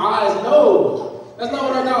all these eyes, no, that's not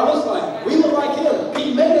what our God looks like. We look like him.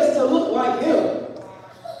 He made us to look like him.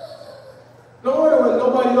 No wonder when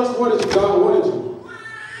nobody else wanted you, God wanted you.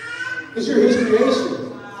 Because you're his creation.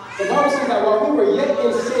 The Bible says that while we were yet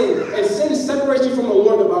in sin, and sin separates you from the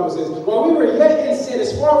Lord, the Bible says, while we were yet in sin,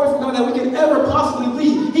 as far away from God that we could ever possibly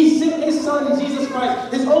be, he sent his son, Jesus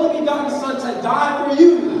Christ, his only begotten son, to die for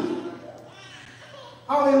you.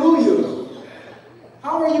 Hallelujah.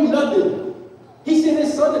 How are you nothing? He sent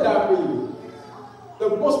his son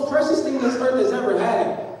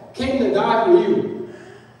die for you.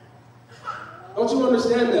 Don't you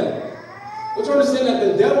understand that? Don't you understand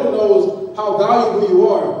that the devil knows how valuable you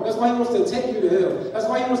are? That's why he wants to take you to hell. That's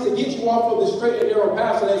why he wants to get you off of the straight and narrow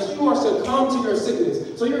path so that you are succumb to your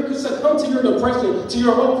sickness. So you're succumb to your depression, to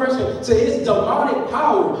your oppression, to his demonic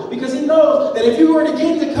power. Because he knows that if you were to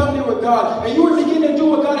get into covenant with God, and you were to begin to do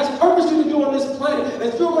what God has purposed you to do on this planet,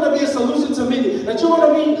 that you're going to be a solution to many, that you're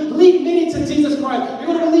going to lead many to Jesus Christ.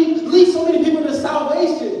 You're going to lead so many people to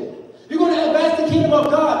salvation. You're going to advance the kingdom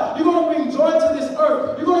of God. You're going to bring joy to this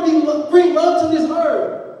earth. You're going to bring love to this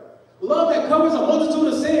earth. Love that covers a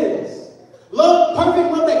multitude of sins. Love,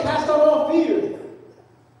 perfect love that casts out all fear.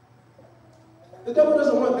 The devil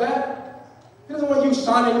doesn't want that. He doesn't want you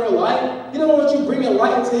shining your light. He doesn't want you bringing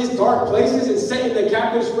light into his dark places and setting the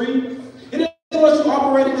captives free. He doesn't want you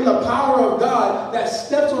operating in the power of God that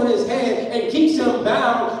steps on his hand and keeps him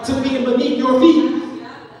bound to being beneath your feet.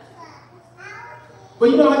 But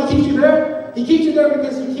you know how he keeps you there? He keeps you there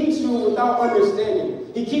because he keeps you without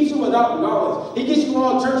understanding. He keeps you without knowledge. He gets you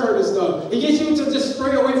all church hurt and stuff. He gets you to just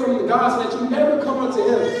stray away from God so that you never come unto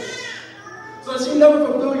him. So that you never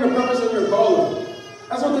fulfill your purpose and your calling.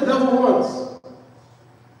 That's what the devil wants.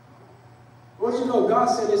 Once you know God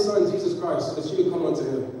sent his son Jesus Christ so that you can come unto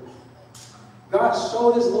him. God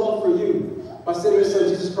showed his love for you by sending his son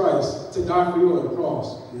Jesus Christ to die for you on the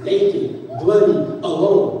cross. Naked, bloody,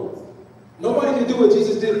 alone. Nobody can do what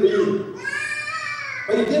Jesus did for you.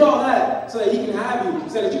 But he did all that so that he can have you,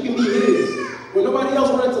 so that you can be his. When nobody else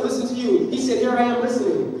wanted to listen to you, he said, here I am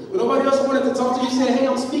listening. When nobody else wanted to talk to you, he said, hey,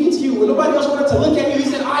 I'm speaking to you. When nobody else wanted to look at you, he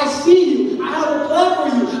said, I see you. I have a plan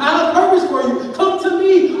for you. I have a purpose for you. Come to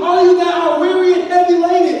me, all you that are weary and heavy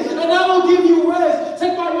laden, and I will give you rest.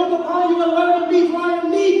 Take my yoke upon you and learn of me, for I am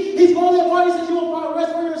meek. He's holy and mighty, says you will find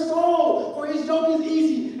rest for your soul. For his yoke is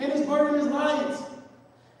easy and his burden is light.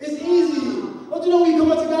 It's easy. Don't you know when you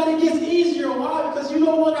come up to God, it gets easier? Why? Because you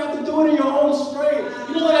no longer have to do it in your own strength.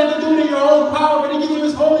 You no longer have to do it in your own power, but he gives you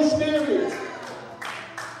his Holy Spirit.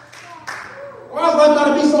 Why is life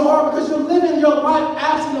got to be so hard? Because you're living your life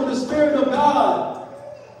absent of the Spirit of God.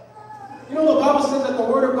 You know, the Bible says that the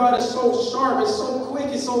Word of God is so sharp, it's so quick,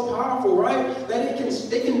 it's so powerful, right? That it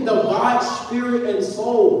can divide spirit and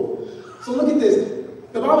soul. So look at this.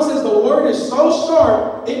 The Bible says the word is so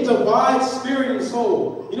sharp, it divides spirit and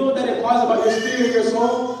soul. You know what that implies about your spirit and your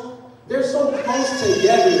soul? They're so close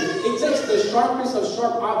together. It takes the sharpness of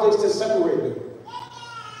sharp objects to separate them.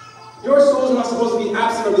 Your soul is not supposed to be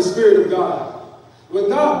absent of the Spirit of God. When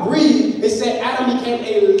God breathed, it said Adam became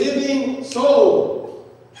a living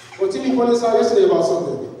soul. Well, Timmy pointed this out yesterday about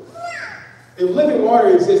something. If living water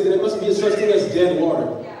exists, then it must be a such thing as dead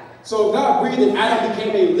water. So if God breathed and Adam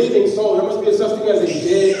became a living soul, there must be a such thing as a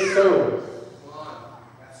dead soul.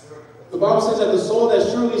 The Bible says that the soul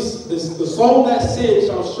that sins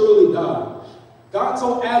shall surely die. God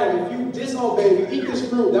told Adam, if you disobey, if you eat this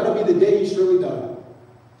fruit, that'll be the day you surely die.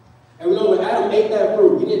 And we know when Adam ate that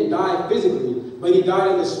fruit, he didn't die physically, but he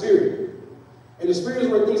died in the spirit. And the spirit is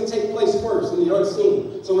where things take place first, in the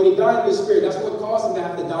unseen. So when he died in the spirit, that's what caused him to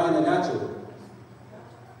have to die in the natural.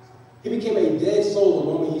 He became a dead soul the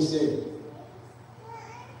moment he sinned.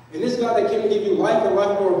 And this God that came to give you life and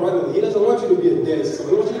life more abundantly, he doesn't want you to be a dead soul.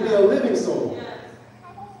 He wants you to be a living soul.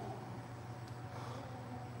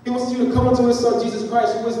 He wants you to come unto his son, Jesus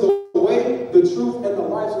Christ, who is the way, the truth, and the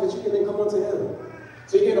life, so that you can then come unto him.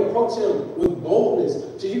 So you can approach him with boldness.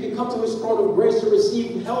 So you can come to his throne of grace to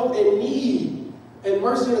receive help and need. And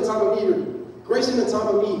mercy in the time of need. Grace in the time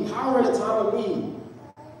of need. Power in the time of need.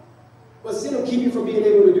 But sin will keep you from being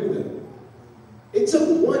able to do that. It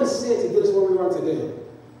took one sin to get us where we are today.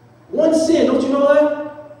 One sin, don't you know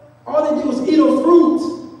that? All they did was eat a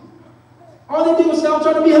fruit. All they did was say, I'm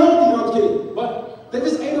trying to be healthy. No, I'm kidding. But they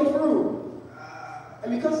just ate a fruit.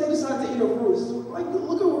 And because they decided to eat a fruit, it's like,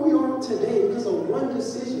 look at where we are today because of one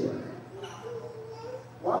decision.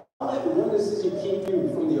 Why let one decision keep you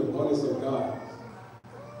from the abundance of God?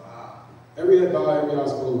 Every head bowed, every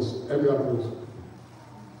eyes closed. Every eye closed.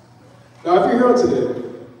 Now, if you're here today,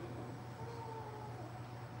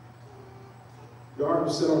 your heart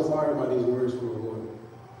was set on fire by these words from the Lord.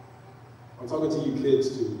 I'm talking to you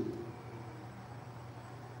kids too.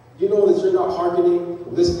 You know that you're not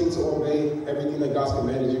hearkening, listening to obey everything that God's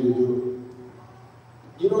commanded you to do.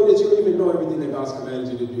 You know that you don't even know everything that God's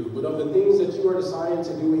commanded you to do. But of the things that you are deciding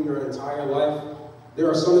to do in your entire life, there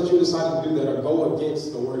are some that you decide to do that go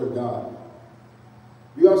against the Word of God.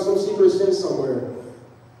 You have some secret sin somewhere,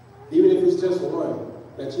 even if it's just one,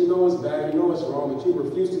 that you know is bad, you know it's wrong, but you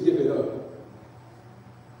refuse to give it up.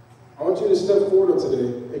 I want you to step forward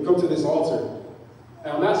today and come to this altar.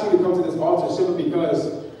 And I'm asking you to come to this altar simply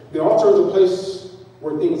because the altar is a place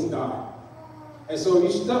where things die. And so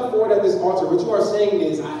you step forward at this altar. What you are saying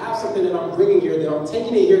is, I have something that I'm bringing here, that I'm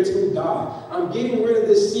taking it here to God. I'm getting rid of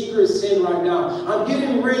this secret sin right now. I'm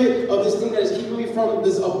getting rid of this thing that is keeping me from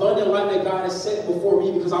this abundant life that God has set before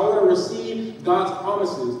me, because I want to receive God's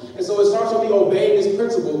promises. And so it starts with me obeying this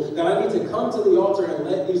principle that I need to come to the altar and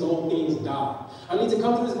let these old things die. I need to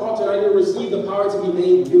come to this altar and I need to receive the power to be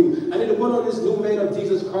made new. I need to put on this new man of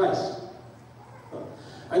Jesus Christ.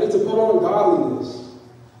 I need to put on godliness.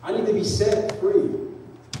 I need to be set free.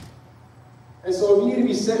 And so if you need to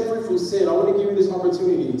be set free from sin, I want to give you this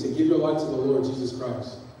opportunity to give your life to the Lord Jesus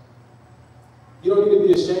Christ. You don't need to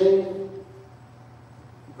be ashamed,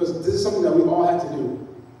 because this is something that we all had to do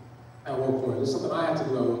at one point. This is something I had to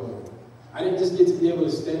do at one point. I didn't just get to be able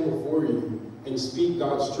to stand before you and speak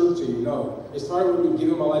God's truth to you. No. It started with me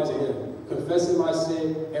giving my life to Him, confessing my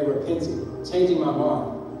sin and repenting, changing my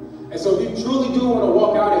mind. And so if you truly do want to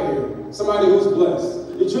walk out of here, somebody who's blessed,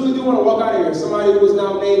 you truly do want to walk out of here, somebody who is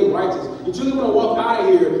now made righteous, you truly want to walk out of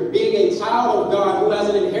here being a child of God who has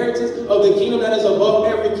an inheritance of the kingdom that is above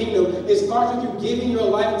every kingdom, it starts with you giving your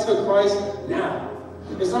life to Christ now.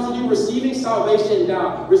 It starts with you receiving salvation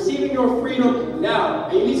now, receiving your freedom now.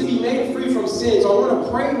 And you need to be made free from sin. So I want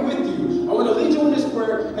to pray with you. I want to lead you in this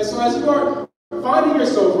prayer. And so as you are finding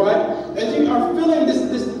yourself, right, as you are feeling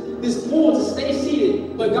this pull to stay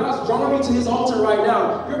seated, but God's drawing you to His altar right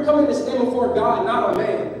now, you're coming to stand before God, not a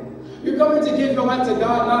man. You're coming to give your life to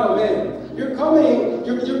God, not a man. You're coming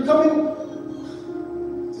to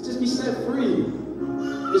just be set free.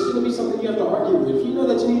 It shouldn't be something you have to argue with. If you know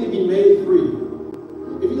that you need to be made free,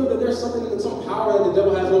 if you know that there's something, some power that the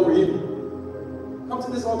devil has over you, come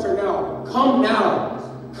to this altar now. Come now.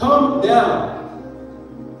 Come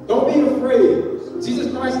down. Don't be afraid.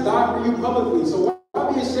 Jesus Christ died for you publicly, so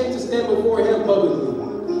why be ashamed to stand before Him publicly?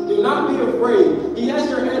 Do not be afraid. He has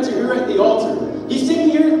your answer here at the altar. He's sitting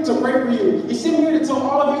here to pray for you. He's sitting here to tell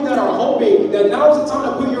all of you that are hoping that now is the time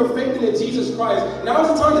to put your faith in Jesus Christ. Now is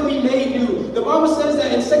the time to be made new. The Bible says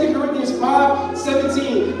that in 2 Corinthians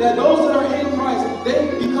 5:17, that those that are in Christ,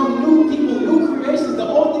 they become new people, new creations. The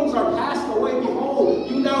old things are passed away. Behold,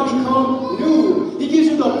 you now become new. He gives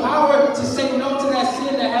you the power to say no to that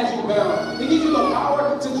sin that has you bound. He gives you the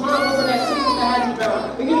power to triumph over that sin that has you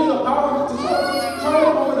bound. He gives you the power to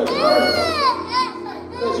triumph over the curse,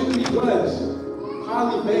 that you can be blessed,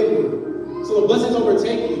 highly favored, so the blessings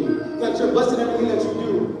overtake you, that you're blessed in everything that you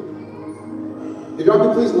do. If y'all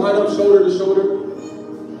can please line up shoulder to shoulder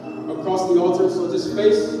across the altar. So just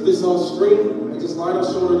face this screen and just line up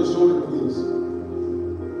shoulder to shoulder, please.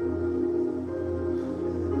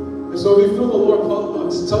 And so if you feel the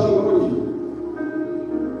Lord just tugging on you,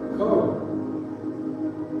 come.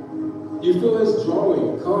 You feel His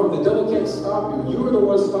drawing, come. The devil can't stop you. You are the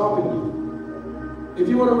one stopping you. If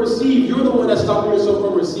you want to receive, you're the one that's stopping yourself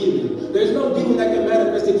from receiving. There's no demon that can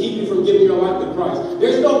manifest to keep you from giving your life to Christ.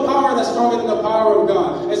 There's no power that's stronger than the power of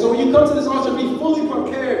God. And so when you come to this altar, be fully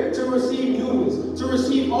prepared to receive newness, to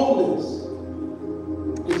receive wholeness.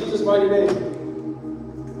 In Jesus' mighty name.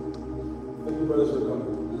 Thank you, brothers, for coming.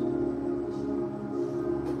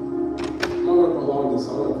 I'm not going to prolong this. I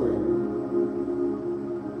want to pray.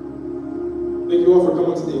 Thank you all for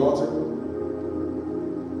coming to the altar,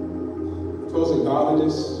 choosing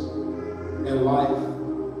godliness and life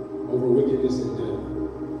over wickedness and death.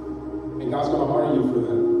 And God's going to honor you for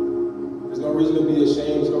that. There's no reason to be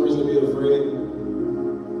ashamed. There's no reason to be afraid.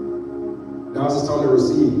 Now's the time to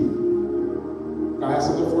receive. God has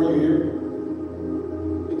something for you here.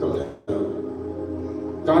 You come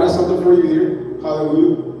down. God has something for you here.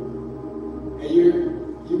 Hallelujah. And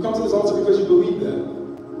you come to this altar because you believe that.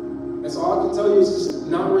 And so all I can tell you is just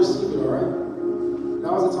not receive it, all right?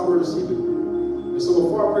 Now is the time to receive it. And so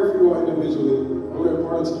before I pray for you all individually, I'm going to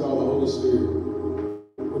impart into you all the Holy Spirit,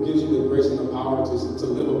 who gives you the grace and the power to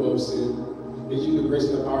live above sin. He gives you the grace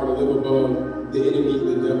and the power to live above the enemy,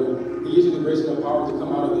 the devil. He gives you the grace and the power to come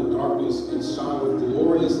out of the darkness and shine with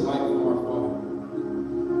glorious light from our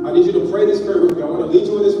Father. I need you to pray this prayer with me. I want to lead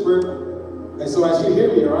you in this prayer. And so as you hear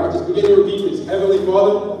me, all right, just begin to repeat this. Heavenly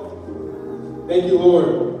Father, thank you,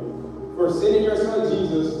 Lord, for sending your Son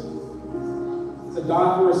Jesus to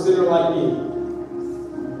die for a sinner like me.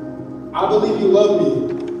 I believe you love me,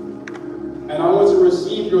 and I want to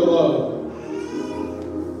receive your love.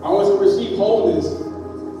 I want to receive wholeness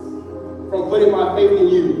from putting my faith in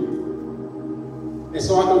you. And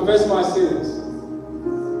so I confess my sins,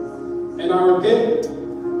 and I repent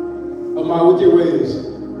of my wicked ways.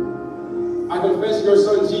 I confess your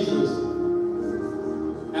Son Jesus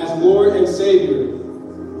as Lord and Savior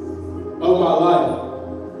of my life.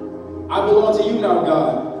 I belong to you now,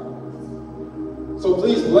 God. So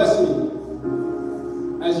please bless me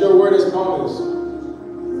as your word has promised.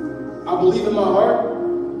 I believe in my heart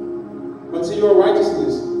unto your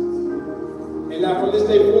righteousness, and that from this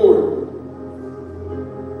day forward,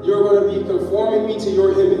 you're going to be conforming me to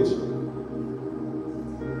your image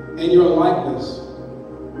and your likeness,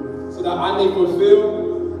 so that I may fulfill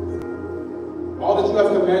all that you have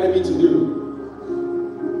commanded me to do.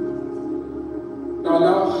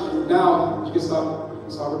 Now, you can stop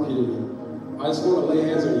repeating me. I just want to lay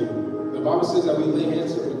hands on you. The Bible says that we lay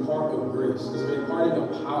hands to impart of grace. It's imparting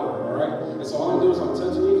of power, all right? And so all I'm doing is I'm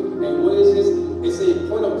touching you. And what is this? It's a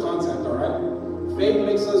point of contact, all right? Faith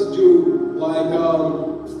makes us do like,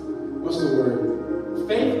 what's the word?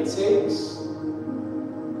 Faith takes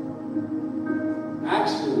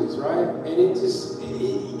actions, right? And it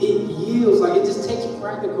yields, like it just takes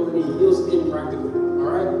practical and it yields impractical,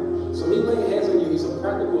 all right? So me laying hands on you is a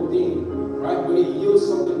practical thing, right? But it yields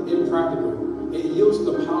something impractical. It yields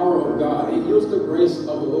the power of God. It yields the grace of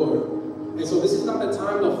the Lord. And so this is not the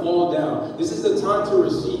time to fall down. This is the time to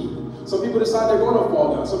receive. Some people decide they're going to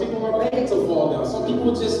fall down. Some people are made to fall down. Some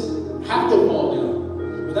people just have to fall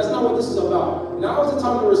down. But that's not what this is about. Now is the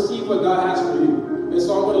time to receive what God has for you. And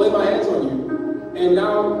so I'm going to lay my hands on you. And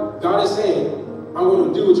now God is saying, I'm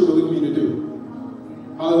going to do what you believe me to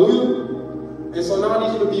do. Hallelujah. And so now I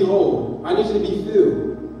need you to be whole. I need you to be filled.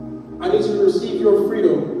 I need you to receive your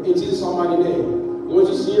freedom in Jesus' almighty name. Lord,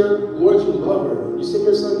 you see her. Lord, you love her. You sent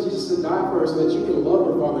your son Jesus to die for her so that you can love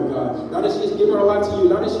her, Father God. Now that she's given her life to you.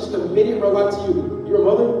 Now that she's committed her life to you. You're a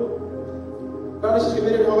mother. Now that she's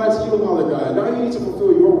committed her life to you, Father God. Now you need to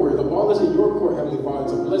fulfill your word. The ball is in your court, Heavenly Father,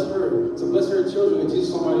 to bless her children in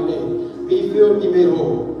Jesus' almighty name. Be filled, be made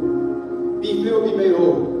whole. Be filled, be made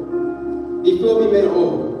whole. Be filled, be made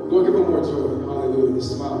whole. Lord, give them more joy. Hallelujah.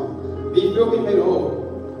 Smile. Be filled, be made whole.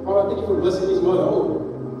 Father, I thank you for blessing these mothers. Oh.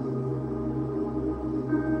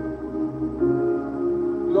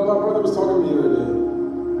 You know, my brother was talking to me the other day.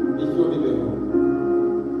 Be filled, be made whole.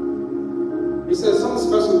 He said something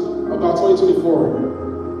special about 2024.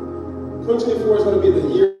 2024 is going to be the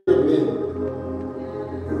year of men.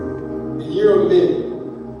 The year of men.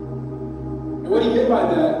 And what he meant by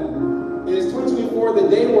that is 2024, the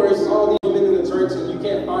day where it's all these men in the church and you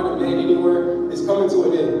can't find a man anywhere, is coming to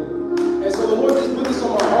an end. And so the Lord just put this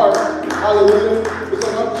on my heart, hallelujah,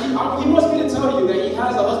 because he wants me to tell you that he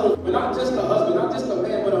has a husband, but not just a husband, not just a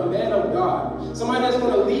man, but a man of God. Somebody that's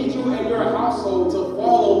going to lead you and your household to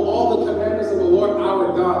follow all the commandments of the Lord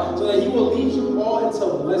our God, so that he will lead you all into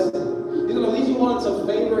blessing. He's going to lead you on to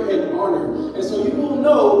favor and honor. And so you will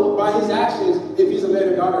know by his actions if he's a man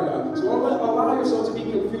of God or not. So don't allow yourself to be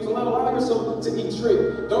confused. Don't allow yourself to be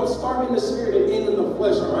tricked. Don't start in the spirit and end in the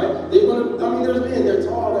flesh, all right? They're going to, I mean, there's men, they're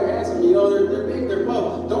tall, they're handsome, you know, they're big, they're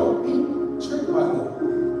buff. Don't be tricked by them.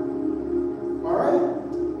 All right?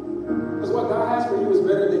 Because what God has for you is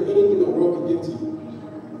better than anything the world can give to you.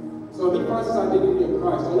 So if he finds his identity in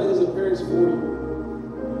Christ, don't let his appearance fool you.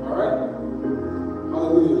 All right?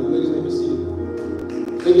 Hallelujah. Ladies, may be seated.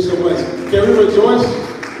 Thank you so much. Can we rejoice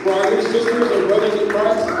for our little sisters and brothers in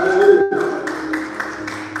Christ? Hallelujah.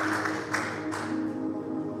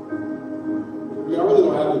 I really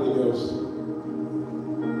don't have anything else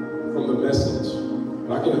from the message.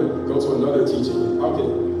 But I can go to another teaching. Okay.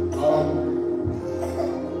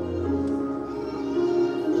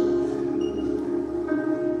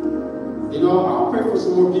 You know, I'll pray for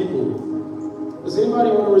some more people. Does anybody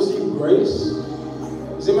want to receive grace?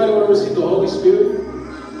 Does anybody want to receive the Holy Spirit?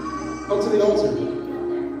 Come to the altar.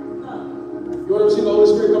 You want to receive the Holy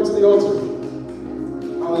Spirit? Come to the altar.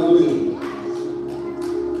 Hallelujah.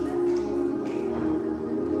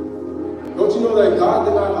 Don't you know that God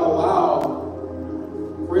did not allow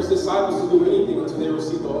for his disciples to do anything until they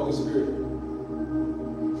received the Holy Spirit?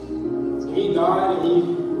 So he died and he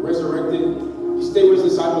resurrected. He stayed with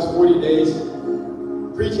his disciples 40 days,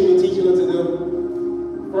 preaching and teaching unto them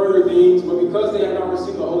further things, but because they had not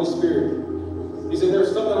received the Holy Spirit, he said,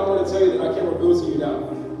 there's something I want to tell you that I can't reveal to you now.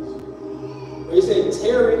 But he said,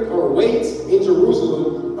 tarry or wait in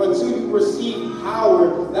Jerusalem until you receive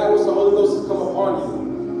power, that was the Holy Ghost has come upon you.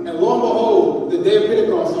 And lo and behold, the day of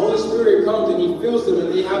Pentecost, the Holy Spirit comes and he fills them, and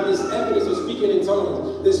they have this evidence of speaking in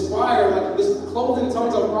tongues. This fire, like this clothing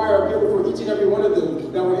tongues of fire appeared before each and every one of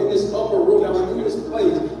them that were in this upper room, that were in this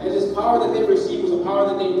place. And this power that they received was a power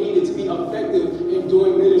that they needed to be effective in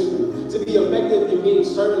doing ministry, to be effective in being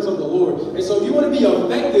servants of the Lord. And so if you want to be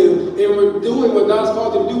effective in doing what God's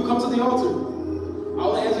called you to do, come to the altar.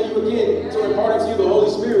 I'll answer you again to impart unto you the Holy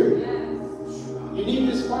Spirit. You need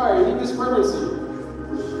this fire, you need this fervency.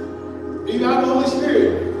 Do you have the Holy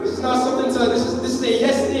Spirit? This is not something to, this is a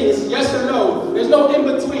yes thing. It's yes or no. There's no in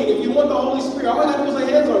between. If you want the Holy Spirit, all I have to do is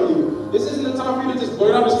lay hands on you. This isn't the time for you to just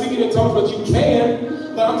blurt out and speak in tongues, but you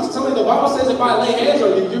can. But I'm just telling you, the Bible says if I lay hands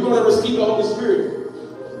on you, you're going to receive the Holy Spirit.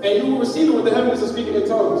 And you will receive it with the heaviness of speaking in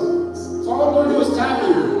tongues. So all I'm going to do is tap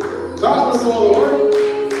you. God's going to do all the work.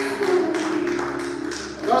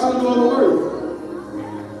 God's going to do all the work.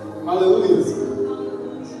 Hallelujah.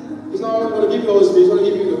 He's not only going to give you the Holy Spirit, he's going to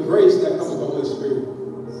give you the grace that comes with the Holy Spirit.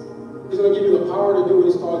 He's going to give you the power to do what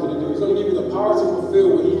he's called you to do. He's going to give you the power to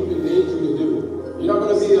fulfill what he even made you to do. You're not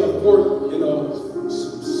going to be a fork in a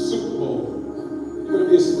Super Bowl. You're going to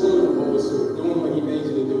be a spoon in a bowl of soup, doing what he made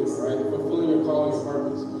you to do, right? Fulfilling your calling and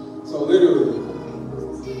purpose. So literally,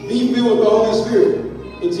 be filled with the Holy Spirit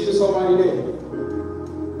in Jesus' almighty name.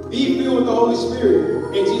 Be filled with the Holy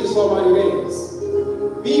Spirit in Jesus' almighty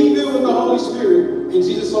name. Be filled with the Holy Spirit in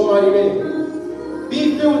Jesus' almighty name.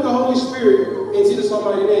 Be filled with the Holy Spirit in Jesus'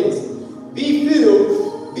 almighty name. Be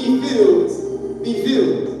filled, be filled, be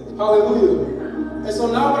filled. Hallelujah. And so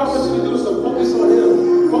now what I want you to do is to focus on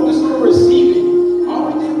him. Focus on receiving. All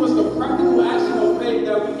we did was the practical action of faith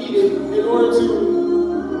that we needed in order to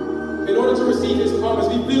receive his promise.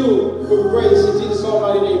 Be filled with grace in Jesus'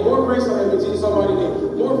 almighty name. More grace on him in Jesus' almighty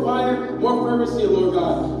name. More fire, more fervency, Lord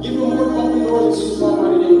God. Give him more open doors in Jesus'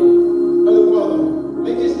 almighty name. Heavenly Father,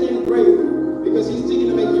 make his name great because he's seeking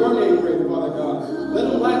to make your name great, Father God. Let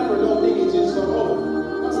him lack for no thing in Jesus'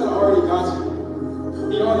 almighty. God said, I already got you.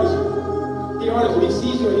 He honors you. He honors you. He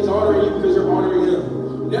sees you and he's honoring you because you're honoring him.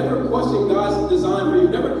 Never question God's design for you.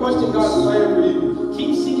 Never question God's plan for you.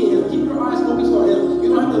 Keep seeking him. Keep your eyes focused on him.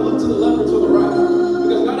 You don't have to look to the left or to the right.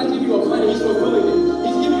 Because God has given you a plan and he's fulfilling it.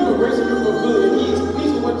 He's giving you a grace and you're fulfilling it. He's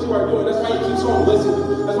pleased with what you are doing. That's why you keep on listening.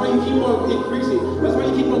 That's why you keep on increasing. That's why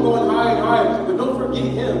you keep on going higher and higher. But don't forget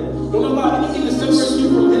him. Don't allow anything to separate you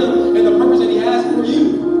from him and the purpose that he has for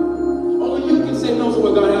you. Only you can say no to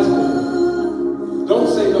what God has for you. Don't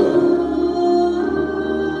say no.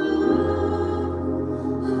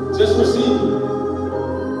 Just receive.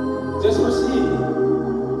 Just receive.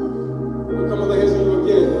 We'll come and lay hands on you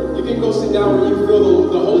again. You can go sit down when you feel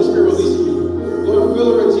the Holy Spirit releasing you. Lord, fill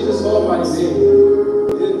her in Jesus' almighty name.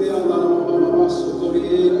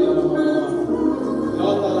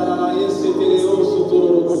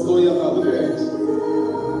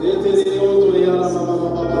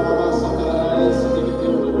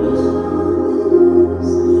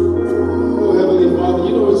 Oh, Heavenly Father,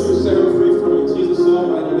 you know what you set her free from in Jesus'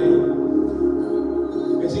 almighty name.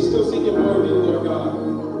 And she's still seeking more of you, Lord God.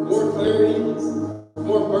 More clarity,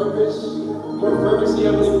 more purpose, more fervency,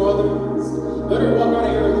 Heavenly Father. Let her walk out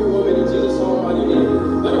of here a new woman in Jesus' almighty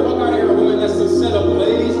name. Let her walk out of here a woman that's been set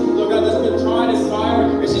ablaze, Lord God, that's been tried in fire,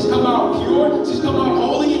 and she's come out pure, she's come out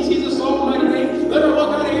holy in Jesus' almighty name. Let her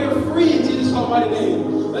walk out of here free in Jesus' almighty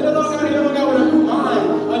name. Let her walk out of here, Lord God, with a new mind,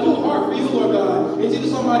 a new heart for you, Lord God, in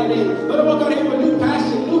Jesus' almighty name. Let her walk out of here with new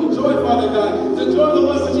passion, new joy, Father God. The joy of the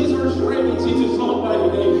Lord which is her strength in Jesus' almighty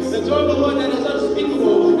name. The joy of the Lord that is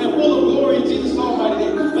unspeakable and full of glory in Jesus' almighty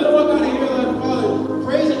name. Let her walk out of here, Lord Father,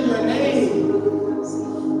 praising your name.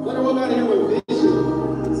 Let her walk out of here with vision.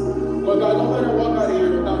 Lord God, don't let her walk out of here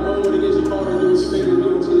without knowing what it is you called her to do, what you made her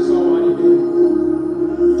do in Jesus' almighty name.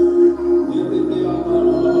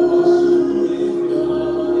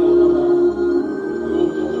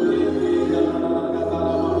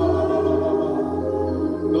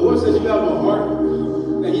 The Lord says you have a heart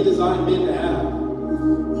that he designed men to have.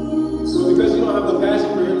 So because you don't have the passion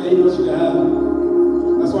for him that he wants you to have,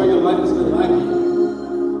 that's why your life has been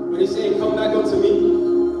lacking. But he's saying, come back unto me.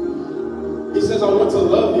 He says, I want to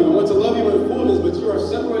love you. I want to love you in fullness, but you are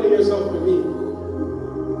separating yourself from me.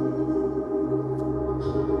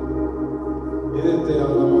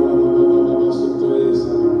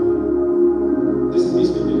 This is me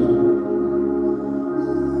speaking now.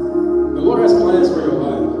 The Lord has plans for your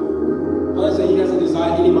life. Plans that he hasn't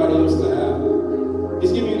designed anybody else to have.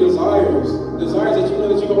 He's giving you desires that you know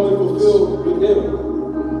that you can only fulfill with him.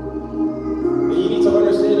 And you need to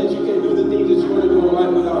understand that you can't do the things that you want to do in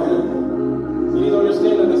life without him. You need to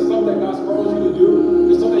understand that the stuff that God's called you to do,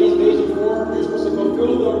 the stuff that he's made you for,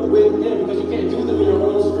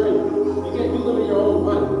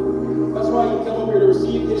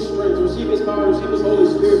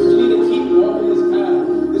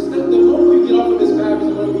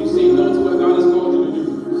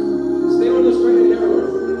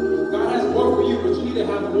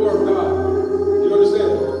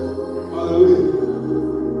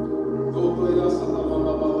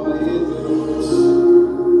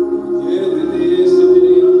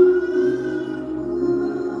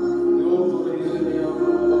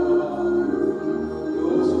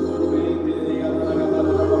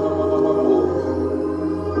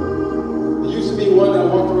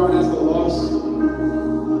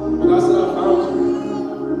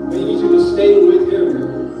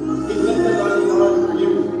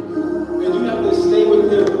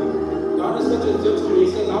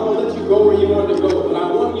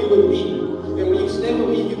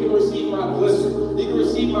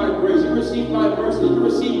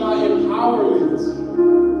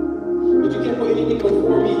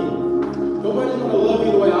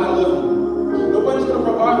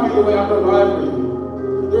 the way I provide for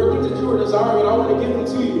you. There are things that you are desiring, and I want to give them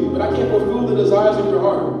to you, but I can't fulfill the desires of your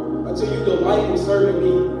heart until you delight in serving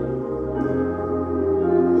me.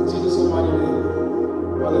 In Jesus' almighty name.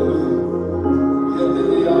 Hallelujah.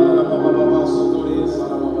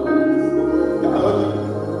 God, I love you.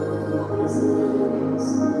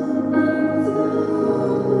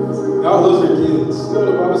 God loves your kids. You know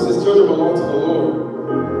the Bible says children belong to the Lord.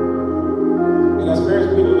 And as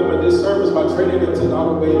parents, we do them a disservice by training them to not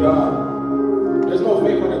obey God. There's no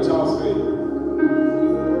faith like a child's faith.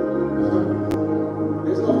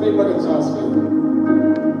 There's no faith like a child's faith.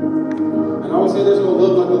 And I would say there's no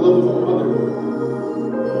love like the love of a mother.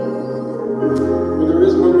 But there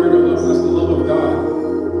is one greater love, that's the love of God.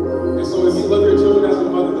 And so if you love your children as a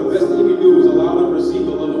mother, the best thing you can do is allow them to receive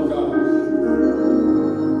the love of God.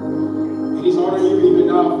 And He's honoring you even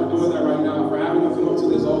now for doing that right now, for having them come up to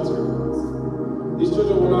this altar. These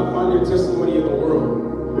children will not find their testimony in the world,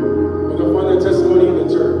 but they'll find their testimony in the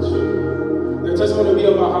church. Their testimony will be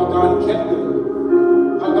about how God kept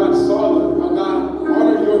them, how God saw them, how God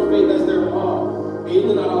honored your faith as their mom, and He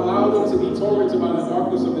did not allow them to be tormented by the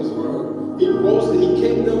darkness of this world. He rose them, He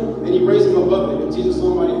kicked them, and He raised them above it in Jesus'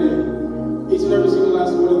 almighty name. Each and every single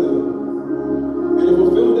last one of them. And to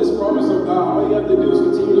fulfill this promise of God, all you have to do is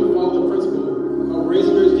continue to follow the principle of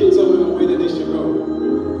raising your kids up in the way that they should go.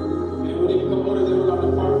 And when they become older, they will not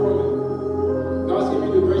depart from it. God's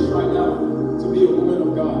giving you the grace right now to be a woman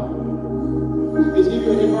of God. He's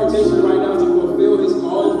giving you an impartation right now to fulfill His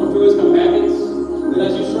calling, fulfill His commandments.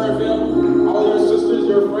 That as you serve Him, all your sisters,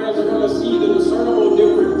 your friends are going to see the discernible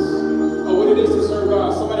difference of what it is to serve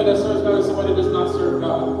God. Somebody that serves God and somebody that does not serve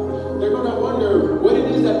God. They're going to wonder what it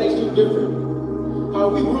is that makes you different. How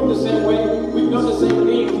we grew up the same way, we've done the same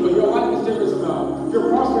things, but your life is different somehow. You're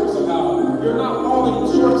prospering somehow. You're not falling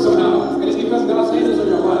short somehow. And it's because God's hand is on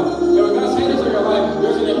your life. And when God's hand is on your life,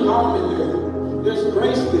 there's an empowerment there. There's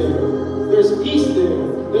grace there. There's peace there.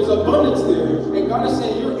 There's abundance there. And God is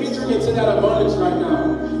saying, you're entering into that abundance right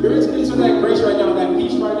now. You're entering into that grace right now, that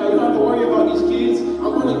peace right now. You don't have to worry about these kids.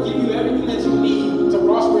 I'm going to give you everything that you need to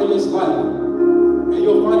prosper in this life. And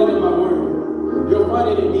you'll find it in my word. You'll find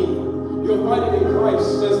it in me. You'll find it in Christ,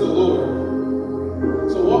 says the Lord.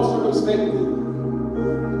 So walk circumspectly.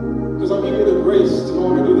 Because I'm giving you the grace to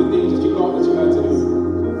know how to do the things that you thought that you had to do.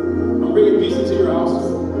 I'm bringing peace into your house.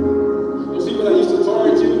 Those people that used to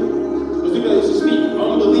torment you, those people that used to speak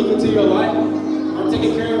unbelief into your life, I'm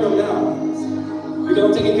taking care of them now. Because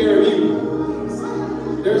I'm taking care of you.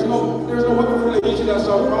 There's no weapon from against you that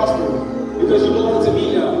shall prosper. Because you belong to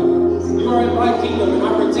me now. You are in my kingdom and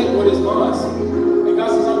I protect what is mine. And God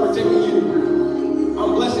says I'm protecting you.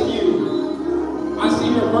 I'm blessing you. I see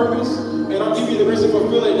your purpose and I'll give you the grace to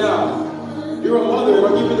fulfill it now. You're a mother and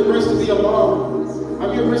I'll give you the grace to be a mom. I'll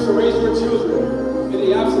give you the grace to raise your children in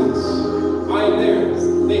the absence. I am there.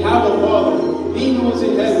 They have a father. He who is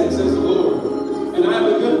in heaven, says the Lord. And I am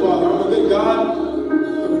a good father. I'm a good God.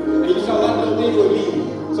 And you shall lack no thing with me.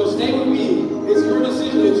 So stay with me. It's your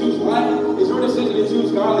decision to choose life. It's your decision to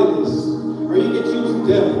choose godliness. Or you can choose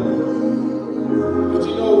death. But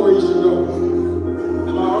you know where you should go.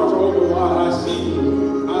 And my arms are open wide. I see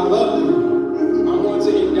you. I love you. I'm going to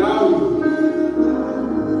endow you.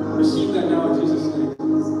 Receive that now in Jesus' name.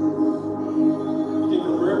 You get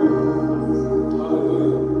the prayer?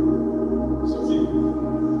 Hallelujah. So cute.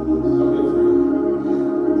 So different.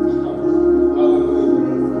 Hallelujah.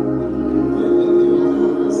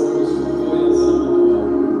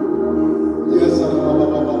 Yes, do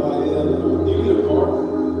you need a car?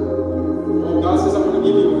 Well, God says I'm going to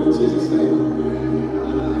give you one in Jesus' name.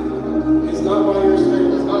 It's not by your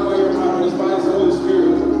strength, it's not by your power, it's by His Holy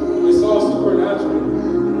Spirit. It's all supernatural.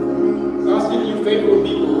 God's giving you favor with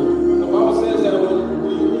people. The Bible says that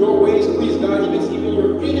when your ways please God, He makes even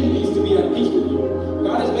your enemies to be at peace with you.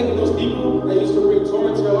 God is making those people that used to bring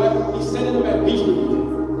torment to your life, He's setting them at peace with you.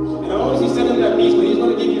 And not only is He setting them at peace, but He's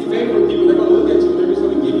going to give you favor with people. They're going to look at you and they're just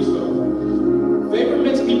going to give you stuff. Favor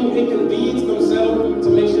makes people inconvenience themselves to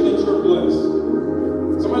make sure that you're blessed.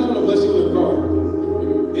 Somebody's going to bless you with a car.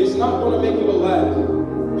 It's not going to make you a laugh.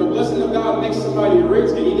 The blessing of God makes somebody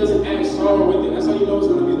rich and He doesn't add sorrow with it. That's how you know it's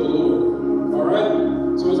going to be the Lord.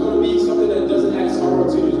 Alright? So it's going to be something that doesn't add sorrow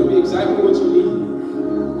to you. It's going to be exactly what you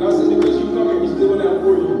need. God says because you come here, He's doing that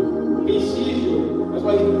for you. He sees you. That's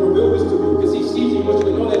why He revealed this to you. Because He sees you. He wants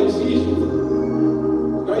you to know that He sees you.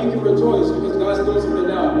 Now you can rejoice because God's doing something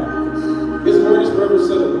now. His word is forever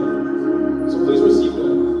settled. So please receive that.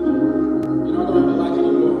 You're not going to have to lack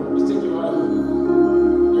anymore. He's taking you out of it.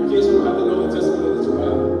 Your kids will have to know the testimony that you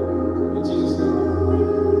have. In Jesus' name.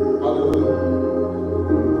 Hallelujah.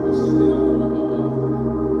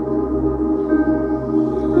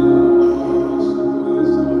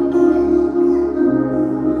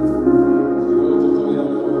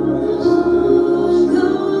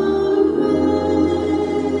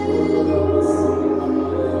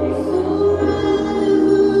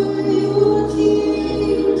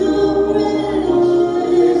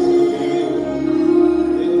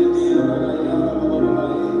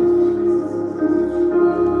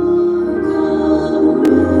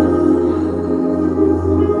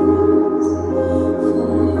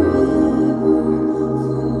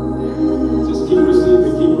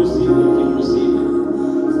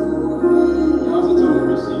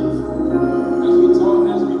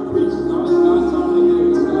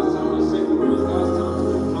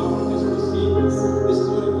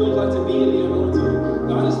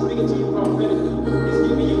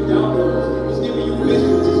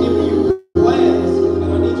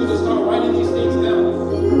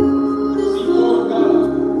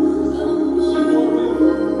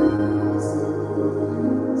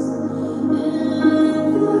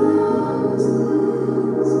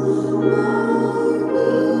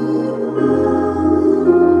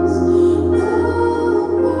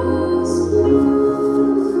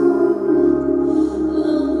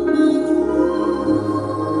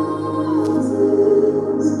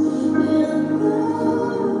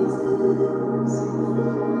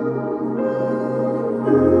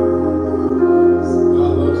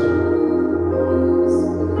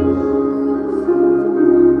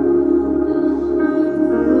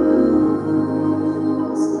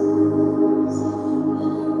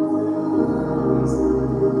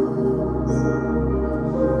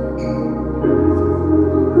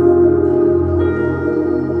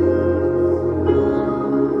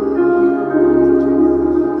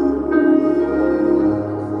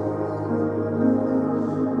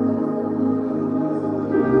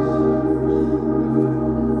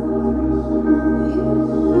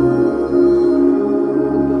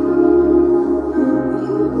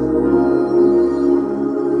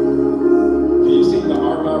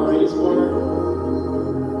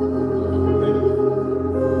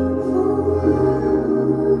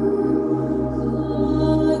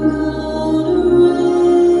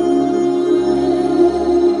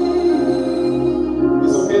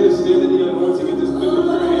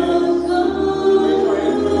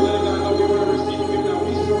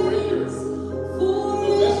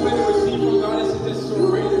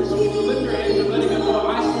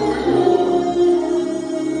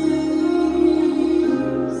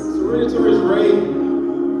 Bring it to his reign.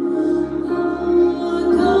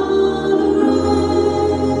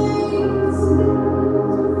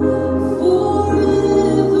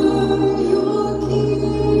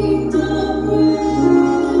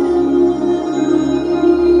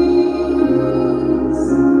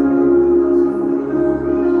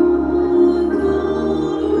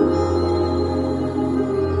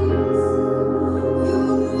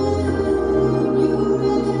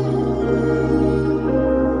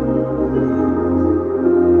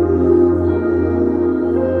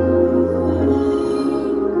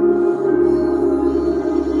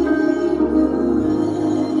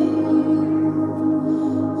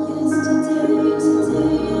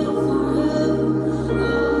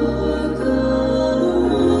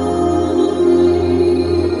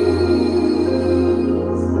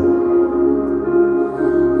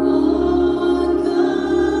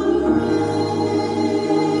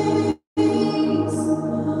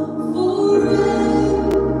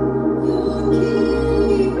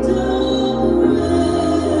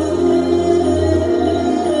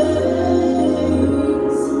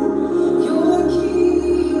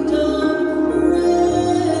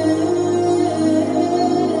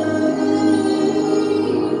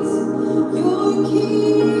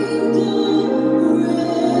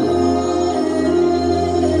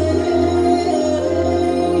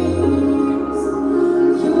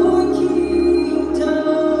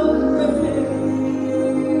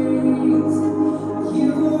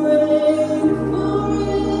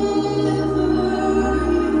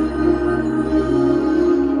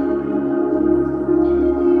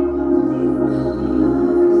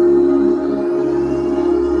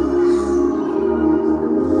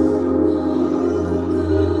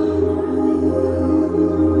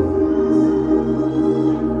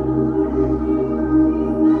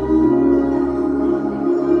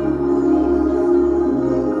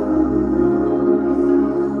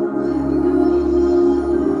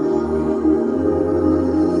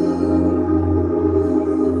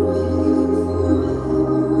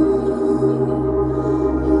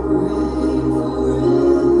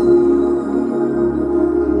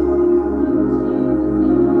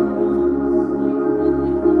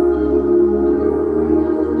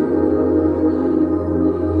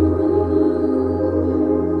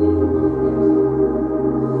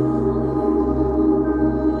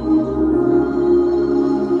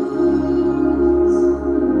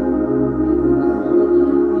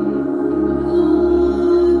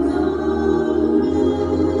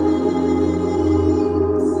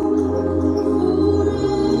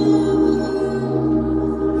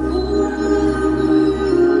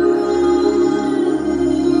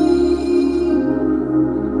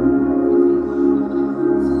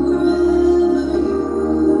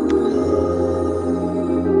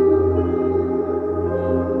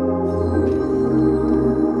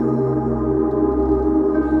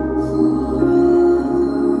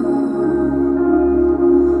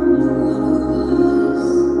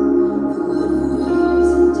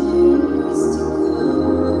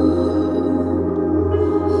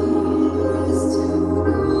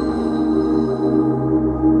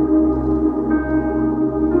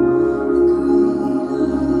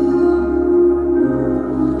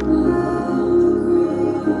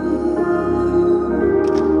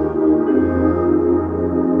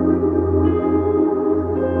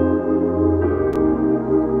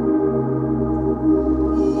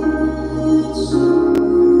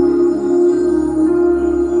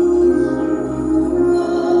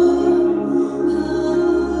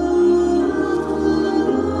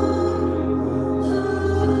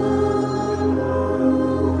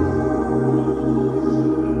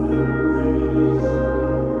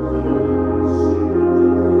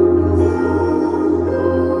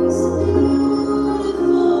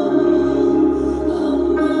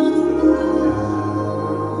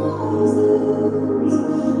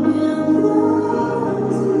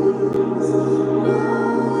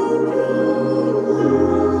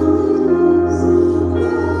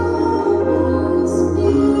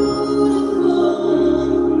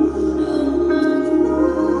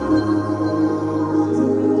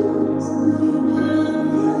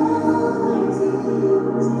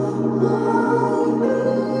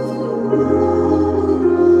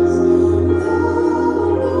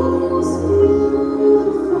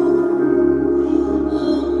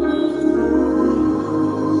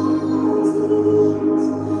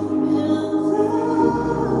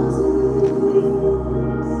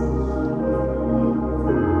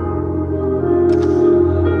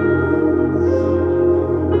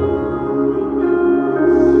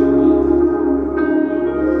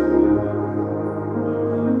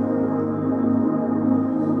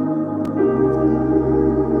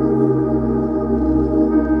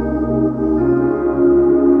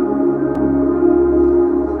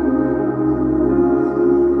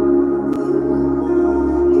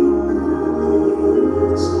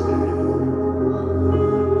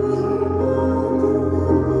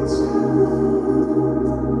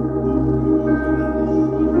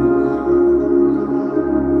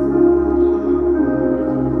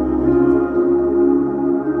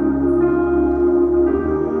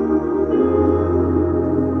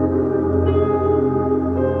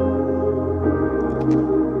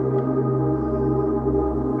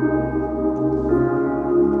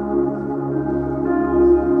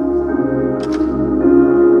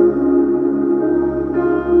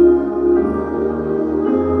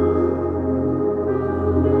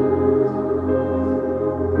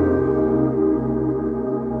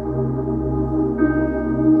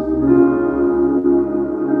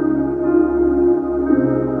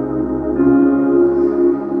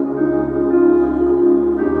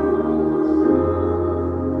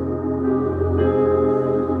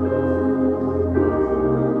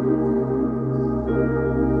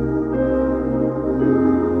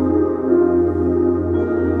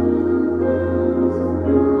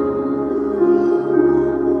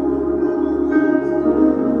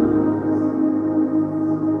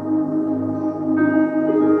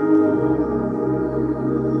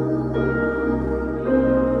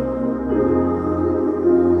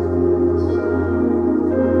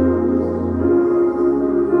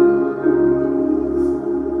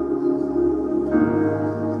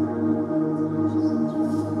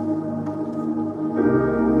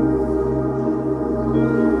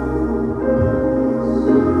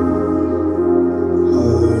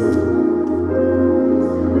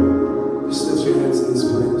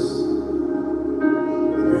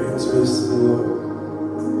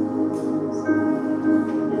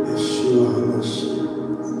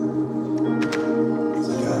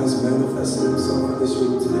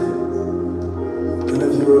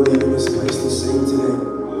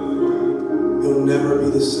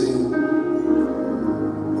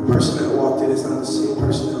 The person that walked in is not the same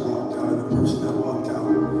person that walked out, and the person that walked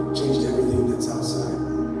out changed everything that's outside.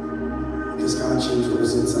 Because God changed what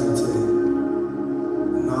was inside today.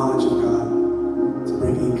 The knowledge of God to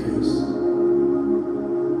bring increase.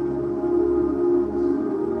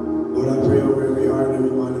 Lord, I pray over every heart and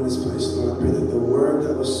every mind in this place, Lord. I pray that the word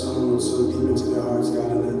that was sown would sow deep into their hearts,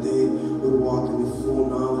 God, and that they would walk in the full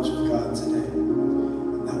knowledge of God today.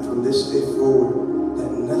 And that from this day forward,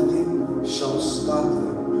 that nothing shall stop them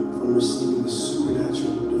from receiving the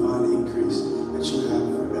supernatural divine increase that you have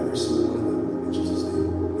for every single one of them. In Jesus' name,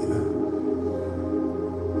 amen.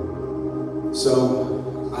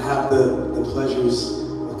 So, I have the pleasures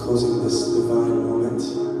of closing this divine moment.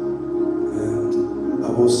 And I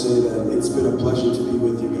will say that it's been a pleasure to be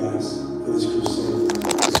with you guys for this crusade.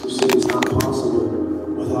 This crusade is not possible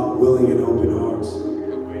without willing and open hearts.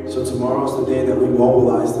 So tomorrow's the day that we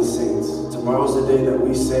mobilize the saints. Tomorrow's the day that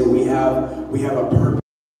we say we have a purpose.